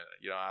segment.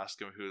 Ask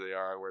them who they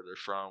are, where they're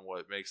from,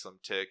 what makes them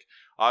tick.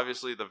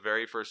 Obviously, the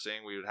very first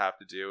thing we would have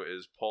to do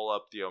is pull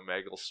up the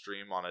Omegle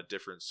stream on a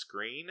different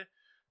screen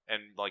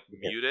and like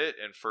mute it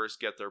and first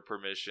get their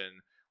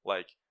permission.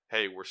 Like,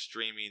 hey, we're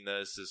streaming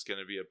this. It's going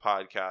to be a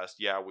podcast.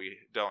 Yeah, we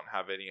don't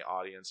have any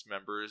audience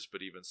members,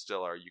 but even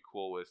still, are you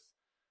cool with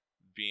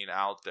being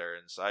out there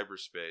in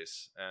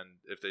cyberspace? And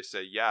if they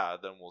say yeah,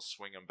 then we'll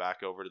swing them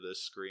back over to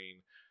this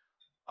screen,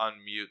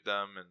 unmute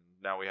them, and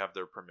now we have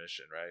their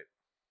permission, right?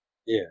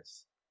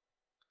 Yes.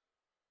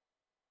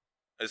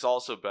 It's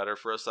also better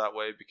for us that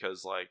way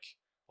because like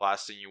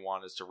last thing you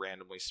want is to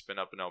randomly spin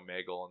up an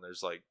Omegle and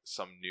there's like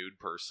some nude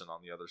person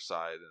on the other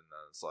side and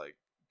then it's like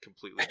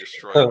completally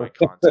destroying my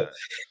content.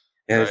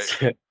 Yes.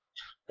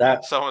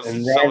 Right?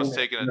 Someone's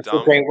taking a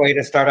dump. A great way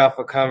to start off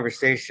a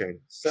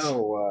conversation.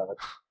 So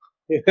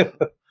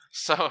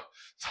so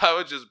I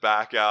would just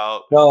back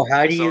out. No,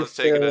 how do you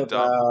feel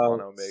about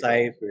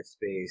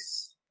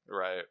cyberspace?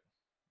 Right.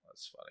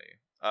 That's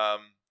funny.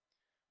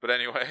 But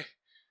anyway,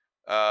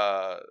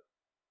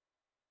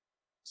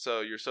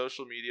 so your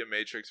social media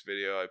matrix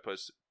video, I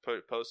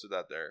posted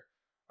that there.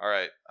 All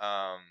right.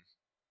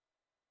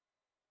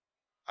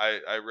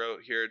 I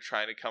wrote here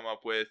trying to come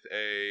up with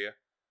a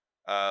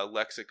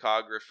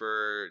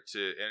lexicographer to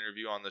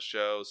interview on the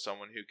show,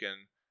 someone who can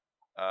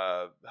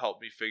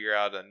help me figure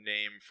out a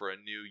name for a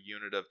new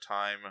unit of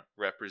time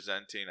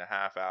representing a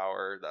half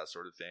hour, that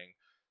sort of thing.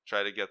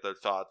 Try to get their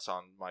thoughts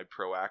on my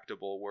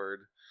proactable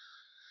word.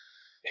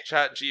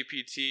 Chat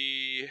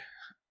GPT,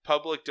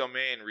 public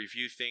domain,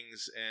 review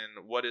things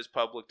in what is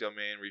public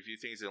domain, review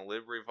things in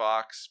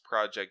LibriVox,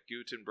 Project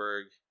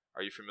Gutenberg.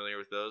 Are you familiar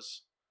with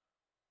those?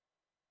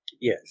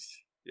 Yes.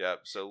 Yeah,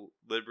 so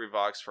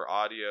LibriVox for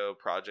audio,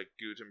 Project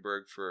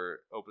Gutenberg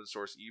for open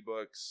source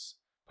ebooks,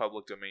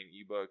 public domain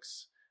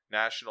ebooks.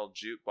 National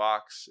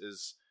Jukebox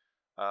is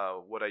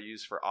what I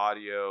use for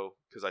audio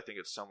because I think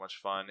it's so much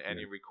fun.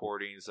 Any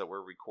recordings that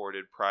were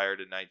recorded prior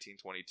to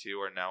 1922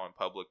 are now in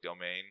public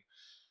domain.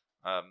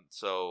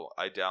 So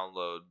I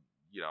download,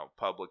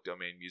 public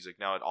domain music.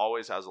 Now it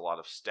always has a lot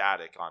of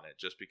static on it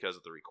just because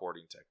of the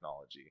recording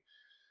technology.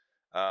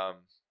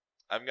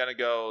 I'm going to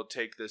go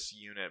take this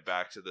unit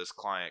back to this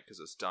client because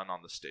it's done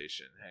on the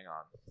station. Hang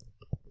on.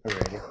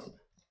 Alrighty.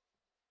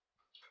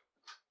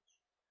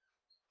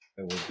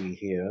 I will be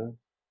here.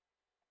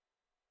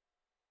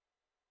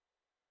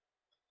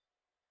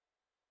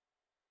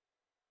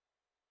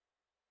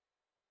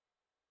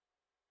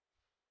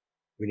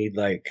 We need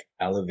like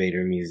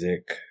elevator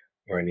music,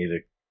 or I need to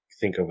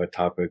think of a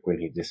topic when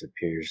he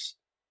disappears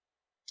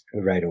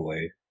right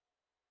away.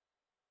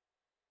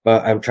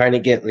 But I'm trying to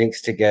get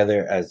links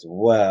together as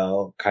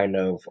well.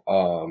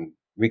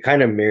 We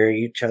kind of mirror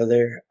each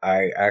other.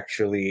 I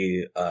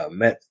actually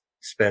met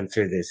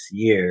Spencer this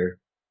year.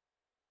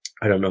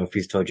 I don't know if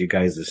he's told you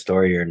guys the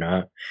story or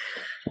not,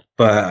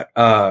 but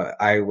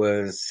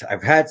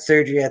I've had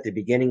surgery at the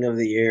beginning of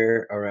the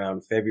year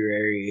around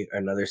February,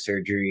 another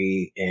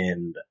surgery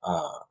in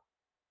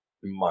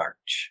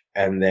March.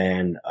 And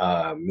then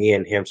me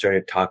and him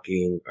started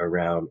talking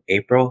around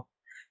April,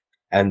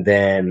 and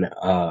then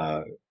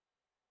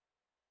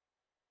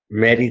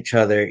met each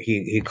other.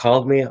 He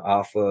called me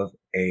off of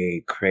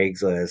a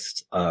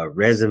Craigslist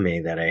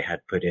resume that I had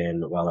put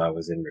in while I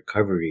was in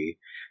recovery.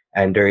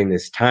 And during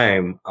this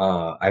time,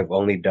 I've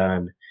only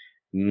done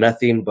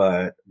nothing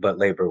but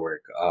labor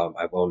work.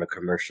 I've owned a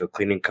commercial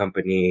cleaning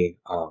company,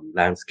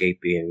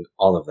 landscaping,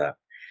 all of that.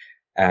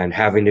 And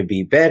having to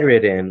be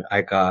bedridden,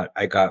 I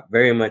got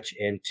very much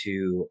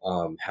into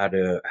how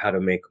to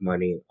make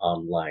money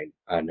online.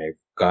 And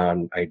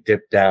I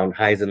dipped down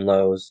highs and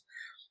lows.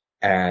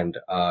 And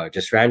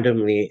just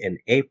randomly in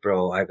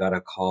April, I got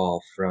a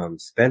call from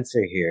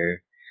Spencer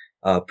here,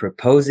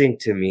 proposing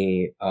to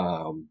me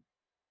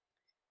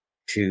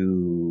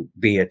to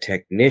be a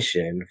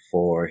technician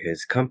for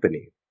his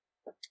company.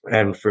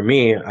 And for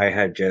me, I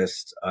had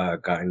just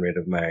gotten rid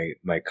of my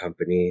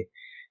company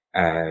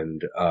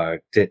and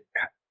did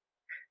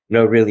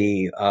no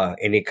really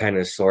any kind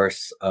of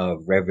source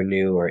of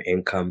revenue or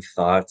income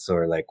thoughts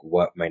or like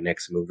what my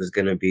next move is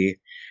going to be.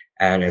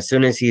 And as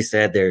soon as he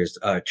said there's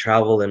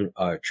traveling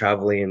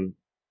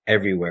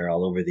everywhere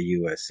all over the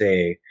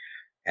USA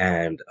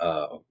and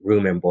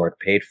room and board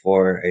paid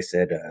for, I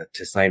said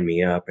to sign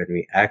me up. And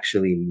we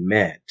actually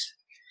met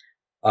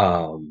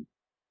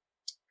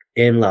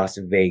in Las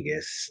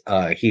Vegas.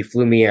 He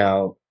flew me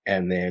out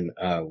and then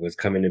was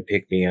coming to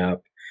pick me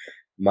up.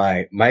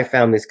 My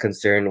family's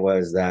concern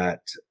was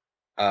that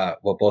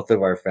both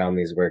of our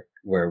families were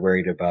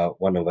worried about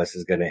one of us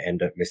is going to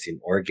end up missing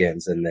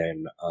organs. And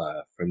then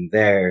from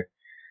there,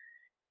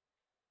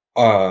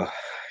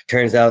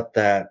 turns out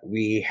that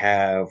we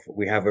have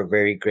a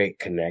very great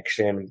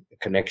connection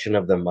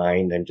of the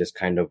mind and just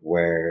kind of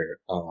where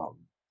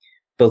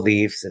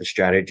beliefs and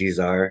strategies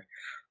are.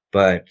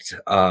 But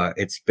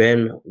it's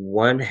been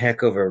one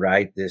heck of a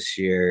ride this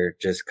year,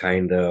 just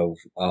kind of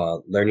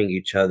learning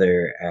each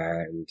other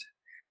and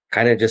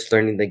kind of just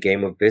learning the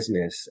game of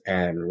business.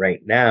 And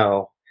right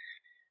now,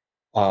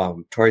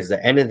 towards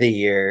the end of the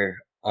year,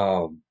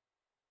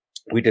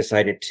 we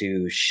decided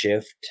to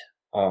shift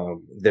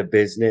the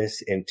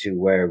business into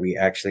where we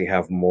actually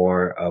have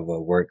more of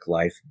a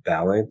work-life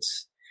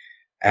balance.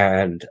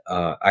 And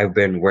I've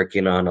been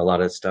working on a lot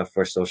of stuff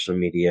for social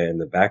media in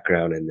the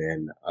background. And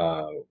then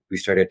we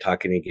started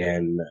talking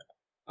again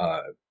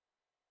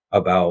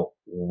about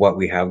what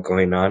we have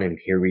going on. And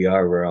here we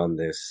are, we're on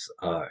this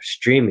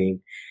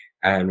streaming.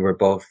 And we're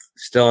both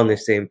still on the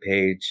same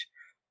page.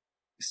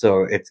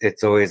 So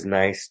it's always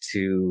nice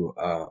to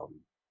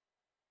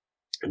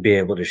be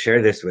able to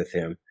share this with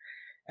him.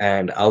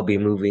 And I'll be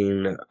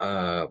moving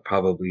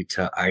probably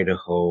to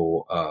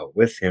Idaho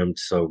with him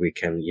so we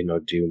can,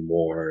 do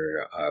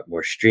more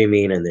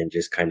streaming and then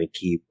just kind of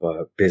keep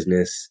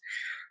business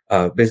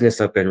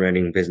up and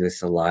running,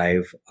 business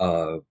alive.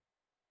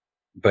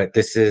 But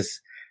this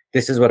is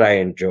what I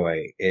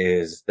enjoy,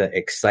 is the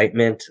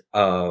excitement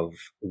of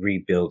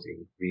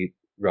rebuilding,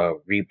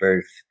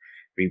 rebirth.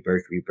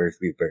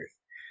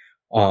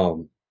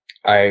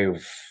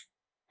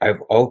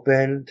 I've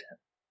opened,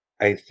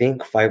 I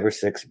think, 5 or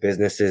 6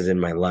 businesses in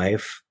my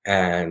life,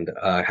 and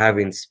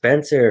having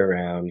Spencer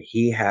around,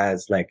 he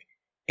has like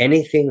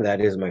anything that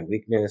is my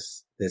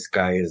weakness. This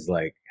guy is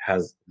like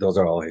those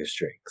are all his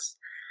strengths.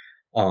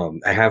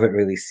 I haven't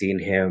really seen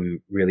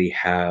him really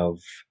have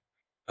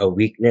a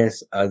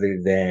weakness other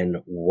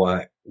than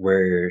what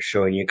we're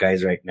showing you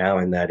guys right now,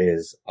 and that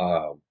is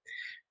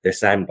the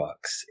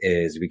sandbox.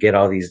 Is we get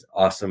all these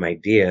awesome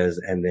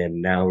ideas, and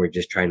then now we're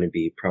just trying to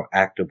be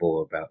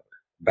proactable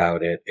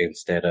about it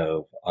instead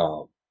of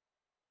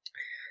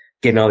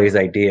getting all these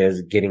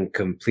ideas, getting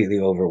completely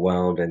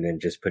overwhelmed, and then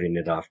just putting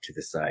it off to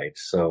the side.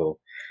 So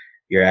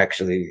you're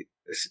actually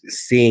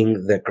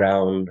seeing the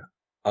ground,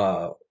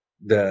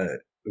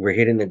 we're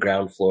hitting the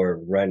ground floor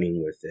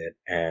running with it,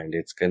 and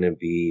it's going to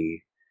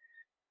be,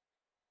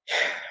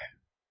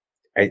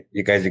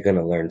 you guys are going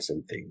to learn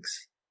some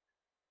things.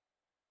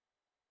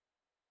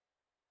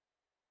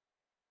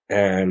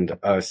 And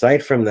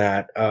aside from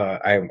that,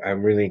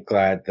 I'm really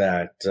glad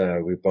that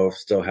we both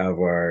still have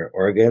our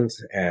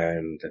organs,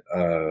 and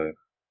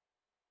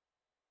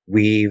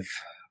we've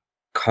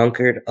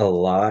conquered a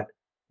lot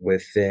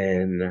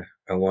within,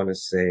 I want to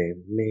say,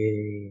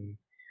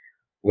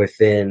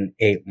 within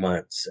 8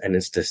 months, and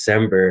it's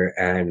December,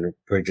 and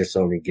we're just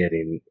only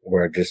getting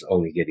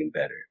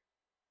better.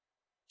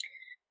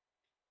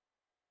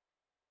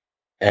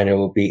 And it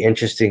will be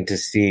interesting to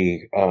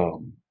see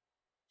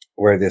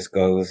where this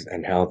goes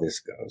and how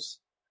this goes.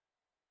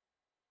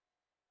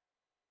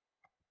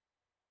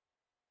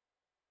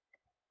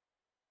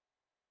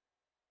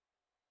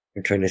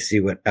 I'm trying to see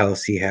what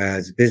else he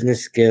has.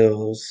 Business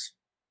skills,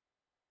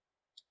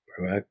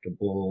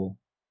 proactable.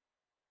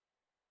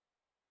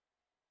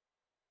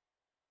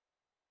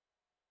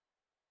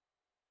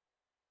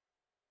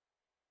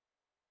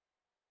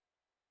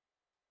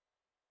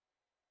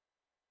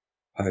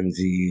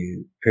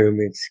 Ponzi,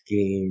 pyramid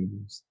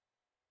schemes.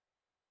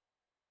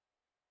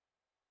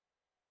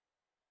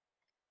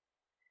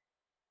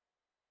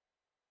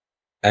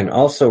 And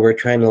also, we're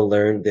trying to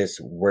learn this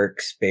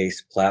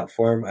workspace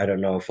platform. I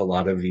don't know if a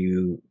lot of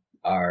you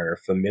are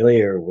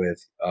familiar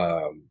with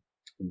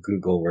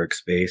Google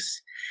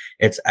Workspace.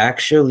 It's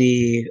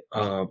actually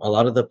a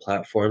lot of the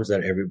platforms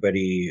that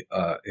everybody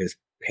is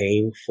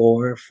paying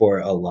for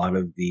a lot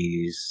of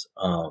these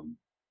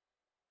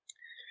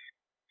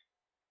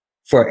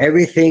for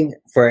everything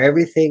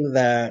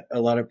that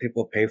a lot of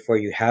people pay for.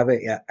 You have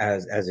it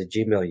as a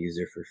Gmail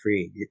user for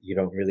free.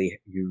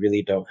 You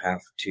really don't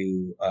have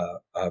to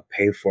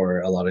pay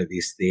for a lot of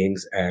these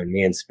things. And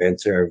me and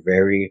Spencer are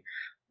very,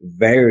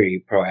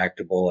 very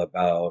proactable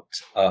about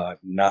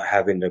not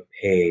having to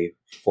pay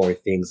for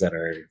things that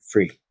are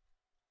free.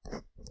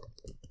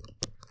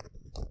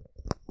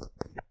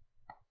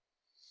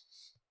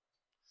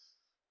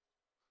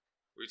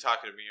 Were you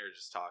talking to me or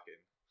just talking?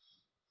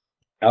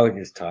 I was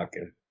just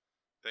talking.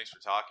 Thanks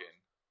for talking.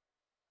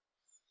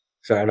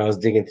 Sorry, when I was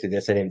digging through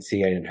this, I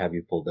didn't have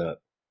you pulled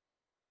up.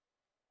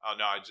 Oh,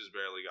 no, I just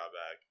barely got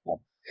back. Oh,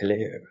 hello.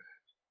 Yeah.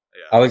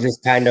 I was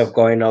just kind of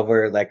going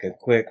over like a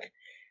quick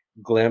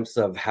glimpse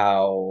of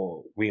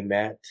how we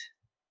met.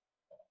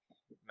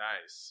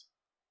 Nice.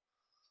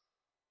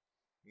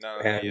 No,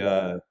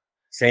 And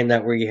saying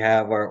that we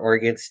have our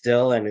organs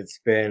still, and it's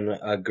been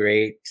a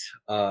great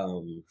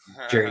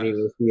journey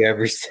with you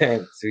ever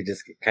since. We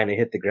just kind of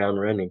hit the ground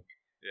running.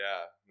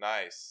 Yeah,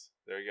 nice.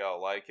 There you go.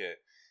 Like it.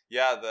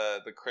 Yeah,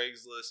 the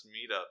Craigslist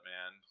meetup,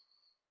 man.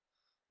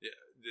 Yeah,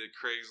 the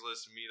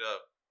Craigslist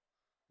meetup.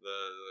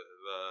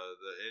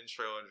 The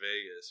intro in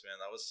Vegas, man.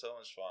 That was so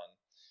much fun.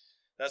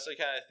 That's the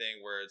kind of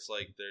thing where it's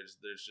like there's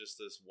just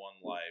this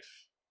one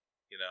life,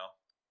 you know.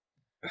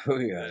 Oh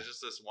yeah. There's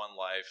just this one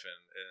life,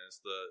 and it's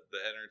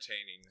the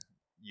entertaining,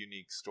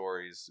 unique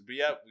stories. But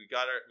yeah, we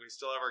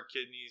still have our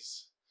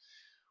kidneys.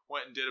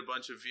 Went and did a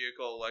bunch of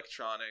vehicle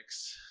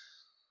electronics.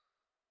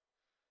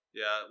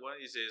 Yeah, one of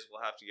these days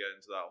we'll have to get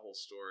into that whole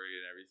story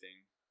and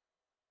everything.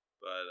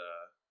 But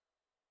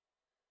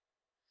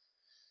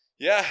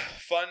yeah,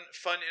 fun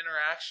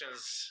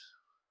interactions.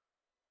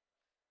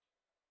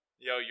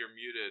 Yo, you're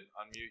muted.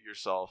 Unmute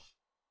yourself.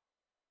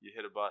 You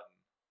hit a button.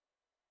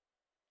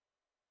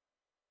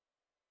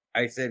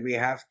 I said we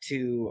have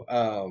to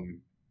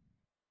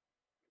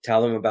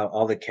tell them about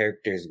all the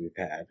characters we've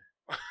had.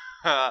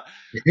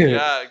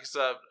 Yeah,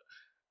 except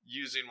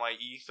using my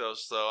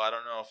ethos, though, I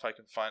don't know if I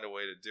can find a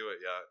way to do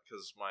it yet,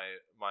 because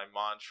my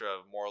mantra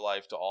of more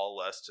life to all,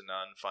 less to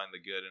none, find the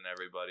good in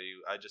everybody,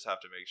 I just have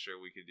to make sure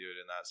we could do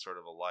it in that sort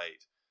of a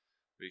light,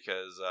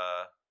 because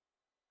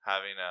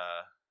having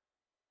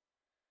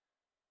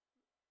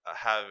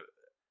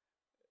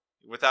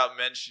without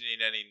mentioning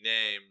any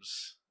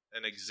names,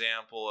 an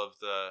example of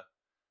the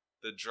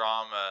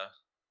drama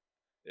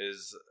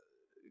is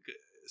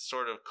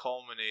sort of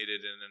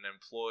culminated in an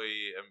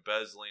employee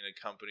embezzling a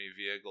company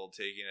vehicle,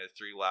 taking it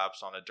 3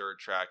 laps on a dirt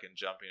track and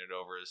jumping it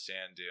over a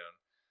sand dune,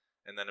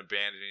 and then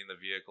abandoning the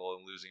vehicle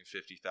and losing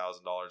 $50,000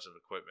 of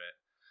equipment.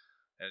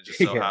 And it just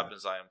so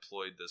happens I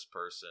employed this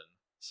person.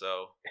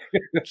 So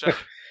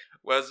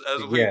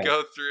as we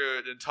go through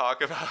it and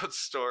talk about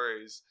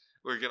stories,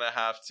 we're gonna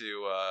have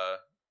to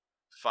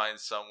find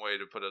some way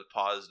to put a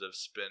positive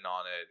spin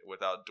on it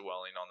without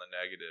dwelling on the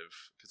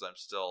negative, because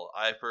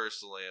I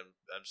personally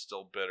am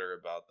still bitter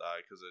about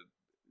that, because it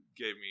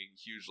gave me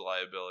huge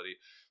liability.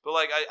 But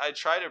like I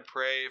try to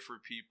pray for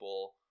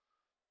people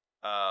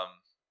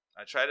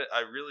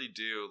I really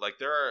do. Like,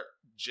 there are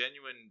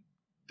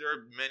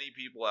many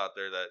people out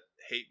there that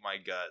hate my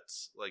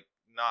guts. Like,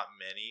 not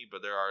many,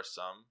 but there are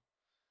some.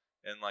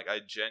 And, like, I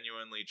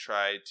genuinely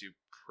try to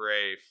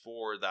pray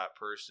for that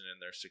person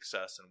and their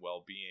success and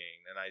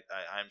well-being. And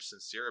I'm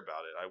sincere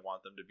about it. I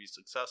want them to be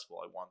successful.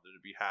 I want them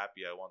to be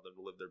happy. I want them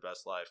to live their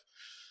best life.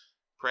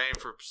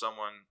 Praying for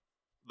someone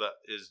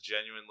that is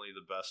genuinely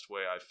the best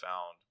way I've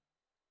found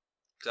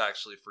to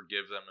actually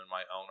forgive them in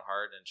my own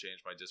heart and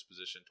change my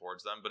disposition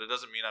towards them. But it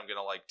doesn't mean I'm going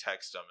to, like,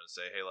 text them and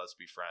say, hey, let's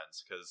be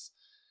friends. Because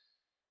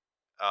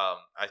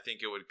I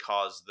think it would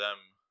cause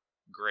them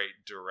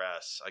great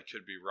duress. I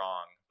could be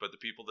wrong, but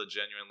the people that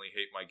genuinely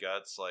hate my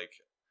guts,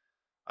 like,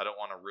 I don't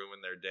want to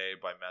ruin their day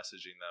by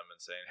messaging them and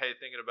saying, hey,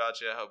 thinking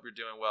about you, I hope you're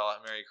doing well,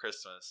 Merry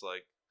Christmas,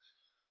 like,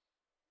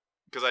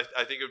 because I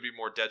think it would be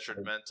more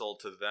detrimental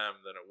to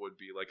them than it would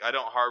be. Like, I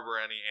don't harbor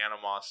any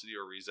animosity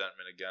or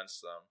resentment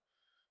against them,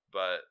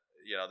 but,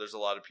 you know, there's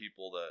a lot of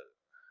people that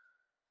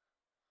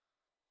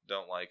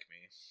don't like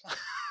me.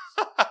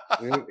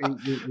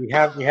 You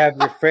have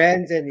your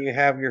friends and you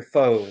have your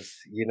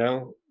foes, you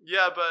know?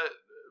 Yeah, but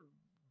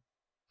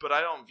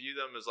I don't view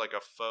them as, like,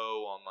 a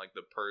foe on, like,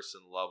 the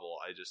person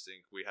level. I just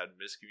think we had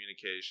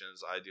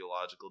miscommunications,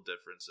 ideological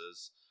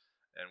differences,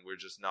 and we're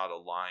just not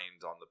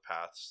aligned on the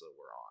paths that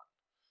we're on.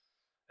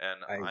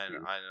 And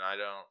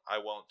I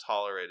won't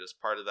tolerate, as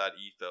part of that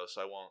ethos,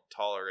 I won't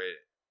tolerate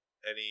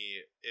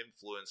any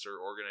influence or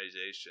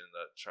organization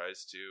that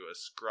tries to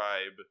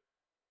ascribe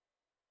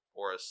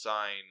or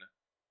assign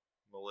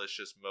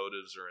malicious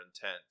motives or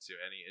intent to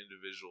any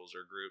individuals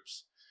or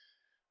groups.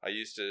 I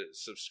used to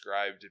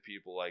subscribe to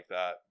people like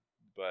that,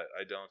 but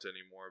I don't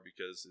anymore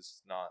because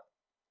it's not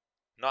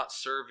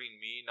serving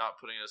me, not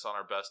putting us on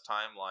our best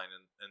timeline,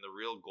 and the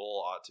real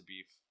goal ought to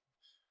be,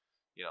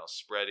 you know,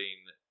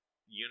 spreading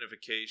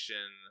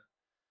unification.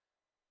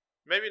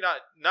 Maybe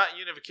not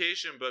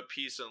unification, but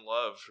peace and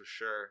love for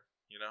sure,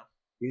 you know?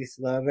 Peace,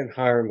 love, and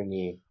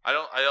harmony. I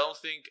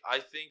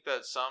think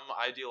that some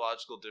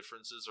ideological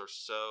differences are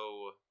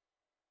so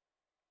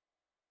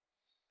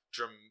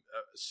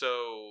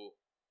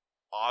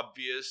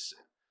obvious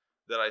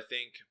that I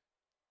think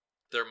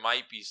there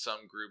might be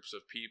some groups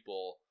of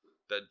people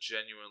that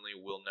genuinely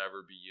will never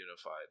be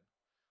unified.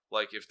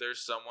 Like, if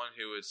there's someone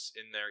who is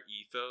in their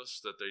ethos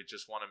that they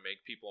just want to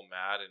make people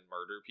mad and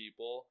murder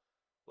people,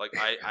 like,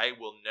 I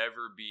will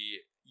never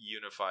be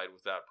unified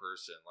with that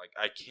person. Like,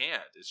 I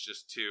can't. It's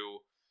just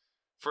too...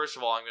 First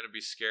of all, I'm going to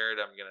be scared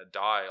I'm going to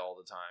die all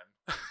the time.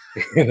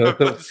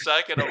 But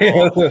second of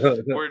all,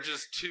 we're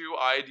just too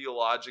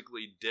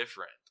ideologically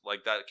different.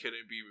 Like, that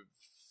couldn't be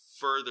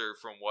further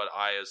from what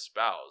I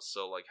espouse.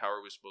 So, like, how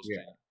are we supposed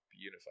to be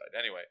unified?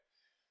 Anyway,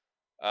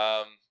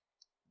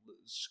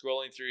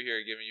 scrolling through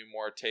here, giving you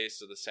more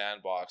taste of the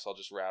sandbox. I'll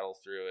just rattle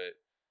through it.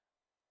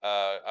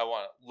 I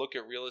want to look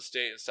at real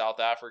estate in South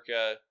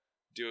Africa.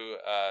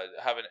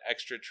 Have an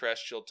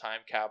extraterrestrial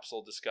time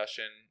capsule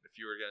discussion. If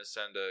you were going to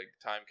send a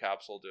time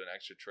capsule to an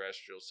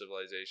extraterrestrial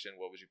civilization,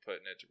 what would you put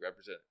in it to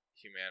represent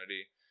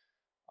humanity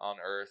on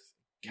Earth?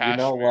 Kashmir. You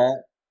know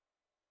what?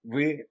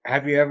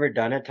 Have you ever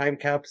done a time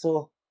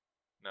capsule?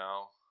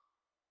 No.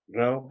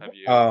 Have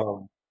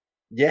you?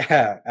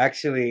 Yeah,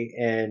 actually,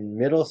 in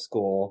middle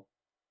school,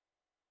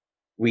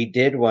 we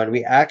did one. I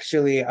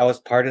was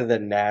part of the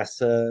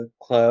NASA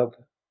club.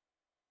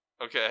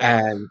 Okay.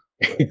 And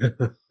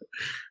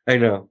I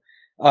know.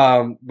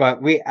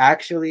 But we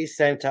actually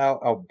sent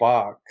out a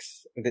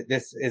box.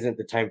 This isn't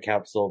the time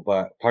capsule,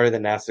 but part of the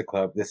NASA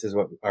club. This is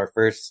what our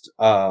first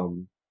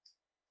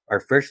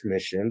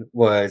mission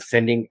was,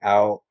 sending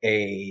out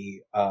a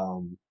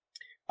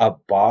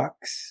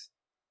box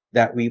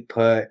that we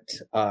put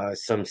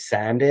some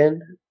sand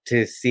in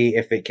to see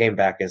if it came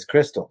back as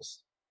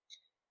crystals.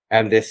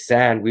 And this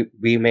sand,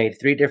 we made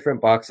 3 different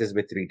boxes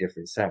with 3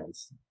 different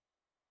sands.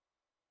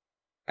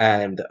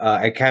 And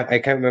I can't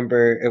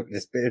remember,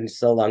 it's been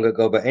so long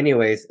ago, but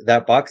anyways,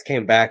 that box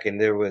came back and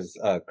there was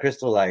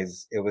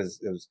crystallized. It was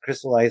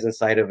crystallized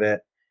inside of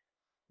it.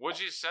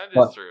 What'd you send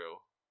it through?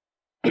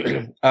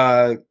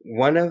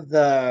 One of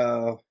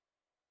the...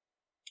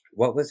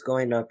 What was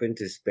going up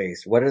into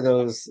space? What are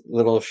those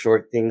little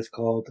short things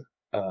called?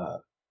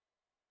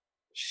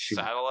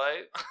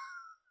 Satellite?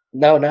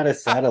 No, not a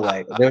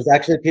satellite. There was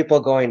actually people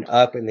going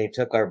up, and they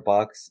took our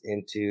box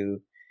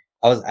into...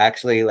 I was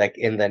actually, like,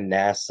 in the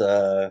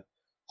NASA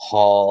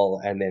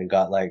hall, and then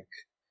got, like,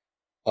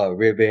 a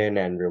ribbon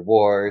and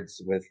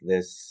rewards with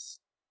this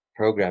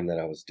program that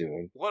I was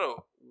doing. What a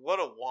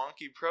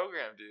wonky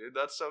program, dude.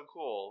 That's so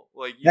cool.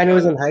 Like, and it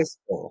was in high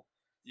school.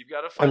 You've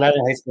got to find... not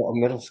in high school,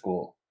 middle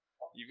school.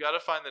 You've got to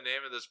find the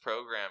name of this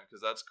program,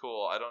 because that's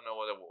cool. I don't know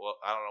what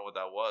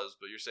that was,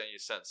 but you're saying you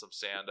sent some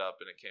sand up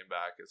and it came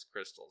back as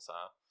crystals,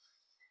 huh?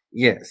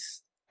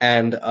 Yes.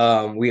 And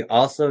we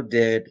also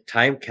did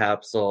time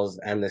capsules,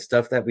 and the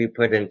stuff that we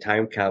put in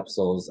time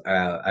capsules,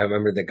 I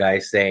remember the guy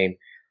saying,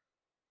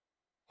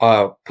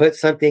 put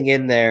something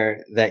in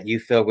there that you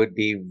feel would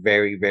be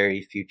very,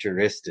 very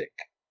futuristic.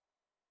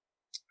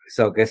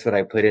 So guess what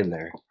I put in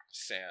there?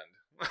 Sand.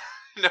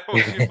 No,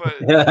 what you put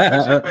in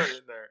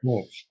there?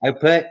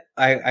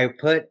 I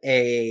put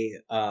a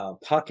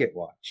pocket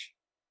watch.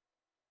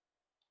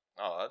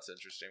 Oh, that's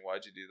interesting.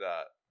 Why'd you do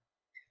that?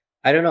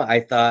 I don't know. I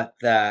thought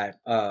that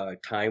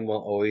time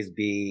will always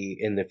be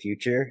in the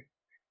future.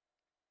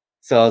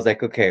 So I was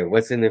like, okay,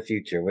 what's in the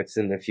future? What's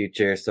in the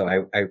future? So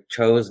I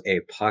chose a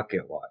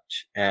pocket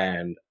watch,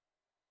 and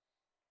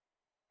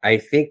I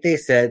think they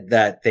said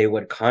that they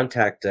would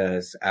contact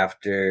us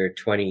after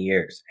 20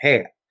 years.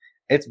 Hey,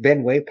 it's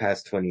been way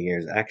past 20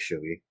 years,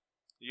 actually.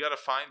 You gotta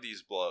find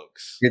these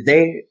blokes. Did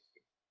they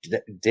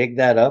dig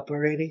that up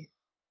already?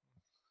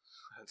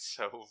 That's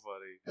so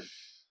funny.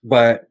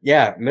 But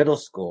yeah, middle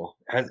school.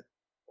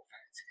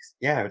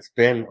 It's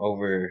been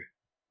over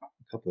a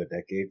couple of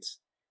decades,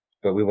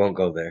 but we won't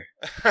go there.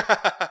 Nice.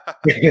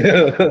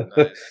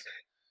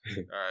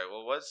 All right.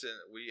 Well,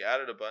 we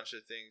added a bunch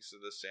of things to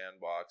the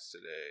sandbox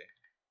today.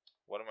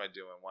 What am I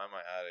doing? Why am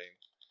I adding?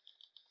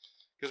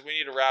 Because we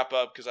need to wrap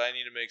up. Because I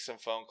need to make some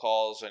phone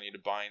calls. I need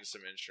to bind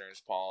some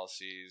insurance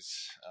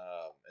policies,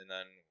 and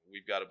then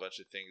we've got a bunch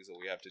of things that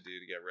we have to do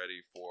to get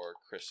ready for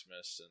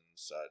Christmas and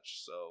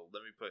such. So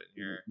let me put in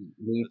here.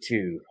 Me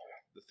too.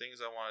 The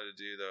things I wanted to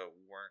do that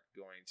weren't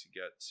going to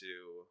get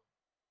to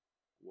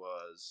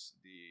was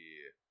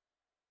the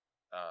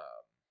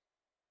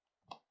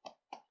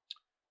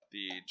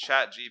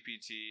Chat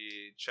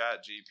GPT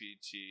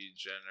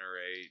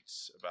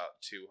generates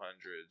about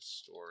 200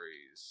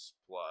 stories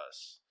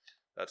plus.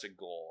 That's a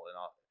goal, and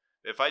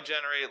if I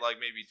generate like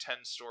maybe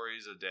 10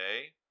 stories a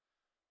day,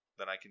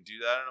 then I can do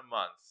that in a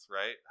month,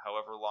 right?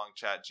 However long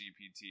Chat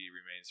GPT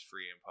remains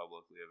free and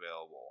publicly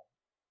available.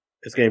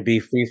 It's gonna be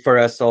free for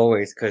us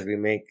always because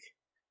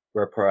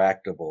we're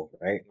proactable,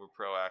 right? We're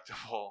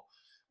proactable.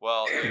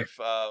 Well, if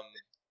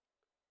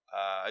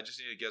I just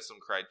need to get some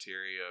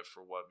criteria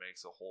for what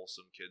makes a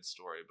wholesome kid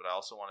story, but I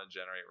also want to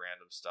generate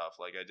random stuff.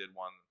 Like I did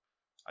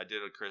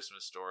a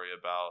Christmas story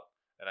about,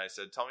 and I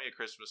said, tell me a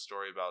Christmas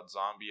story about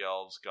zombie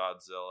elves,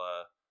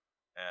 Godzilla,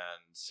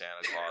 and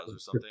Santa Claus or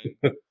something.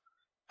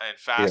 And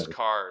fast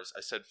cars.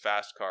 I said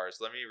fast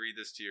cars. Let me read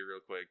this to you real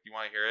quick. You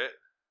want to hear it?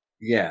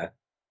 Yeah.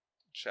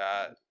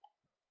 Chat.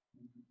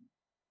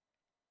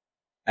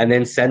 And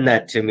then send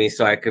that to me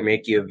so I can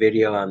make you a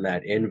video on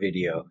that in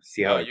video.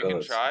 See how it goes.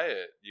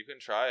 You can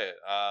try it.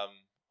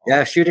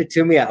 Yeah, shoot it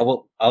to me.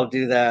 I'll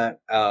do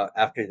that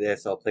after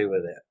this. I'll play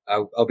with it.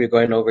 I'll be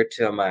going over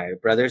to my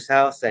brother's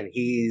house, and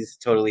he's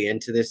totally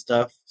into this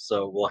stuff.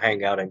 So we'll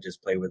hang out and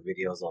just play with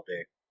videos all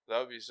day. That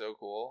would be so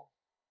cool.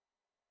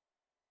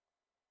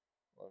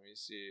 Let me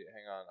see.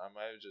 Hang on. I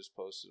might have just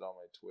posted on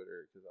my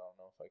Twitter because I don't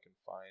know if I can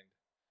find.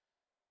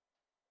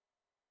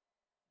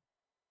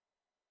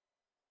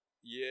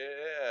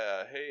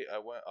 Yeah. Hey,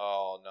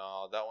 oh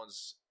no, that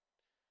one's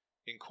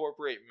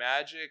incorporate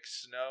magic,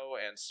 snow,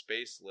 and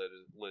space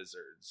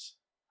lizards.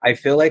 I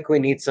feel like we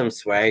need some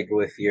swag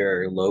with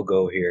your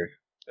logo here.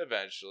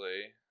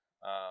 Eventually.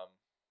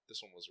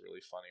 This one was a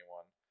really funny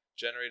one.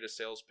 Generate a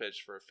sales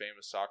pitch for a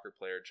famous soccer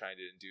player trying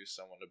to induce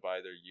someone to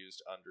buy their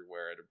used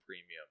underwear at a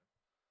premium.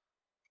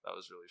 That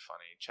was really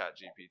funny.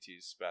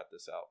 ChatGPT spat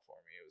this out for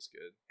me. It was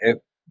good.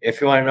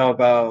 If you want to know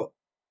about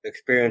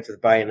experience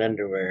with buying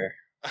underwear,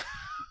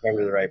 come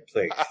to the right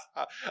place.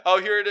 Oh,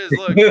 here it is.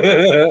 Look.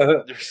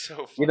 You're so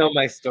funny. You know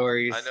my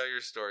stories. I know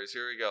your stories.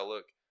 Here we go.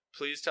 Look.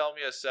 Please tell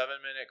me a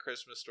 7-minute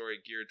Christmas story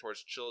geared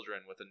towards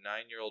children with a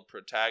 9-year-old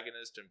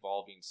protagonist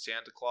involving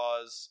Santa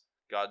Claus,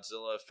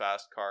 Godzilla,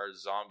 fast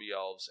cars, zombie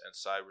elves, and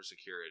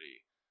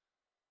cybersecurity.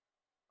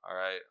 All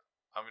right.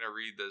 I'm going to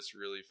read this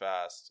really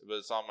fast, but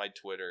it's on my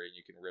Twitter, and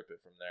you can rip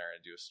it from there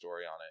and do a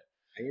story on it.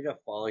 I need to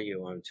follow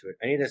you on Twitter.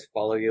 I need to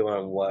follow you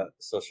on what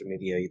social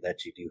media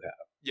that you do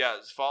have. Yeah,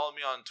 follow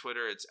me on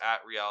Twitter. It's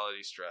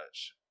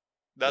 @RealityStretch.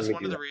 That's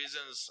one of the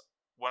reasons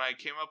when I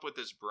came up with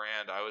this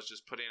brand, I was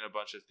just putting a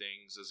bunch of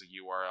things as a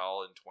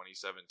URL in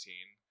 2017,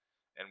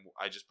 and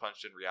I just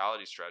punched in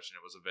Reality Stretch, and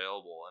it was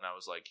available, and I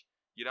was like,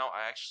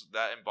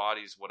 that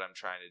embodies what I'm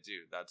trying to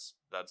do.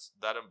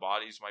 That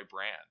embodies my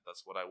brand.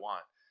 That's what I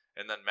want.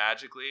 And then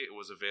magically, it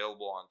was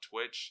available on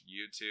Twitch,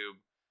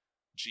 YouTube,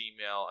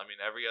 Gmail. I mean,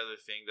 every other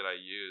thing that I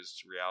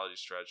used, Reality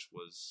Stretch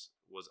was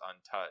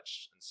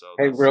untouched. And so,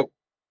 hey,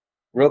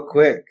 real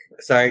quick,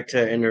 sorry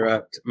to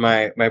interrupt.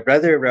 My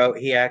brother wrote.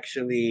 He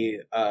actually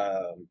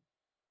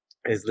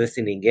is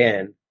listening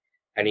in,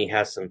 and he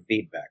has some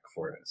feedback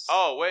for us.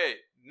 Oh wait,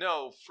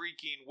 no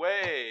freaking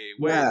way!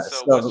 Wait, yeah,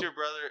 so what's your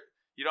brother?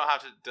 You don't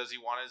have to. Does he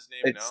want his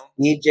name known?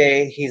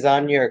 DJ. He's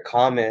on your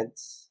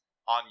comments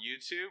on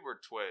YouTube or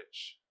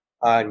Twitch.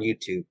 On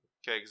YouTube.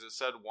 Okay, because it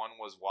said one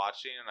was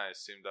watching, and I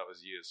assumed that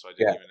was you, so I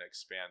didn't even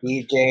expand.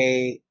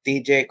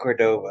 DJ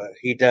Cordova.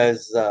 He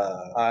does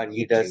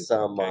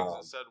some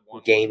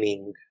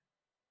gaming.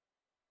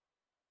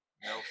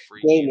 No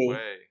freaking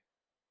way.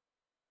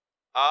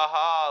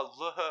 Aha!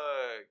 Look.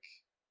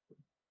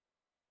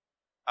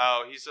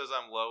 Oh, he says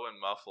I'm low and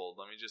muffled.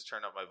 Let me just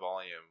turn up my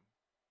volume.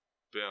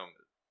 Boom.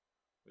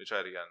 Let me try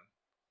it again.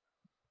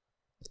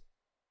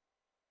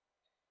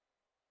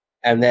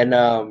 And then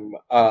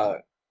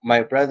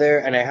my brother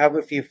and I have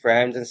a few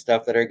friends and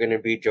stuff that are going to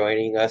be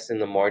joining us in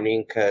the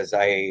morning because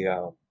I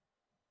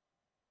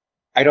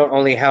don't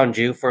only hound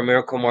you for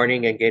Miracle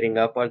Morning and getting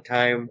up on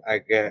time.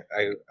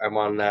 I'm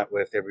on that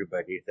with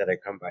everybody that I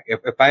come by.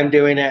 If I'm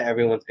doing it,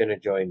 everyone's going to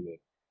join me.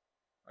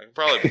 I can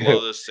probably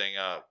blow this thing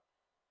up.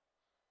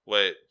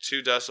 Wait,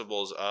 2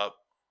 decibels up,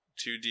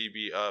 2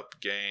 dB up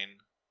gain.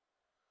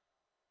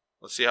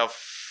 Let's see how,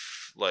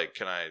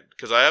 can I,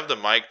 because I have the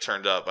mic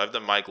turned up. I have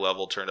the mic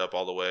level turned up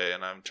all the way,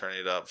 and I'm turning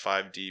it up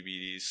 5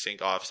 dB.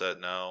 Sync offset,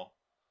 no.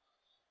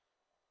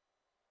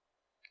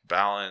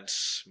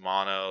 Balance,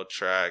 mono,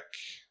 track.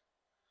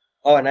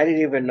 Oh, and I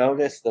didn't even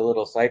notice the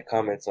little side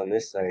comments on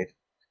this side.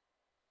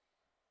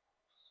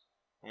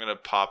 I'm going to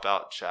pop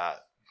out chat.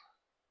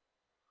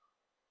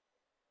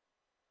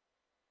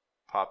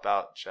 Pop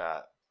out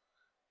chat.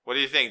 What do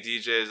you think,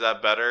 DJ? Is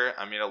that better?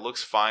 I mean, it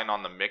looks fine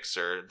on the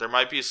mixer. There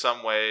might be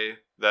some way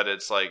that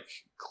it's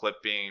like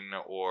clipping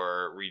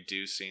or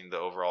reducing the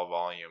overall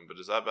volume, but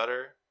is that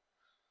better?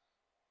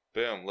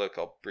 Boom, look,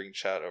 I'll bring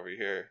chat over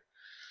here.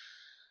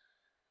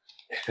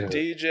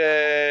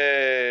 DJ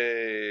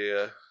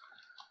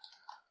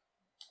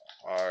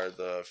are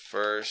the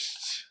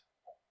first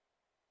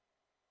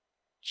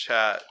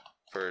chat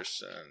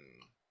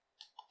person.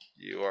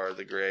 You are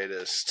the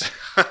greatest.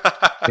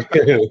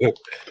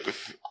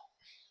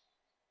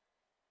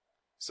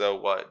 So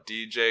what?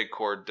 DJ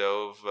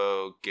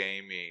Cordovo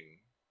Gaming.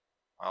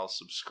 I'll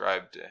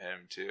subscribe to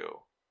him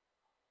too.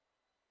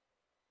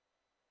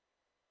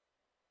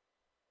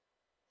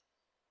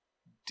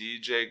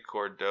 DJ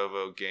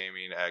Cordovo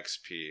Gaming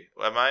XP.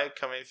 Am I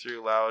coming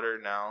through louder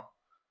now?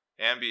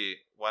 Amby,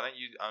 why don't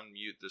you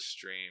unmute the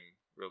stream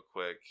real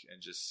quick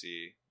and just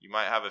see? You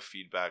might have a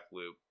feedback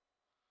loop.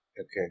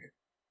 Okay.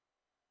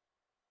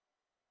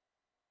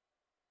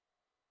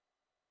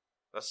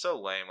 That's so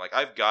lame. Like,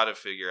 I've got to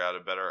figure out a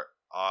better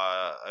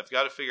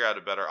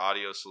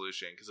audio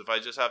solution, because if I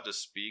just have to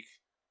speak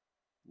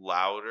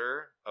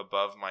louder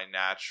above my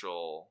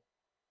natural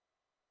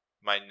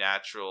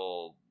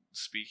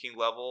speaking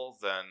level,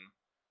 then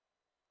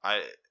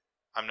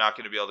I'm not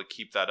going to be able to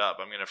keep that up.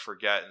 I'm going to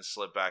forget and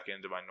slip back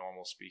into my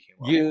normal speaking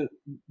level.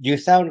 You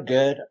sound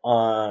good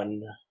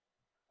on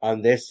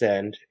this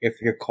end.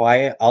 If you're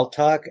quiet, I'll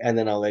talk and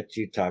then I'll let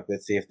you talk.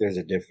 Let's see if there's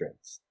a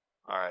difference.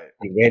 All right.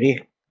 You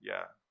ready?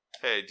 Yeah.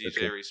 Hey,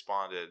 DJ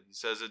responded. He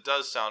says, it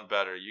does sound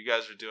better. You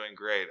guys are doing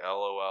great.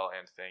 LOL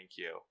and thank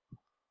you.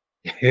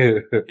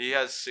 He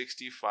has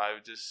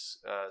 65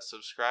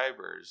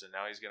 subscribers, and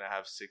now he's going to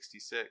have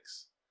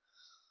 66.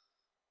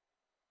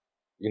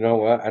 You know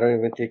what? I don't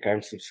even think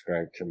I'm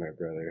subscribed to my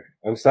brother.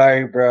 I'm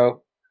sorry,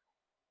 bro.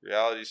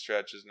 Reality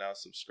Stretch is now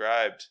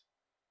subscribed.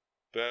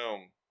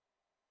 Boom.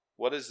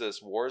 What is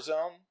this,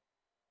 Warzone?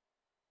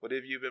 What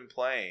have you been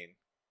playing?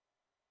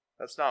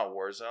 That's not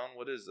Warzone.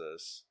 What is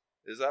this?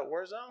 Is that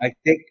Warzone? I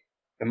think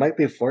it might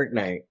be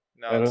Fortnite.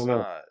 No, it's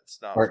not.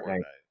 It's not Fortnite.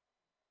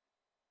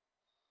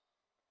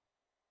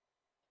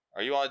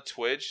 Are you on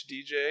Twitch,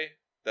 DJ?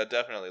 That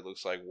definitely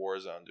looks like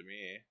Warzone to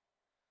me.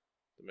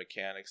 The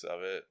mechanics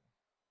of it.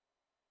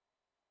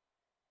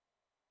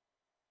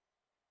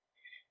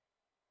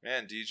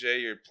 Man,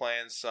 DJ, you're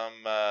playing some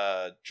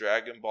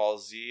Dragon Ball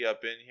Z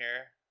up in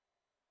here.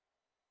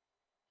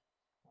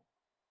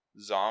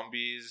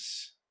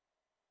 Zombies.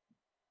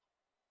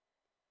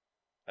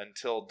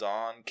 Until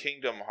Dawn.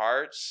 Kingdom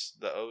Hearts,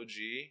 the OG.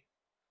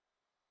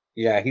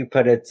 Yeah, he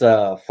put it's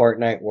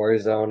Fortnite,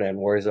 Warzone, and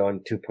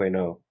Warzone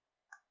 2.0.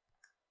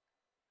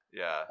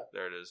 Yeah,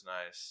 there it is.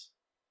 Nice.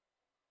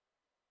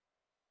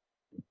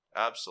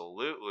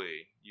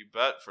 Absolutely. You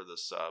bet for the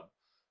sub.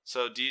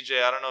 So,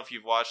 DJ, I don't know if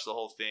you've watched the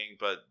whole thing,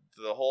 but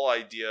the whole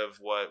idea of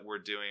what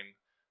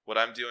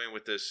I'm doing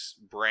with this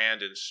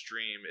brand and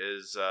stream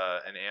is,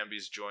 and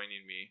Amby's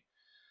joining me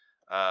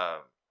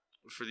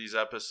for these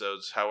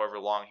episodes, however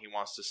long he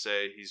wants to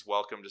stay. He's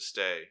welcome to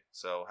stay.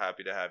 So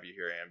happy to have you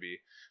here,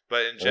 Amby.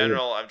 But in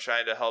general, I'm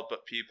trying to help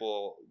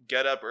people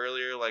get up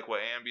earlier, like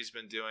what Amby's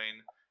been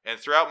doing. And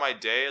throughout my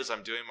day, as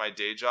I'm doing my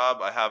day job,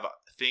 I have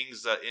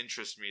things that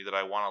interest me that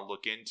I want to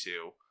look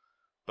into,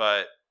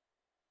 but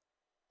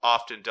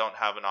often don't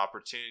have an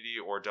opportunity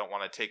or don't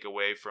want to take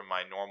away from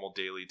my normal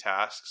daily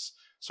tasks.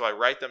 So I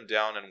write them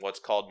down in what's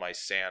called my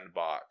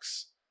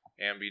sandbox.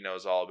 Amby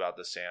knows all about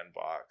the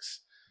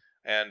sandbox.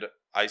 And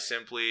I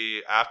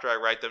simply, after I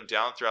write them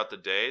down throughout the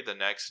day, the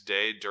next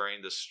day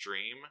during the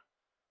stream,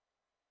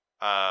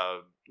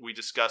 we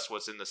discuss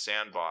what's in the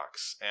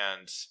sandbox.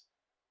 And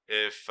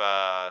if,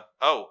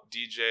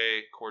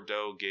 DJ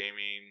Cordo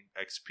Gaming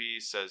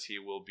XP says he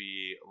will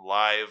be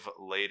live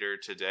later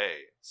today.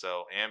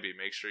 So, Amby,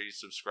 make sure you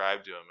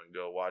subscribe to him and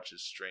go watch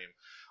his stream.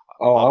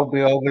 Oh, I'll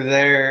be over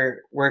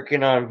there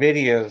working on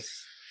videos.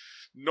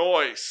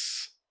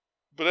 Nice.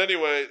 But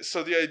anyway,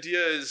 so the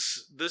idea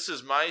is, this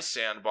is my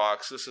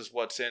sandbox. This is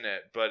what's in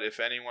it. But if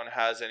anyone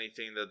has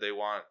anything that they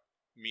want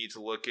me to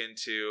look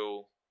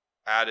into,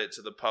 add it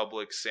to the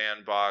public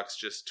sandbox.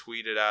 Just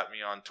tweet it at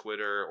me on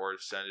Twitter or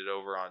send it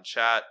over on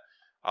chat.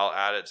 I'll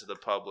add it to the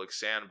public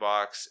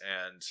sandbox,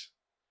 and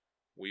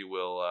we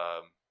will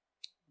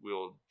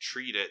we'll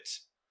treat it.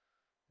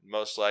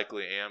 Most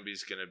likely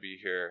Amby's going to be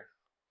here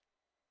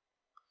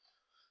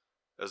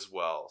as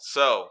well.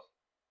 So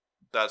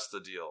that's the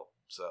deal.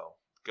 So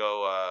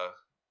go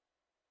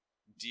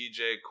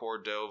DJ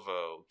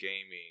Cordovo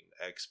Gaming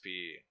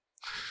XP.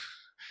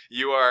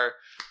 you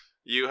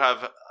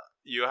have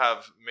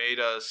made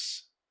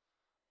us.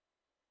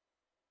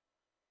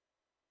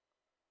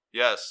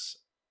 Yes.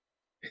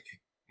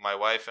 My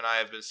wife and I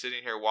have been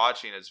sitting here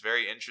watching. It's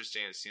very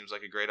interesting. It seems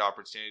like a great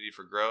opportunity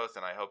for growth,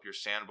 and I hope your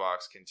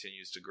sandbox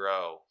continues to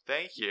grow.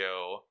 Thank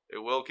you. It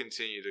will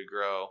continue to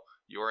grow.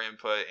 Your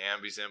input,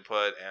 Amby's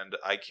input, and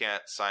I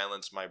can't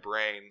silence my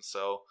brain,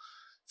 so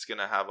it's going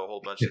to have a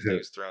whole bunch of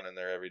things thrown in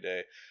there every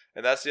day.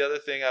 And that's the other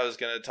thing I was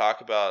going to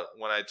talk about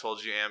when I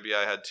told you, Amby,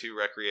 I had 2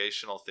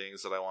 recreational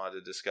things that I wanted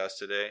to discuss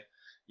today.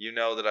 You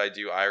know that I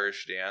do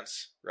Irish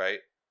dance, right?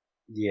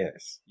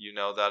 Yes. You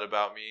know that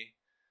about me?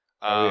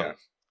 Yeah.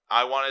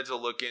 I wanted to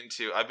look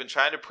into... I've been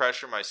trying to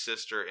pressure my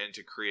sister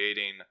into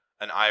creating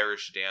an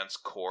Irish dance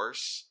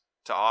course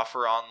to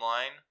offer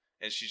online,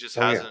 and she just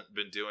hasn't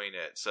been doing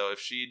it. So if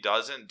she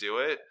doesn't do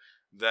it,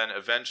 then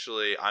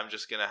eventually I'm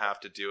just going to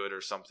have to do it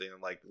or something,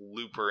 and like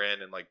loop her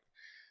in and like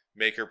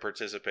make her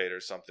participate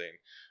or something.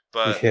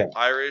 But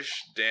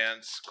Irish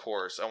dance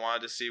course, I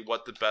wanted to see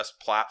what the best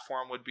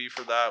platform would be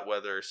for that,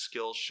 whether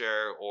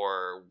Skillshare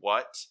or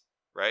what,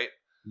 right?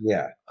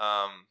 Yeah.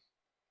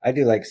 I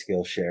do like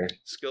Skillshare.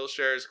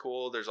 Skillshare is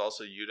cool. There's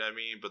also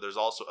Udemy, but there's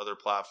also other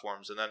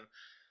platforms. And then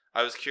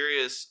I was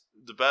curious,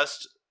 the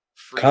best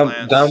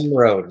freelance...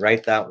 Gumroad,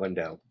 write that one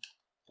down.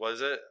 What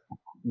is it?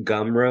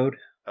 Gumroad.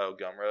 Oh,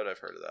 Gumroad, I've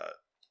heard of that.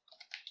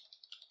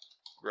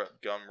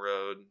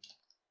 Gumroad,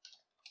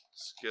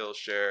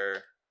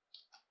 Skillshare,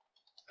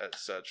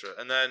 etc.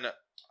 And then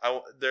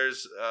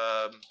there's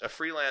a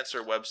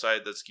freelancer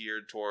website that's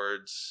geared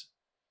towards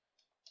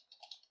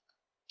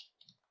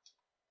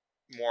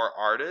more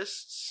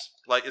artists.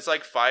 Like, it's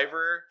like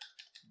Fiverr,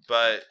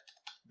 but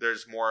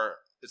it's more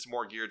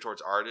geared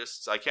towards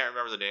artists. I can't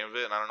remember the name of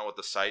it, and I don't know what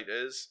the site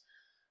is,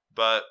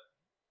 but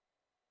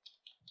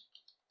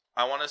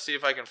I want to see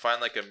if I can find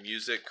like a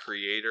music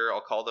creator.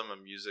 I'll call them a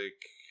music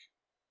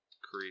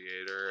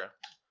creator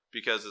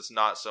because it's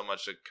not so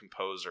much a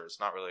composer. It's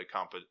not really a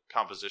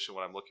composition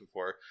what I'm looking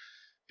for,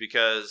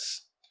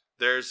 because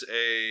there's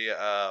a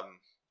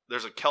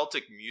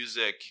Celtic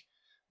music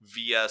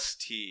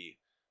VST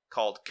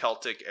called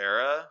Celtic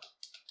Era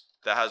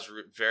that has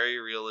very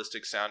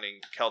realistic sounding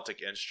Celtic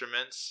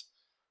instruments,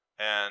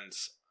 and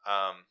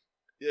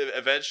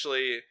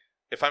eventually,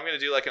 if I'm going to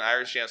do like an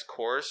Irish dance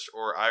course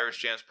or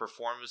Irish dance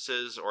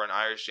performances or an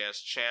Irish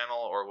dance channel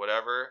or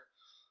whatever,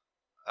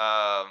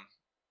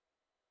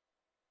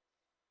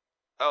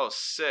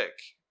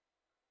 sick.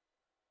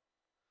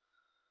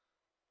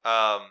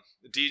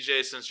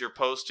 DJ, since you're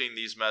posting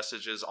these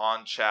messages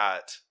on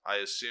chat, I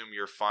assume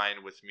you're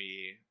fine with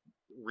me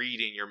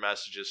reading your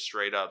messages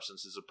straight up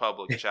since it's a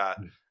public chat.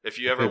 If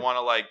you ever want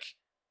to like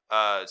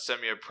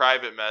send me a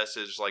private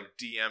message, like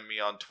DM me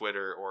on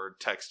Twitter or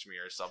text me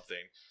or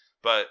something.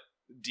 But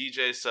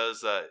DJ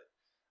says that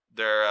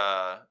their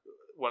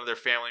one of their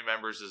family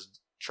members is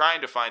trying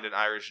to find an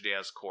Irish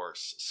dance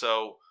course.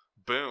 So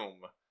boom,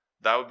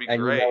 that would be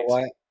great.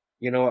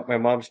 You know what my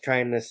mom's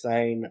trying to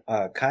sign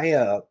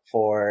Kaya up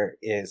for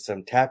is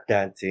some tap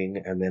dancing,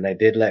 and then I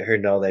did let her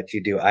know that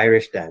you do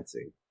Irish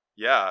dancing.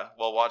 Yeah,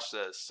 well, watch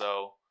this.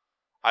 So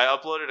I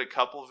uploaded a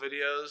couple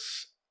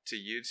videos to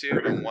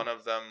YouTube, and one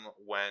of them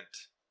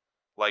went,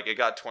 like, it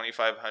got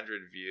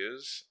 2,500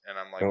 views, and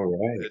I'm like,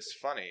 It's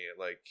funny,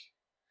 like...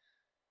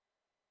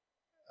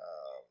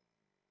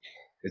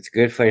 it's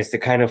good funny. It's the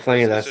kind of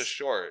funny that's... It's just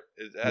short.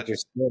 It had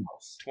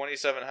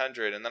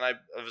 2,700, and then I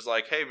was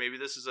like, hey, maybe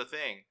this is a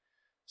thing.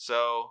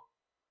 So,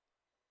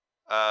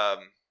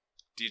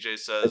 DJ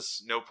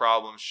says, no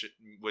problem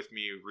with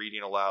me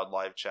reading aloud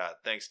live chat.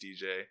 Thanks,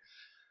 DJ.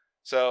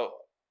 So,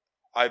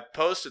 I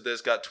posted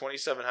this, got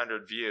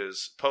 2,700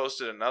 views,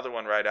 posted another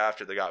one right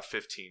after, they got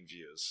 15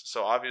 views.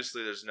 So,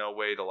 obviously, there's no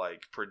way to,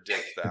 like,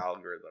 predict the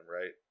algorithm,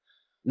 right?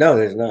 No,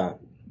 there's not.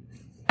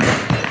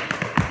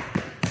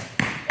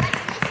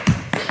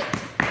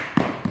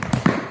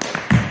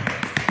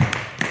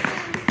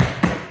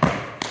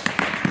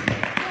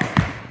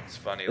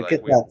 Funny. Look like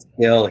at that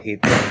skill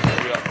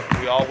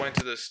we all went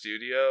to the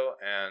studio,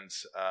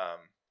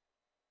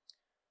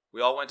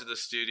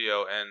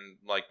 and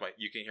like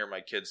you can hear my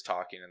kids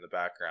talking in the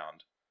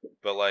background,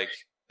 but like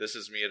this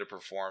is me at a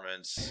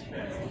performance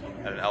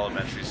at an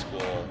elementary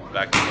school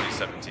back in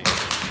 2017.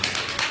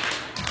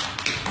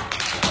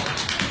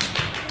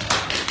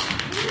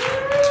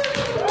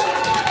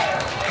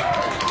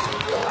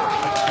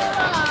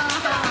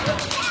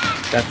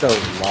 That's a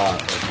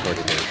lot of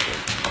coordination.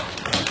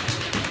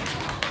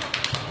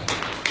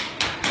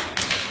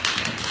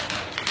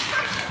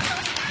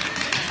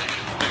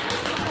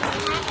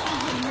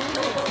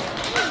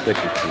 Look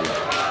at you.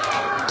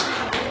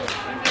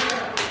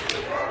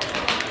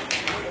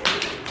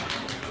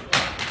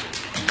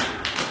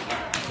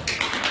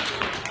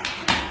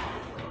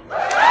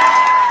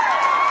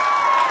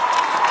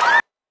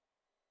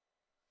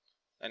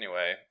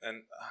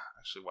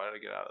 why did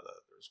I get out of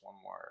that? There's one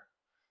more.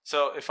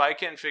 So if I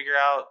can figure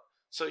out...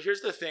 So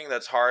here's the thing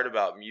that's hard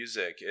about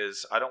music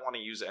is I don't want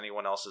to use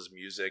anyone else's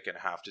music and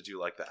have to do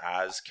like the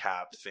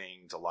ASCAP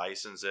thing to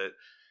license it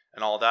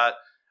and all that.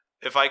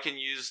 If I can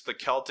use the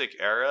Celtic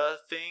era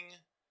thing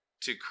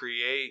to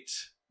create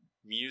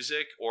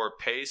music or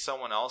pay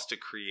someone else to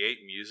create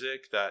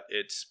music that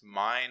it's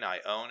mine, I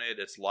own it,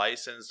 it's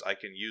licensed, I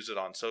can use it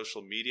on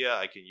social media,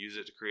 I can use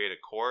it to create a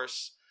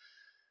course.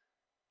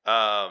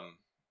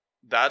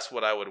 That's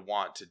what I would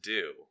want to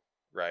do,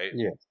 right?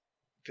 Yeah.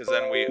 Because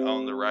then we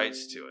own the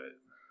rights to it.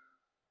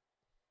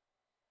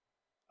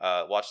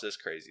 Watch this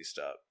crazy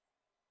step.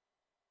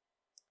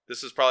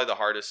 This is probably the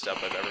hardest step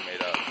I've ever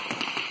made up.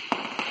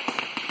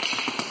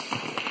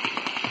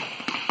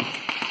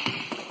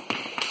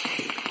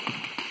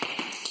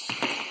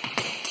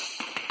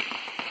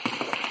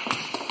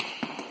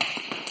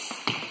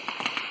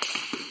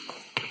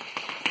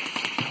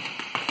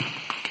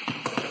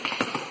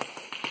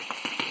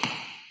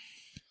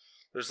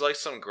 There's like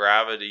some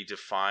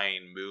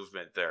gravity-defying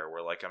movement there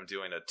where like I'm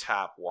doing a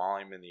tap while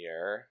I'm in the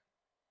air.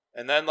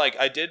 And then like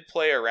I did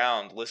play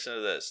around. Listen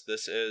to this.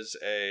 This is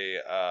a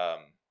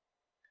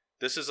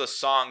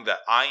song that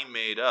I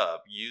made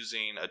up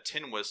using a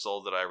tin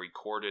whistle that I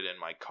recorded in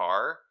my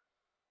car.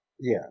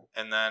 Yeah.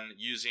 And then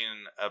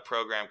using a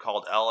program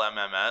called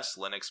LMMS,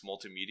 Linux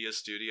Multimedia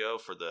Studio,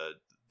 for the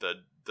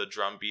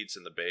drum beats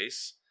and the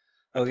bass.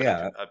 Oh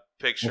yeah. A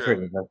picture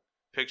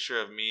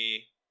of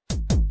me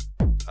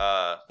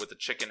with a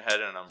chicken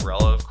head and an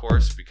umbrella, of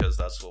course, because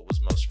that's what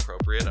was most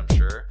appropriate, I'm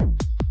sure.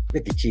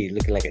 Look at you,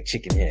 looking like a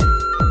chicken head.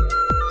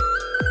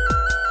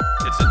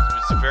 It's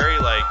a very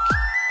like...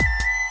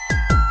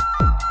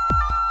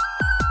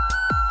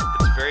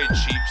 It's a very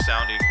cheap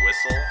sounding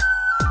whistle,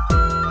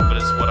 but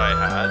it's what I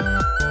had.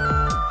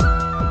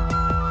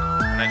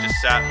 And I just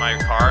sat in my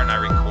car and I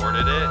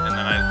recorded it, and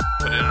then I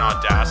put it in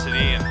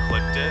Audacity and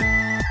clipped it.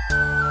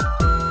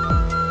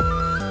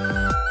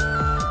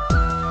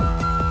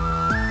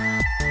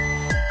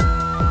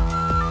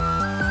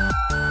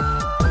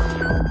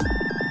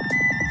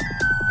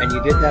 And you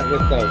did that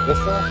with the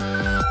whistle?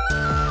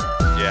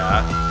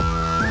 Yeah.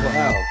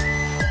 Wow.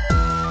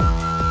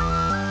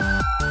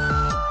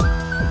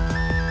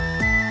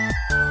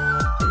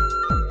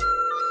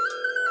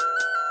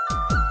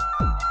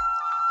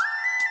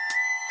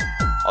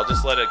 I'll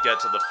just let it get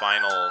to the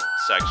final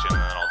section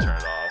and then I'll turn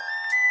it off.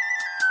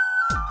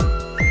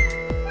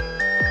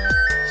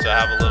 So I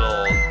have a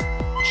little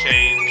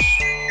change.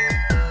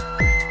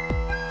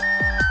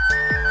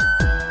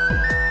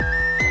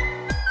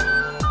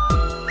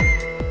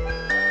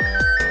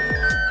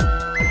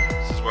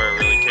 This is where it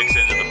really kicks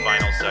into the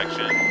final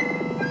section.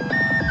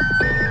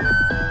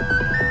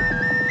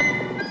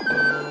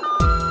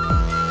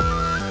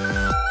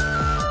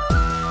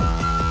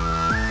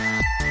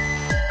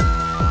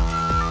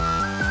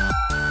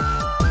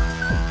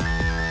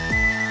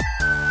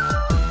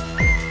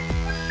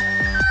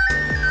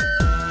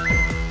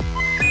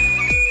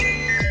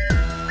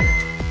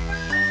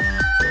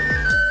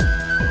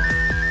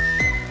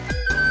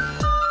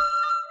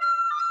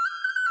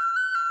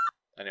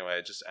 Anyway,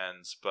 it just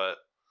ends. But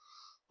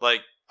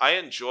like, I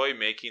enjoy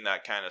making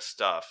that kind of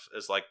stuff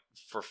as like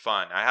for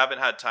fun. I haven't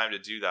had time to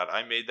do that.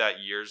 I made that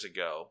years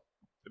ago,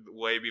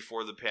 way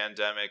before the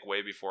pandemic,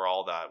 way before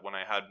all that, when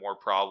I had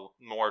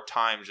more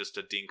time just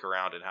to dink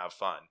around and have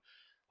fun.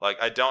 Like,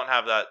 I don't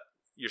have that.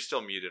 You're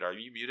still muted. Are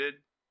you muted?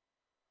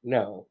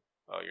 No.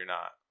 Oh, you're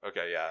not.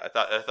 Okay, yeah. I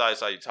thought I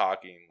saw you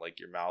talking, like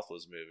your mouth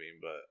was moving,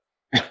 but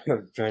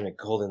I'm trying to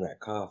cold in that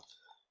cough.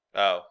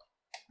 oh.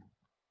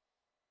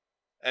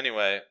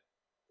 Anyway,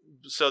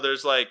 so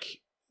there's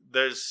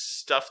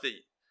stuff that...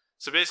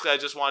 So basically, I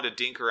just wanted to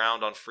dink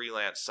around on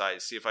freelance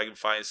sites, see if I can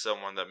find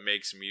someone that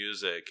makes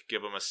music,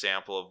 give them a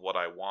sample of what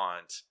I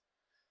want.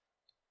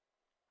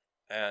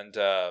 And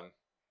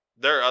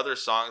there are other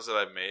songs that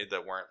I've made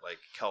that weren't like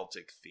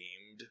Celtic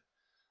themed.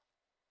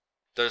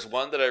 There's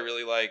one that I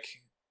really like.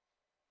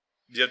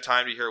 Do you have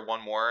time to hear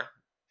one more?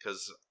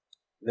 Because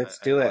Let's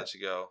do it. Let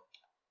you go.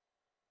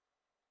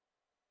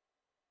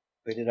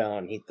 Put it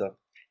on, Hito.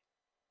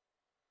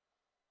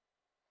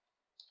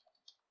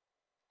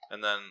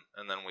 And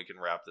then we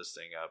can wrap this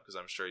thing up, because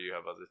I'm sure you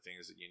have other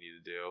things that you need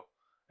to do,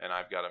 and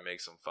I've got to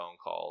make some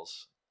phone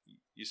calls.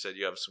 You said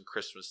you have some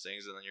Christmas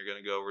things, and then you're going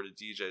to go over to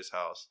DJ's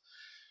house.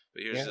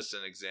 But here's just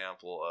an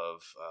example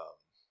of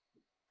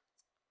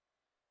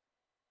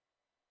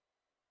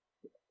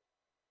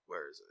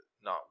where is it?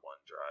 Not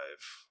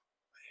OneDrive.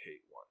 I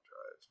hate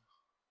OneDrive.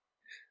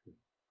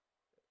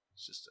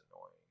 It's just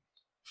annoying.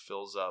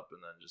 Fills up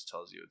and then just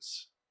tells you it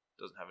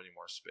doesn't have any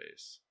more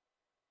space.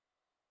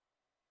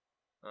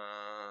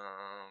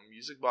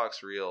 Music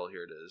Box Reel,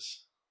 here it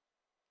is.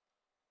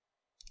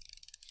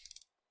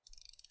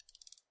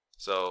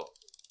 So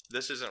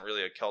this isn't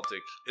really a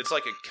Celtic, it's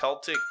like a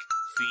Celtic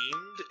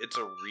themed, it's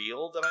a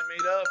reel that I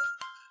made up,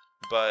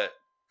 but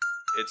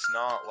it's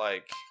not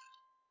like,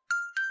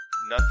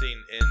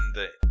 nothing in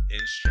the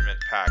instrument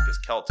pack is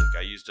Celtic.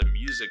 I used a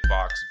Music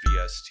Box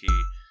VST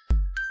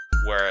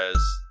Whereas,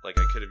 like,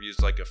 I could have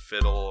used, like, a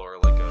fiddle or,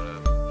 like,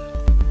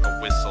 a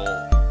whistle.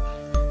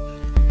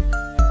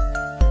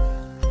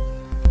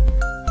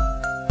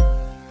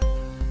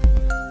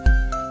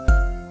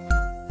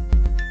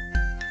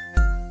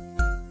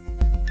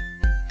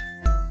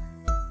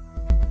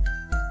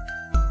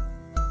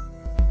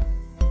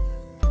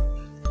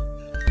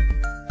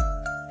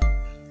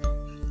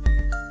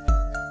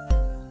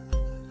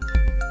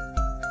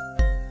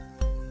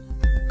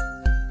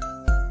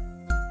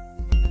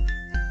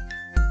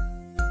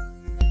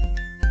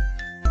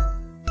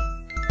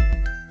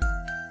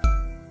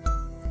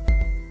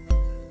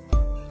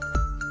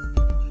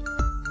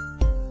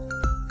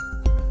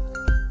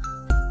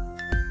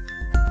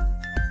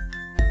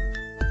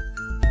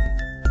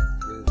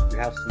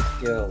 Have some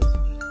skills.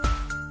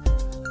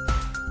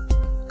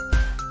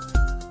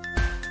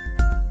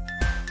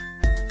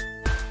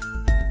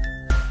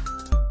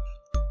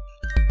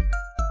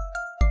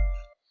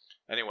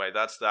 Anyway,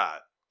 that's that.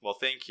 Well,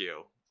 thank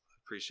you.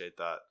 Appreciate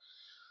that.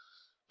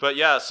 But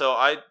yeah, so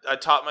I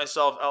taught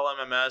myself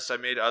LMMS. I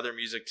made other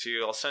music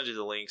too. I'll send you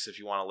the links if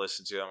you want to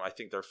listen to them. I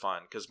think they're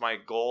fun because my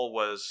goal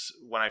was,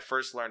 when I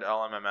first learned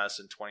LMMS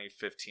in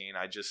 2015,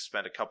 I just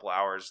spent a couple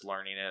hours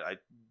learning it. I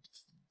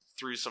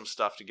threw some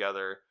stuff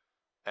together.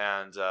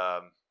 And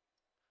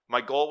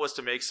my goal was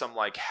to make some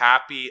like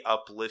happy,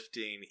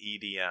 uplifting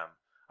EDM.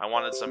 I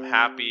wanted some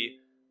happy,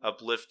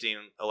 uplifting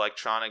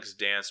electronics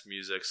dance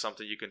music,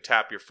 something you can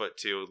tap your foot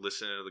to,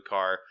 listen to the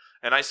car.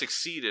 And I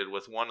succeeded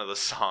with one of the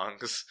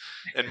songs,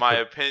 in my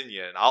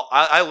opinion.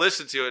 I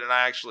listen to it and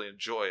I actually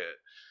enjoy it.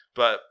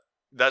 But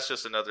that's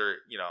just another,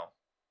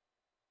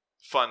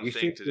 fun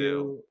thing to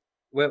do.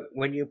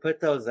 When you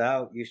put those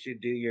out, you should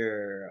do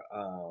your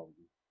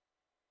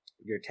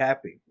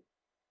tapping.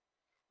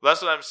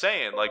 That's what I'm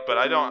saying. Like, but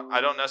I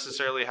don't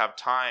necessarily have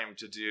time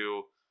to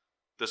do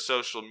the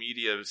social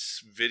media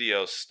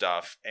video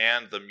stuff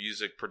and the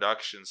music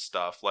production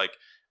stuff. Like,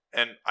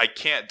 and I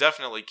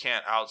definitely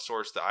can't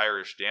outsource the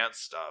Irish dance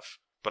stuff,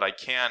 but I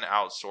can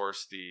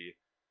outsource the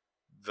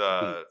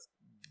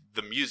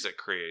music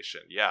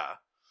creation. Yeah.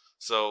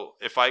 So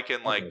if I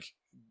can like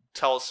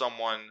tell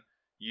someone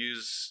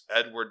use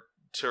Edward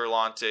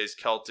Tirlante's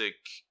Celtic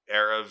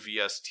era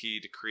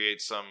VST to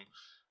create some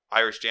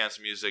Irish dance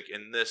music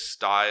in this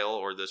style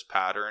or this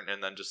pattern,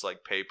 and then just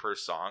like pay per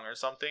song or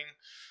something,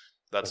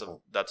 that's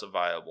a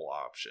viable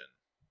option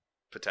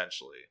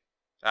potentially.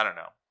 I don't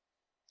know,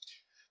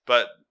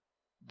 but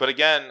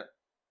again,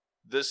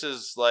 this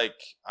is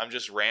like, I'm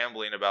just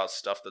rambling about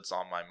stuff that's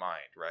on my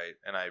mind, right?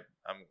 And I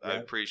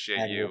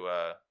appreciate you.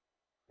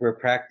 We're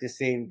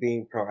practicing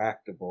being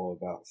proactable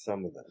about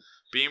some of them.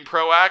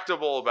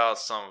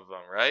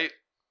 Right?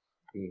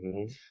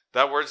 Mm-hmm.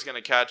 That word's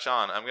gonna catch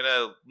on.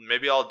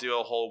 Maybe I'll do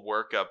a whole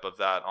workup of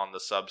that on the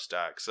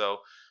Substack. So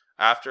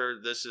after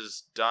this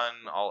is done,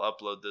 I'll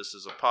upload this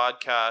as a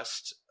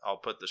podcast. I'll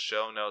put the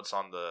show notes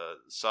on the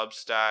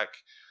Substack,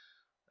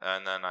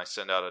 and then I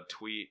send out a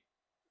tweet,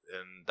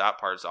 and that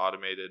part's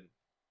automated.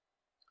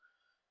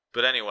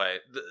 But anyway,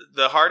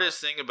 the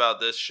hardest thing about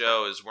this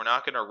show is we're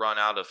not going to run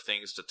out of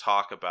things to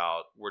talk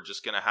about. We're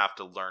just going to have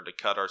to learn to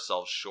cut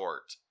ourselves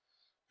short,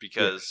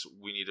 because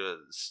we need to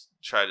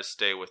try to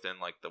stay within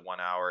like the 1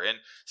 hour. And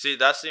see,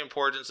 that's the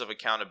importance of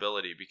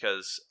accountability,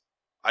 because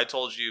I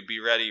told you be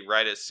ready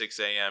right at 6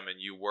 a.m.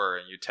 and you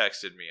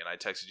texted me, and I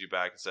texted you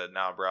back and said,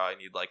 "Nah, bro, I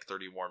need like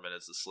 30 more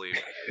minutes of sleep."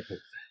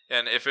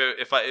 And if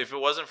it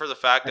wasn't for the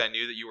fact that I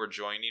knew that you were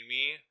joining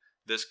me,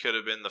 this could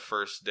have been the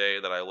first day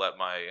that I let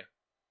my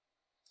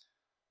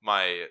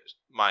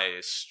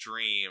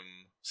stream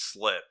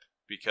slip,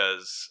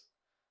 because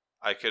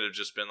I could have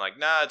just been like,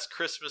 "Nah, it's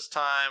Christmas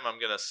time. I'm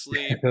gonna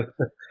sleep.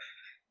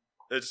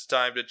 It's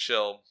time to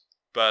chill."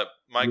 But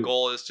my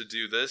goal is to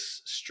do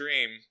this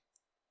stream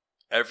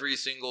every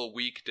single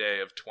weekday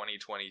of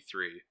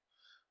 2023.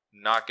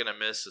 Not gonna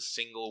miss a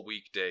single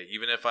weekday.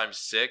 Even if I'm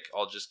sick,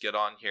 I'll just get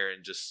on here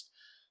and just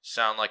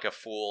sound like a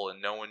fool, and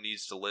no one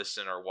needs to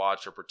listen or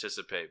watch or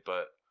participate.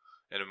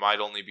 And it might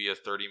only be a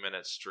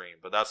 30-minute stream,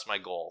 but that's my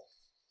goal.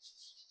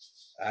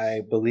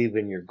 I believe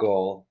in your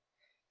goal.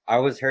 I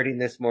was hurting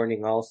this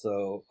morning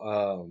also.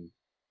 I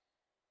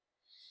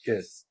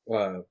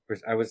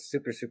was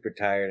super, super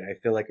tired. I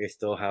feel like I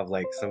still have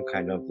like some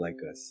kind of like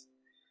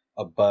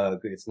a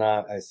bug. It's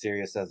not as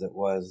serious as it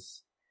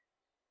was,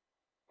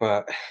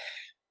 but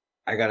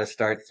I gotta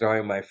start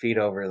throwing my feet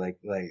over like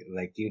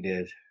you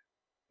did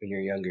in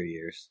your younger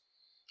years.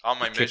 On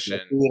my mission.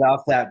 Kick my feet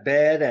off that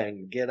bed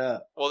and get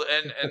up. Well,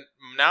 and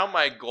now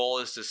my goal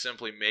is to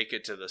simply make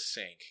it to the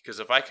sink, because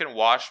if I can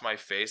wash my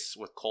face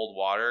with cold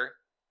water,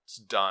 it's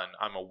done.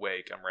 I'm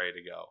awake. I'm ready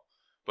to go.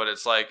 But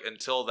it's like,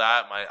 until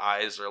that, my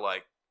eyes are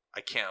like,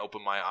 I can't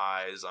open my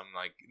eyes. I'm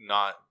like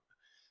not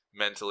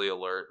mentally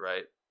alert,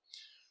 right?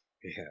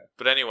 Yeah.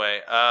 But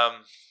anyway,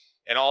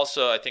 and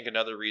also I think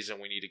another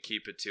reason we need to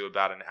keep it to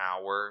about an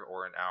hour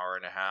or an hour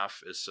and a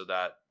half is so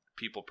that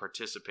people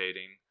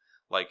participating,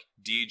 like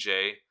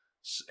DJ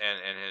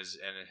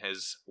and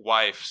his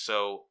wife,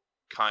 so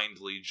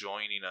kindly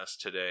joining us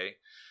today,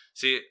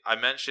 See, I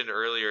mentioned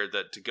earlier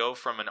that to go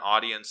from an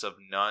audience of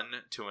none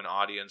to an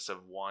audience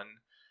of one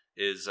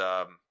is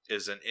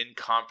an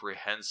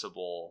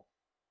incomprehensible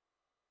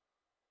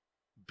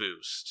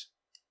boost.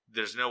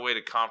 There's no way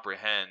to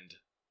comprehend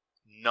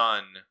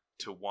none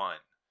to one,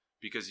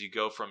 because you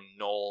go from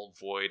null,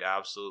 void,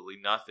 absolutely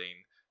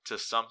nothing to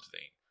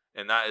something.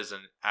 And that is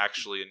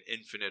actually an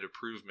infinite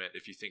improvement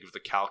if you think of the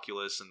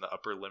calculus and the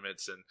upper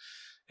limits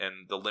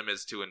and the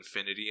limits to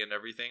infinity and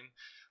everything.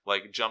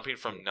 Like, jumping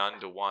from none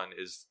to one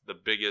is the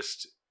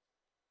biggest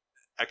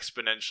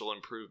exponential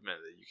improvement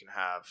that you can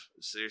have.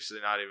 Seriously,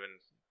 not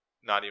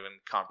even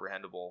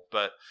comprehensible.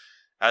 But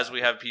as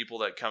we have people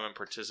that come and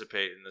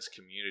participate in this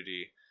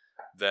community,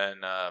 then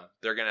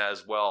they're going to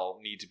as well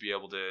need to be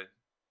able to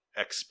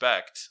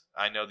expect.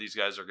 I know these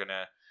guys are going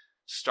to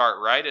start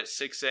right at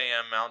 6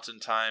 a.m. Mountain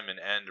Time and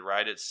end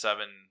right at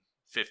 7:15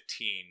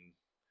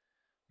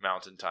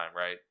 Mountain Time,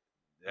 right?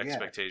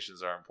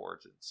 Expectations are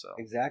important. So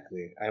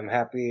exactly. I'm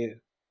happy.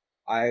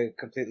 I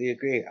completely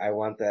agree. I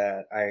want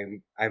that.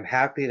 I'm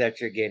happy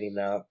that you're getting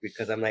up,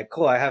 because I'm like,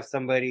 cool, I have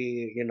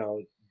somebody,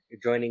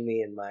 joining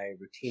me in my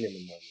routine in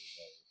the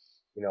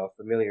morning. A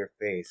familiar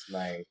face,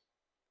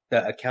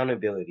 the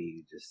accountability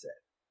you just said.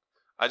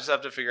 I just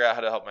have to figure out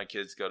how to help my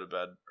kids go to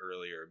bed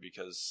earlier,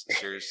 because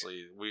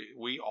seriously,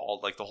 we all,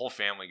 like, the whole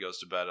family goes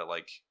to bed at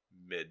like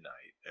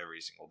midnight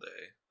every single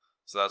day.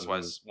 So that's why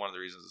it's one of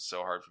the reasons it's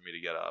so hard for me to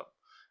get up.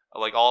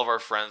 Like, all of our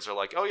friends are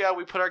like, oh yeah,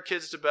 we put our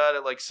kids to bed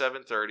at like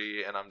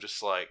 7:30, and I'm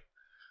just like,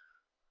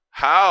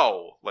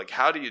 how? Like,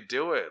 how do you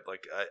do it?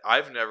 Like, I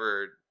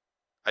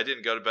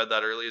didn't go to bed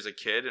that early as a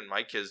kid, and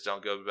my kids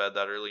don't go to bed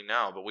that early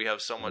now, but we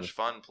have so much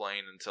fun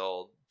playing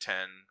until 10,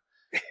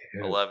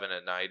 11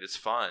 at night. It's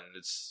fun.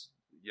 It's,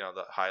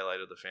 the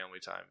highlight of the family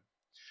time.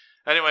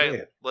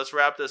 Anyway, let's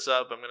wrap this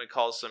up. I'm going to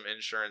call some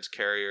insurance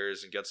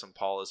carriers and get some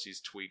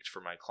policies tweaked for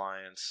my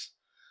clients.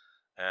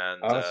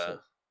 And awesome.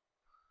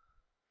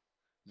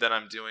 Then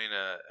I'm doing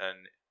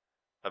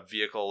a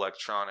vehicle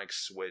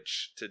electronics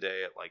switch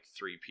today at like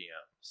 3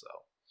 p.m. So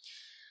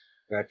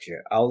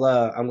gotcha.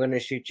 I'm gonna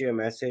shoot you a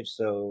message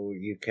so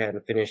you can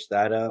finish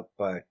that up.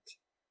 But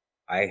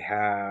I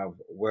have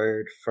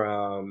word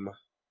from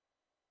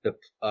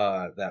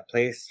that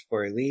place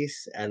for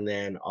lease, and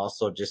then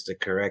also just a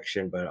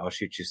correction. But I'll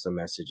shoot you some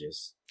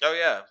messages. Oh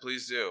yeah,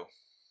 please do.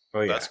 Oh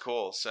yeah, that's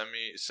cool. Send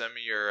me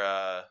your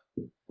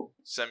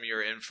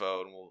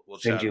info, and we'll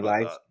send chat you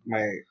about live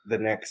that. the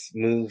next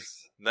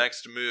moves.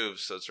 Next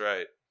moves. That's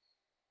right.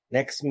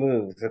 Next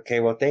moves. Okay.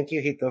 Well, thank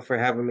you, Hito, for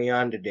having me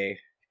on today,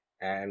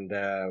 and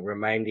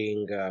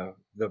reminding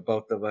the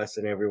both of us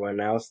and everyone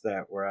else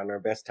that we're on our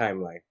best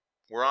timeline.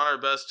 We're on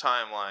our best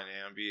timeline,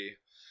 Amby.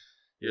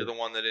 You're the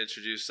one that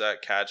introduced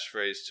that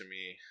catchphrase to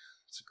me.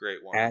 It's a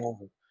great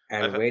one.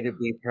 And way to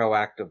be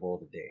proactable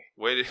today.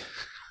 Way to...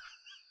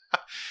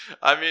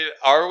 I mean,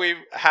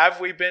 have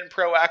we been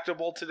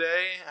proactable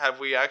today? Have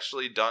we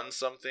actually done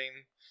something?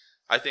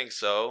 I think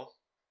so.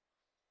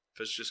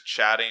 If it's just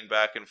chatting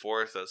back and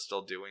forth, that's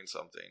still doing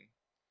something.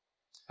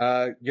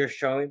 You're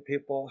showing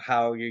people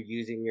how you're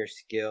using your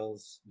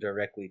skills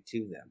directly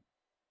to them.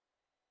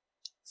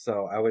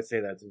 So I would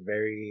say that's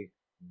very,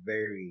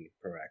 very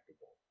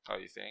proactable. Oh,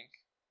 you think?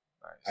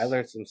 Nice. I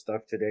learned some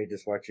stuff today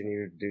just watching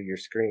you do your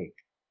screen.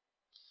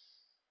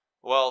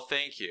 Well,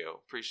 thank you.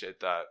 Appreciate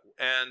that.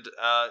 And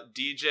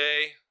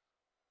DJ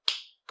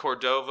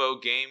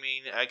Cordovo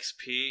Gaming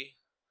XP.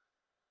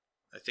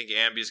 I think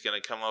Amby's going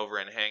to come over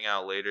and hang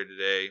out later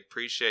today.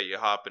 Appreciate you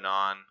hopping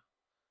on.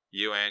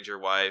 You and your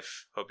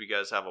wife. Hope you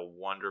guys have a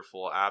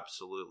wonderful,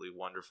 absolutely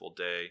wonderful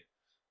day.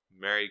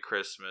 Merry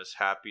Christmas.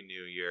 Happy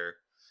New Year.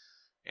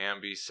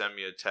 Amby, send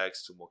me a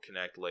text and we'll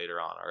connect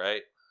later on, all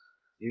right?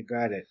 You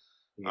got it.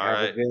 You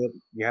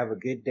have a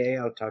good day.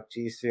 I'll talk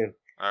to you soon.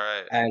 All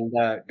right. And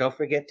don't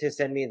forget to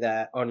send me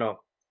that. Oh, no.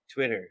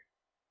 Twitter.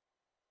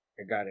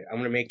 I got it. I'm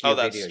going to make you a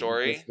video. That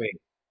story?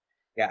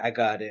 Yeah, I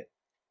got it.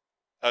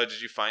 Oh,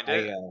 did you find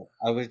it?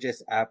 I was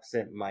just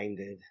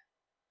absent-minded.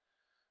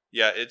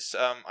 Yeah, it's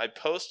I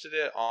posted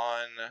it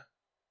on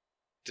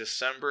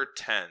December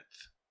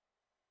 10th.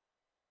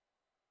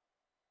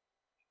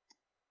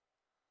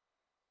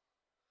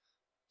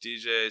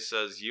 DJ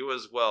says, you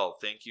as well.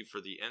 Thank you for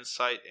the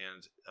insight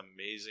and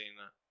amazing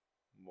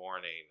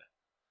morning.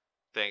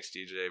 Thanks,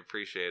 DJ.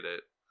 Appreciate it.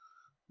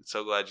 I'm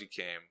so glad you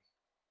came.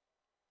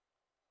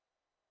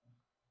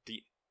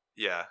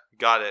 Yeah,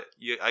 got it.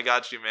 I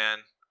got you, man.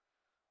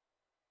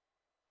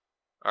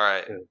 All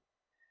right.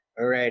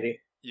 Alrighty.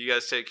 You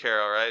guys take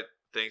care, all right?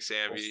 Thanks,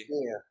 Amby. We'll see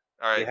ya.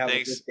 All right,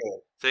 thanks.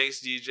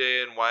 Thanks,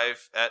 DJ and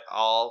wife et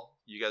al.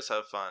 You guys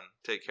have fun.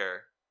 Take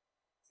care.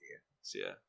 See ya.